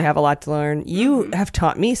actually have a lot to learn. You have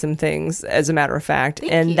taught me some things, as a matter of fact,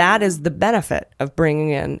 and that is the benefit of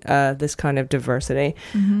bringing in this kind of diversity.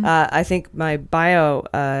 I think my bio,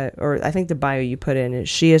 or I think the bio you put in is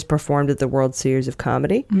she has performed at the World Series of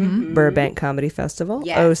Comedy, Burbank Comedy Festival,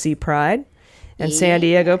 Yes. OC Pride, and San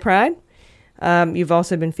Diego Pride. You've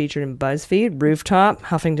also been featured in BuzzFeed, Rooftop,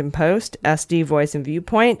 Huffington Post, SD Voice and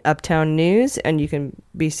Viewpoint, Uptown News, and you can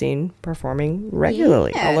be seen performing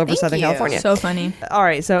regularly all over Southern California. So funny. All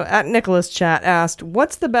right, so at Nicholas Chat asked,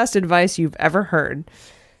 what's the best advice you've ever heard?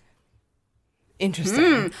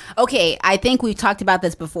 Interesting. Okay, I think we've talked about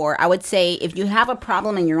this before. I would say if you have a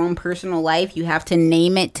problem in your own personal life, you have to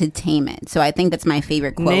name it to tame it. So I think that's my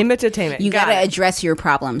favorite quote. Name it to tame it. You got to address your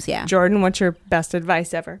problems, yeah. Jordan, what's your best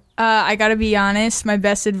advice ever? I gotta be honest, my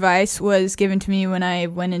best advice was given to me when I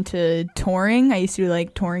went into touring. I used to do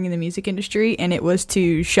like touring in the music industry, and it was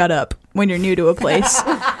to shut up when you're new to a place.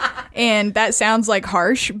 And that sounds like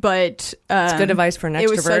harsh, but it's good advice for an extrovert. It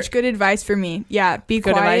was such good advice for me. Yeah, be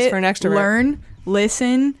good quiet, advice for an extrovert. Learn,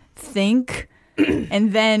 listen, think,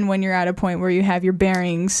 and then when you're at a point where you have your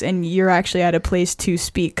bearings and you're actually at a place to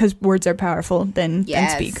speak, because words are powerful, then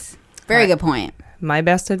speak. Very good point. My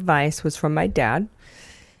best advice was from my dad,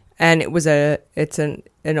 and it's an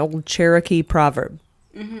old Cherokee proverb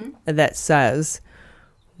that says,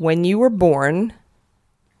 "When you were born,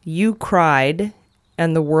 you cried,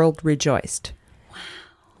 and the world rejoiced." Wow.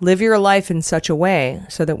 Live your life in such a way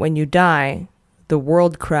so that when you die, the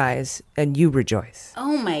world cries and you rejoice.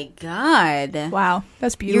 Oh my God. Wow,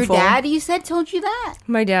 that's beautiful. Your dad, you said, told you that?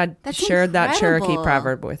 My dad shared that Cherokee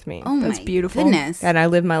proverb with me. Oh that's my beautiful. Goodness. And I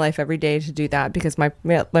live my life every day to do that because my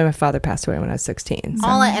father passed away when I was 16. So.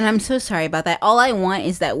 And I'm so sorry about that. All I want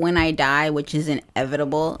is that when I die, which is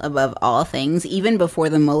inevitable above all things, even before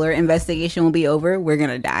the Mueller investigation will be over, we're going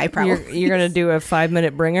to die probably. You're going to do a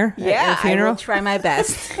 5-minute bringer at your funeral? I will try my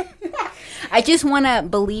best. I just want to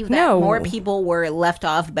believe that more people were left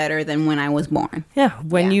off better than when I was born. Yeah,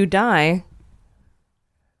 when you die,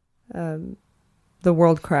 the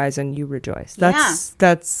world cries and you rejoice. That's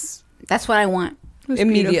what I want.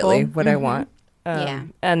 Immediately what I want.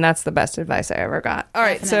 And that's the best advice I ever got. All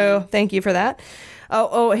right, so thank you for that.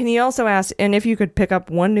 Oh, and he also asked, and if you could pick up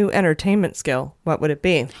one new entertainment skill, what would it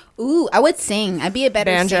be? Ooh, I would sing. I'd be a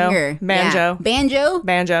better singer. Banjo.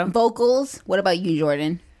 Banjo. Vocals. What about you,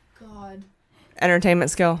 Jordan? Entertainment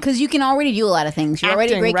skill, because you can already do a lot of things. You're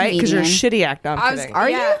already a great comedian. Because you're a shitty actor. I'm kidding. Are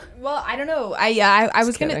you? Well, I don't know. I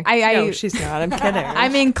was kidding. No, she's not. I'm kidding.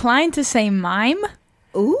 I'm inclined to say mime.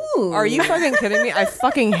 Ooh, are you fucking kidding me? I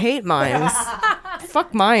fucking hate mimes.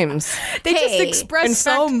 Fuck mimes. They just express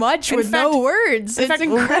so much with no words. In fact,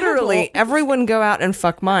 literally, everyone go out and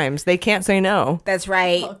fuck mimes. They can't say no. That's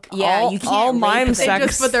right. Yeah, you can't. All mime sex. They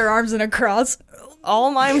just put their arms in a cross. All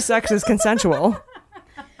mime sex is consensual.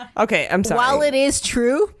 Okay, I'm sorry. While it is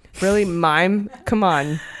true. Really, mime? Come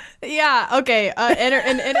on. Yeah, okay.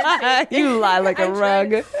 You lie like a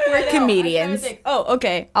rug. We're comedians. Oh,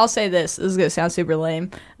 okay. I'll say this. This is going to sound super lame.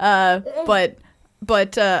 But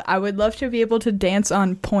I would love to be able to dance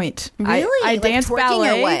on point. Really? I like dance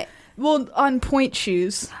ballet. Or what? Well, on point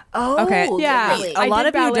shoes. Oh, okay. Yeah. Really? A lot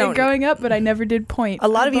of you don't growing up, but I never did point. A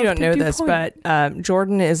lot of you don't know this, but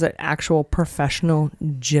Jordan is an actual professional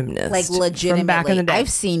gymnast. Like legitimately. From back in the day. I've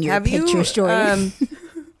seen your picture story.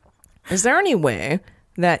 Is there any way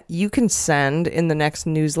that you can send in the next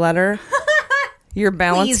newsletter your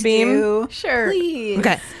balance beam? Do. Sure. Please.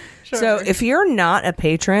 Okay. Sure. So if you're not a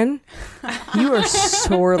patron, you are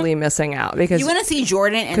sorely missing out because you want to see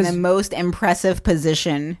Jordan in the most impressive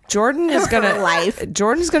position. Jordan's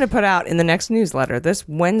gonna put out in the next newsletter this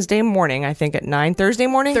Wednesday morning, I think at 9. Thursday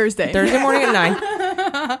morning at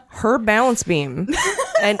 9. Her balance beam,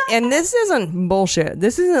 and this isn't bullshit.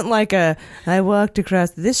 This isn't like I walked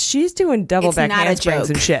across this. She's doing double back handsprings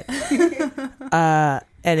and shit.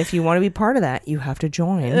 And if you want to be part of that, you have to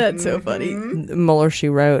join. That's so funny. Mueller, She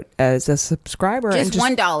Wrote, as a subscriber. Just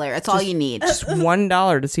 $1. That's all you need. Just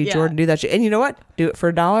 $1 to see Jordan do that shit. And you know what? Do it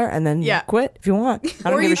for $1 and then quit if you want.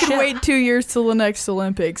 I don't or give you a can shit. wait 2 years till the next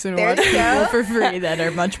Olympics and watch people for free that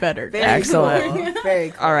are much better. Excellent. Cool.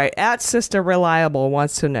 Very cool. All right. At Sister Reliable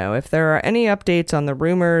wants to know if there are any updates on the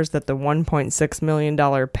rumors that the $1.6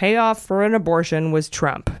 million payoff for an abortion was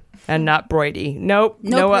Trump. And not Brody. Nope.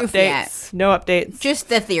 No updates. Yet. No updates. Just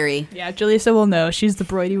the theory. Yeah, Julissa will know. She's the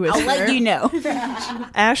Brody whisperer. I'll let you know.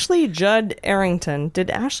 Ashley Judd Arrington.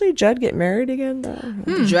 Did Ashley Judd get married again?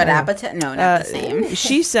 Judd Apatow? No, not the same.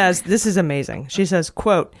 She says, this is amazing. She says,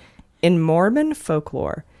 quote, "In Mormon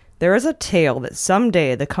folklore, there is a tale that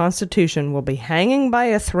someday the Constitution will be hanging by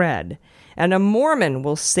a thread and a Mormon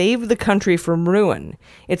will save the country from ruin.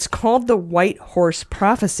 It's called the White Horse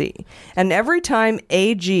Prophecy. And every time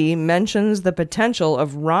AG mentions the potential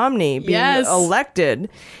of Romney being elected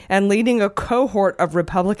and leading a cohort of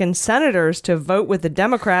Republican senators to vote with the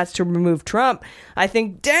Democrats to remove Trump, I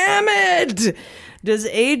think, damn it! Does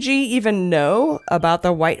AG even know about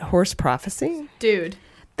the White Horse Prophecy?" Dude.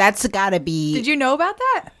 That's gotta be... Did you know about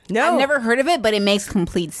that? No. I've never heard of it, but it makes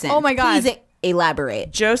complete sense. Oh my God. Please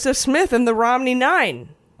elaborate. Joseph Smith and the Romney Nine.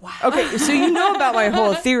 Okay, so you know about my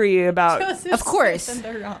whole theory about... Of course.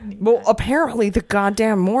 Well, apparently the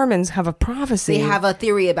goddamn Mormons have a prophecy. They have a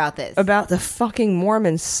theory about this. About the fucking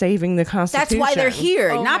Mormons saving the Constitution. That's why they're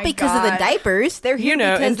here. Not because of the diapers. They're here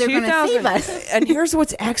because they're going to save us. And here's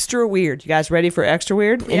what's extra weird. You guys ready for extra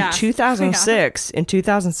weird? Yeah. In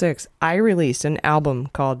 2006, I released an album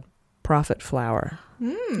called Prophet Flower.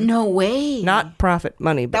 No way. Not Profit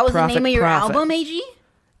Money, but that was Prophet the name of your Prophet. album, AG?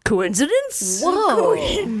 Coincidence? Whoa.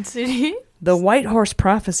 The White Horse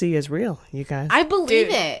Prophecy is real, you guys. I believe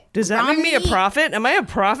it. Does that make me a prophet? Am I a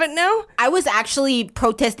prophet now? I was actually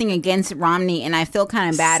protesting against Romney, and I feel kind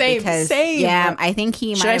of bad because yeah, I think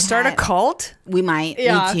he might. Should I start a cult? We might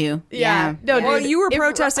need to. Yeah. No, well, dude, you were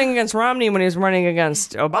protesting against Romney when he was running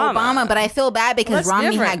against Obama. But I feel bad because That's Romney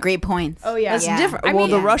different. had great points. Oh yeah, That's different. Well,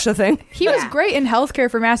 the Russia thing. He was great in healthcare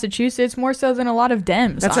for Massachusetts, more so than a lot of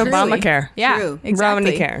Dems. That's honestly. Obamacare. Yeah, True.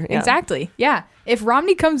 exactly. Romneycare, yeah. Exactly. Yeah. If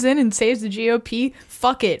Romney comes in and saves the GOP,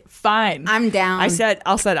 fuck it, fine. I'm down.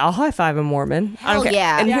 I'll high five a Mormon. I don't Hell care.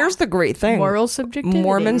 yeah. And Yeah. here's the great thing. Moral subjectivity.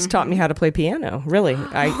 Mormons taught me how to play piano. Really,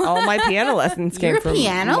 all my piano lessons came You're a from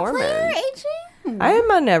piano Mormons. player, AJ? I am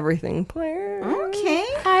an everything player. Okay.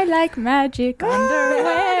 I like magic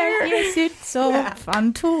underwear. Yes, it's so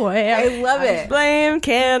fun to wear. I love it. Blame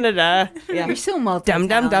Canada. Yeah. You're so Dum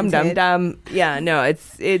dum dum dum dum. Yeah, no,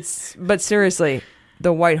 it's. But seriously,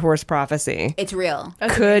 the White Horse Prophecy. It's real.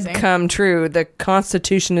 Could come true. The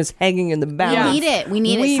Constitution is hanging in the balance. We need it. We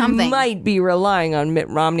need something. We might be relying on Mitt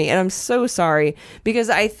Romney, and I'm so sorry because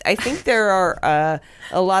I think there are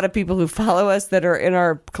a lot of people who follow us that are in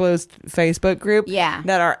our closed Facebook group. Yeah.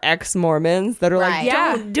 That are ex-Mormons that are Right. like,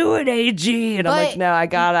 don't do it, AG, and I'm But- like, no, I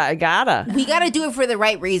gotta. We got to do it for the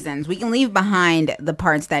right reasons. We can leave behind the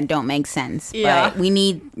parts that don't make sense. Yeah. But we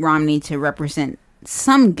need Romney to represent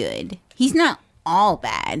some good. He's not all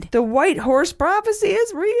bad. The White Horse Prophecy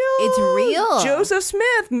is real. It's real. Joseph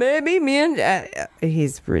Smith, maybe me and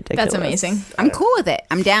he's ridiculous. That's amazing. I'm cool with it.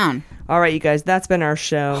 I'm down. All right, you guys, that's been our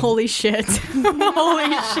show. Holy shit.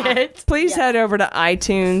 Holy shit. Please head over to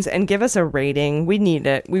iTunes and give us a rating. We need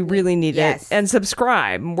it. We really need it. And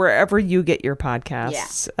subscribe wherever you get your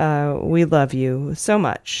podcasts. We love you so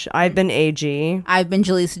much. I've been AG. I've been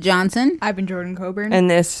Jaleesa Johnson. I've been Jordan Coburn. And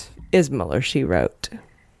this is Mueller, She Wrote.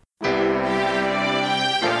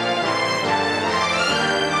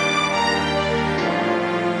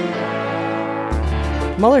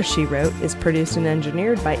 Mueller, She Wrote is produced and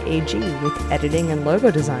engineered by AG with editing and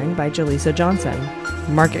logo design by Jaleesa Johnson.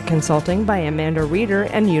 Market consulting by Amanda Reeder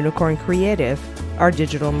and Unicorn Creative. Our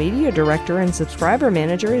digital media director and subscriber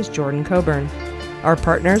manager is Jordan Coburn. Our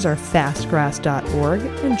partners are fastgrass.org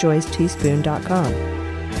and joysteaspoon.com.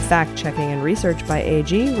 Fact-checking and research by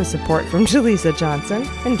AG with support from Jaleesa Johnson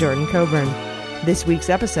and Jordan Coburn. This week's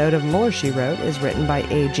episode of Mueller, She Wrote is written by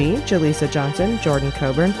AG, Jaleesa Johnson, Jordan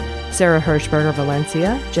Coburn, Sarah Hirschberger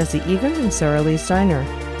Valencia, Jesse Egan, and Sarah Lee Steiner.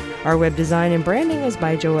 Our web design and branding is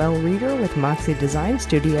by Joelle Reeder with Moxie Design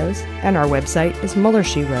Studios, and our website is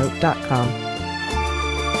MuellerSheWrote.com.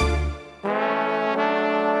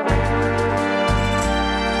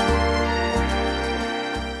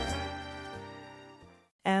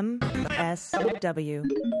 MSW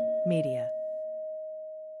Media.